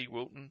like T.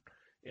 Wilton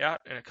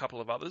out and a couple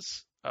of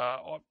others.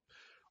 I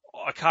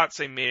can't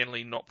see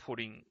Manly not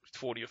putting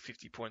 40 or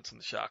 50 points on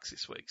the Sharks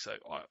this week. So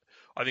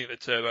I think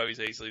that Turbo is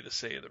easily the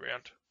C of the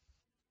round.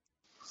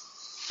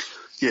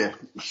 Yeah,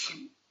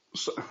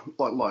 so,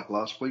 like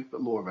last week,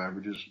 but law of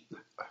averages.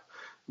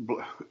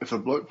 If a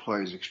bloke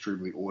plays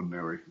extremely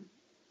ordinary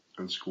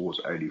and scores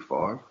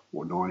 85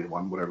 or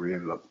 91, whatever he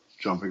ended up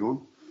jumping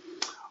on,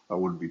 I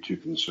wouldn't be too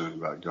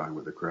concerned about going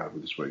with the crowd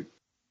with this week.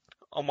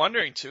 I'm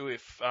wondering too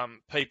if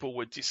people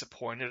were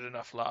disappointed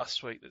enough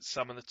last week that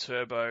some of the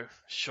Turbo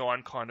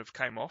shine kind of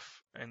came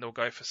off and they'll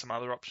go for some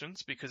other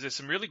options because there's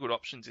some really good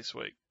options this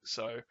week.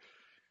 So,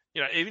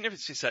 even if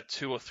it's just that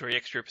 2 or 3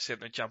 extra %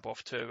 that jump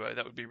off Turbo,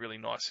 that would be really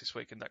nice this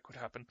week and that could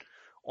happen.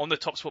 On the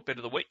top spot bet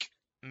of the week,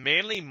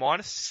 Manly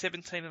minus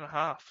 17.5,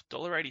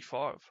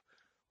 $1.85.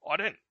 I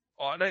don't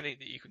think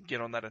that you can get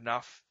on that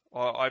enough.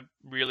 I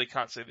really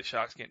can't see the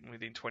Sharks getting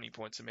within 20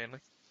 points of Manly.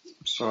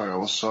 Sorry, I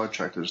was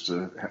sidetracked as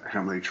to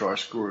how many try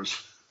scorers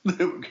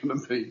there were going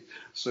to be.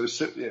 So,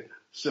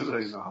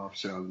 17.5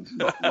 sounds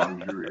not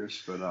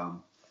luxurious, but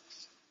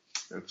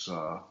it's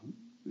I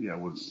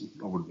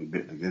wouldn't be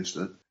betting against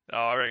it. Oh,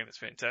 I reckon it's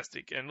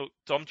fantastic. And look,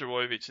 Dom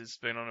Trbojevic has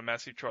been on a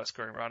massive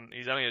try-scoring run.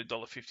 He's only at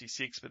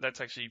 $1.56, but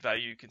that's actually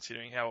value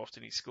considering how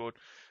often he's scored.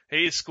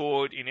 He has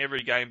scored in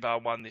every game bar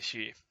 1 this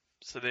year.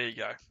 So there you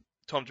go.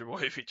 Tom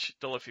Trbojevic,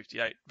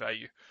 $1.58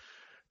 value.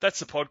 That's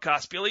the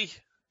podcast, Billy.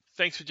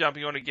 Thanks for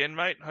jumping on again,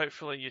 mate.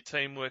 Hopefully your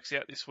team works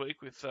out this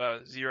week with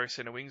 0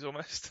 centre wings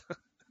almost.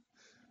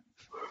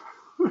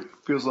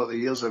 Feels like the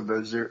years have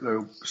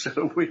no set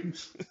of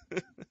wins.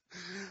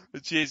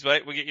 Cheers,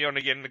 mate. We'll get you on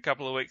again in a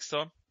couple of weeks'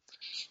 time.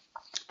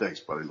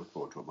 Thanks, buddy. Look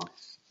forward to it, mate.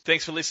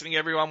 Thanks for listening,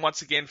 everyone,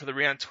 once again for the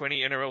Round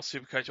 20 NRL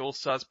Supercoach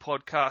All-Stars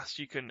podcast.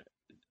 You can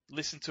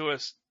listen to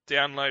us,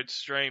 download,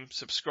 stream,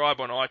 subscribe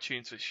on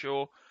iTunes for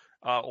sure.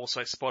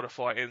 Also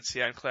Spotify and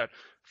SoundCloud.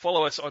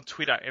 Follow us on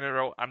Twitter,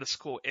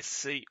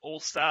 NRL_SC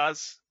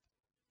All-Stars.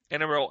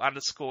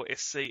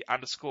 NRL_SC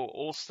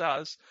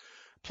All-Stars.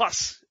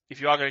 Plus, if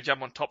you are going to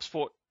jump on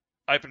TopSport,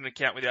 open an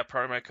account with our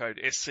promo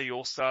code SC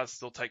All-Stars.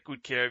 They'll take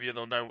good care of you.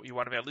 They'll know you're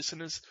one of our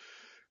listeners.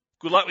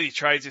 Good luck with your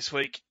trades this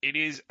week. It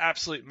is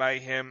absolute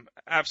mayhem,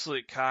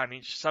 absolute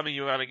carnage. Some of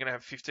you are only going to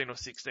have 15 or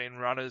 16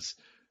 runners.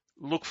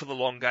 Look for the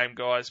long game,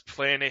 guys.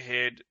 Plan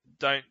ahead.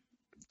 Don't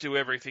do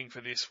everything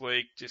for this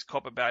week. Just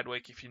cop a bad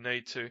week if you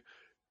need to.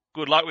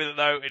 Good luck with it,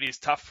 though. It is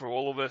tough for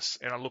all of us,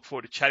 and I look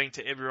forward to chatting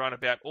to everyone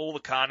about all the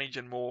carnage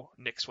and more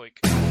next week.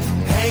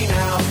 Hey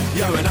now,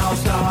 you're an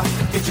all-star.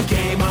 Get your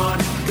game on,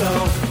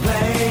 go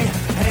play.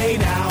 Hey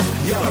now,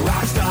 you're a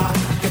rock star.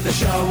 Get the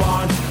show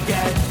on, get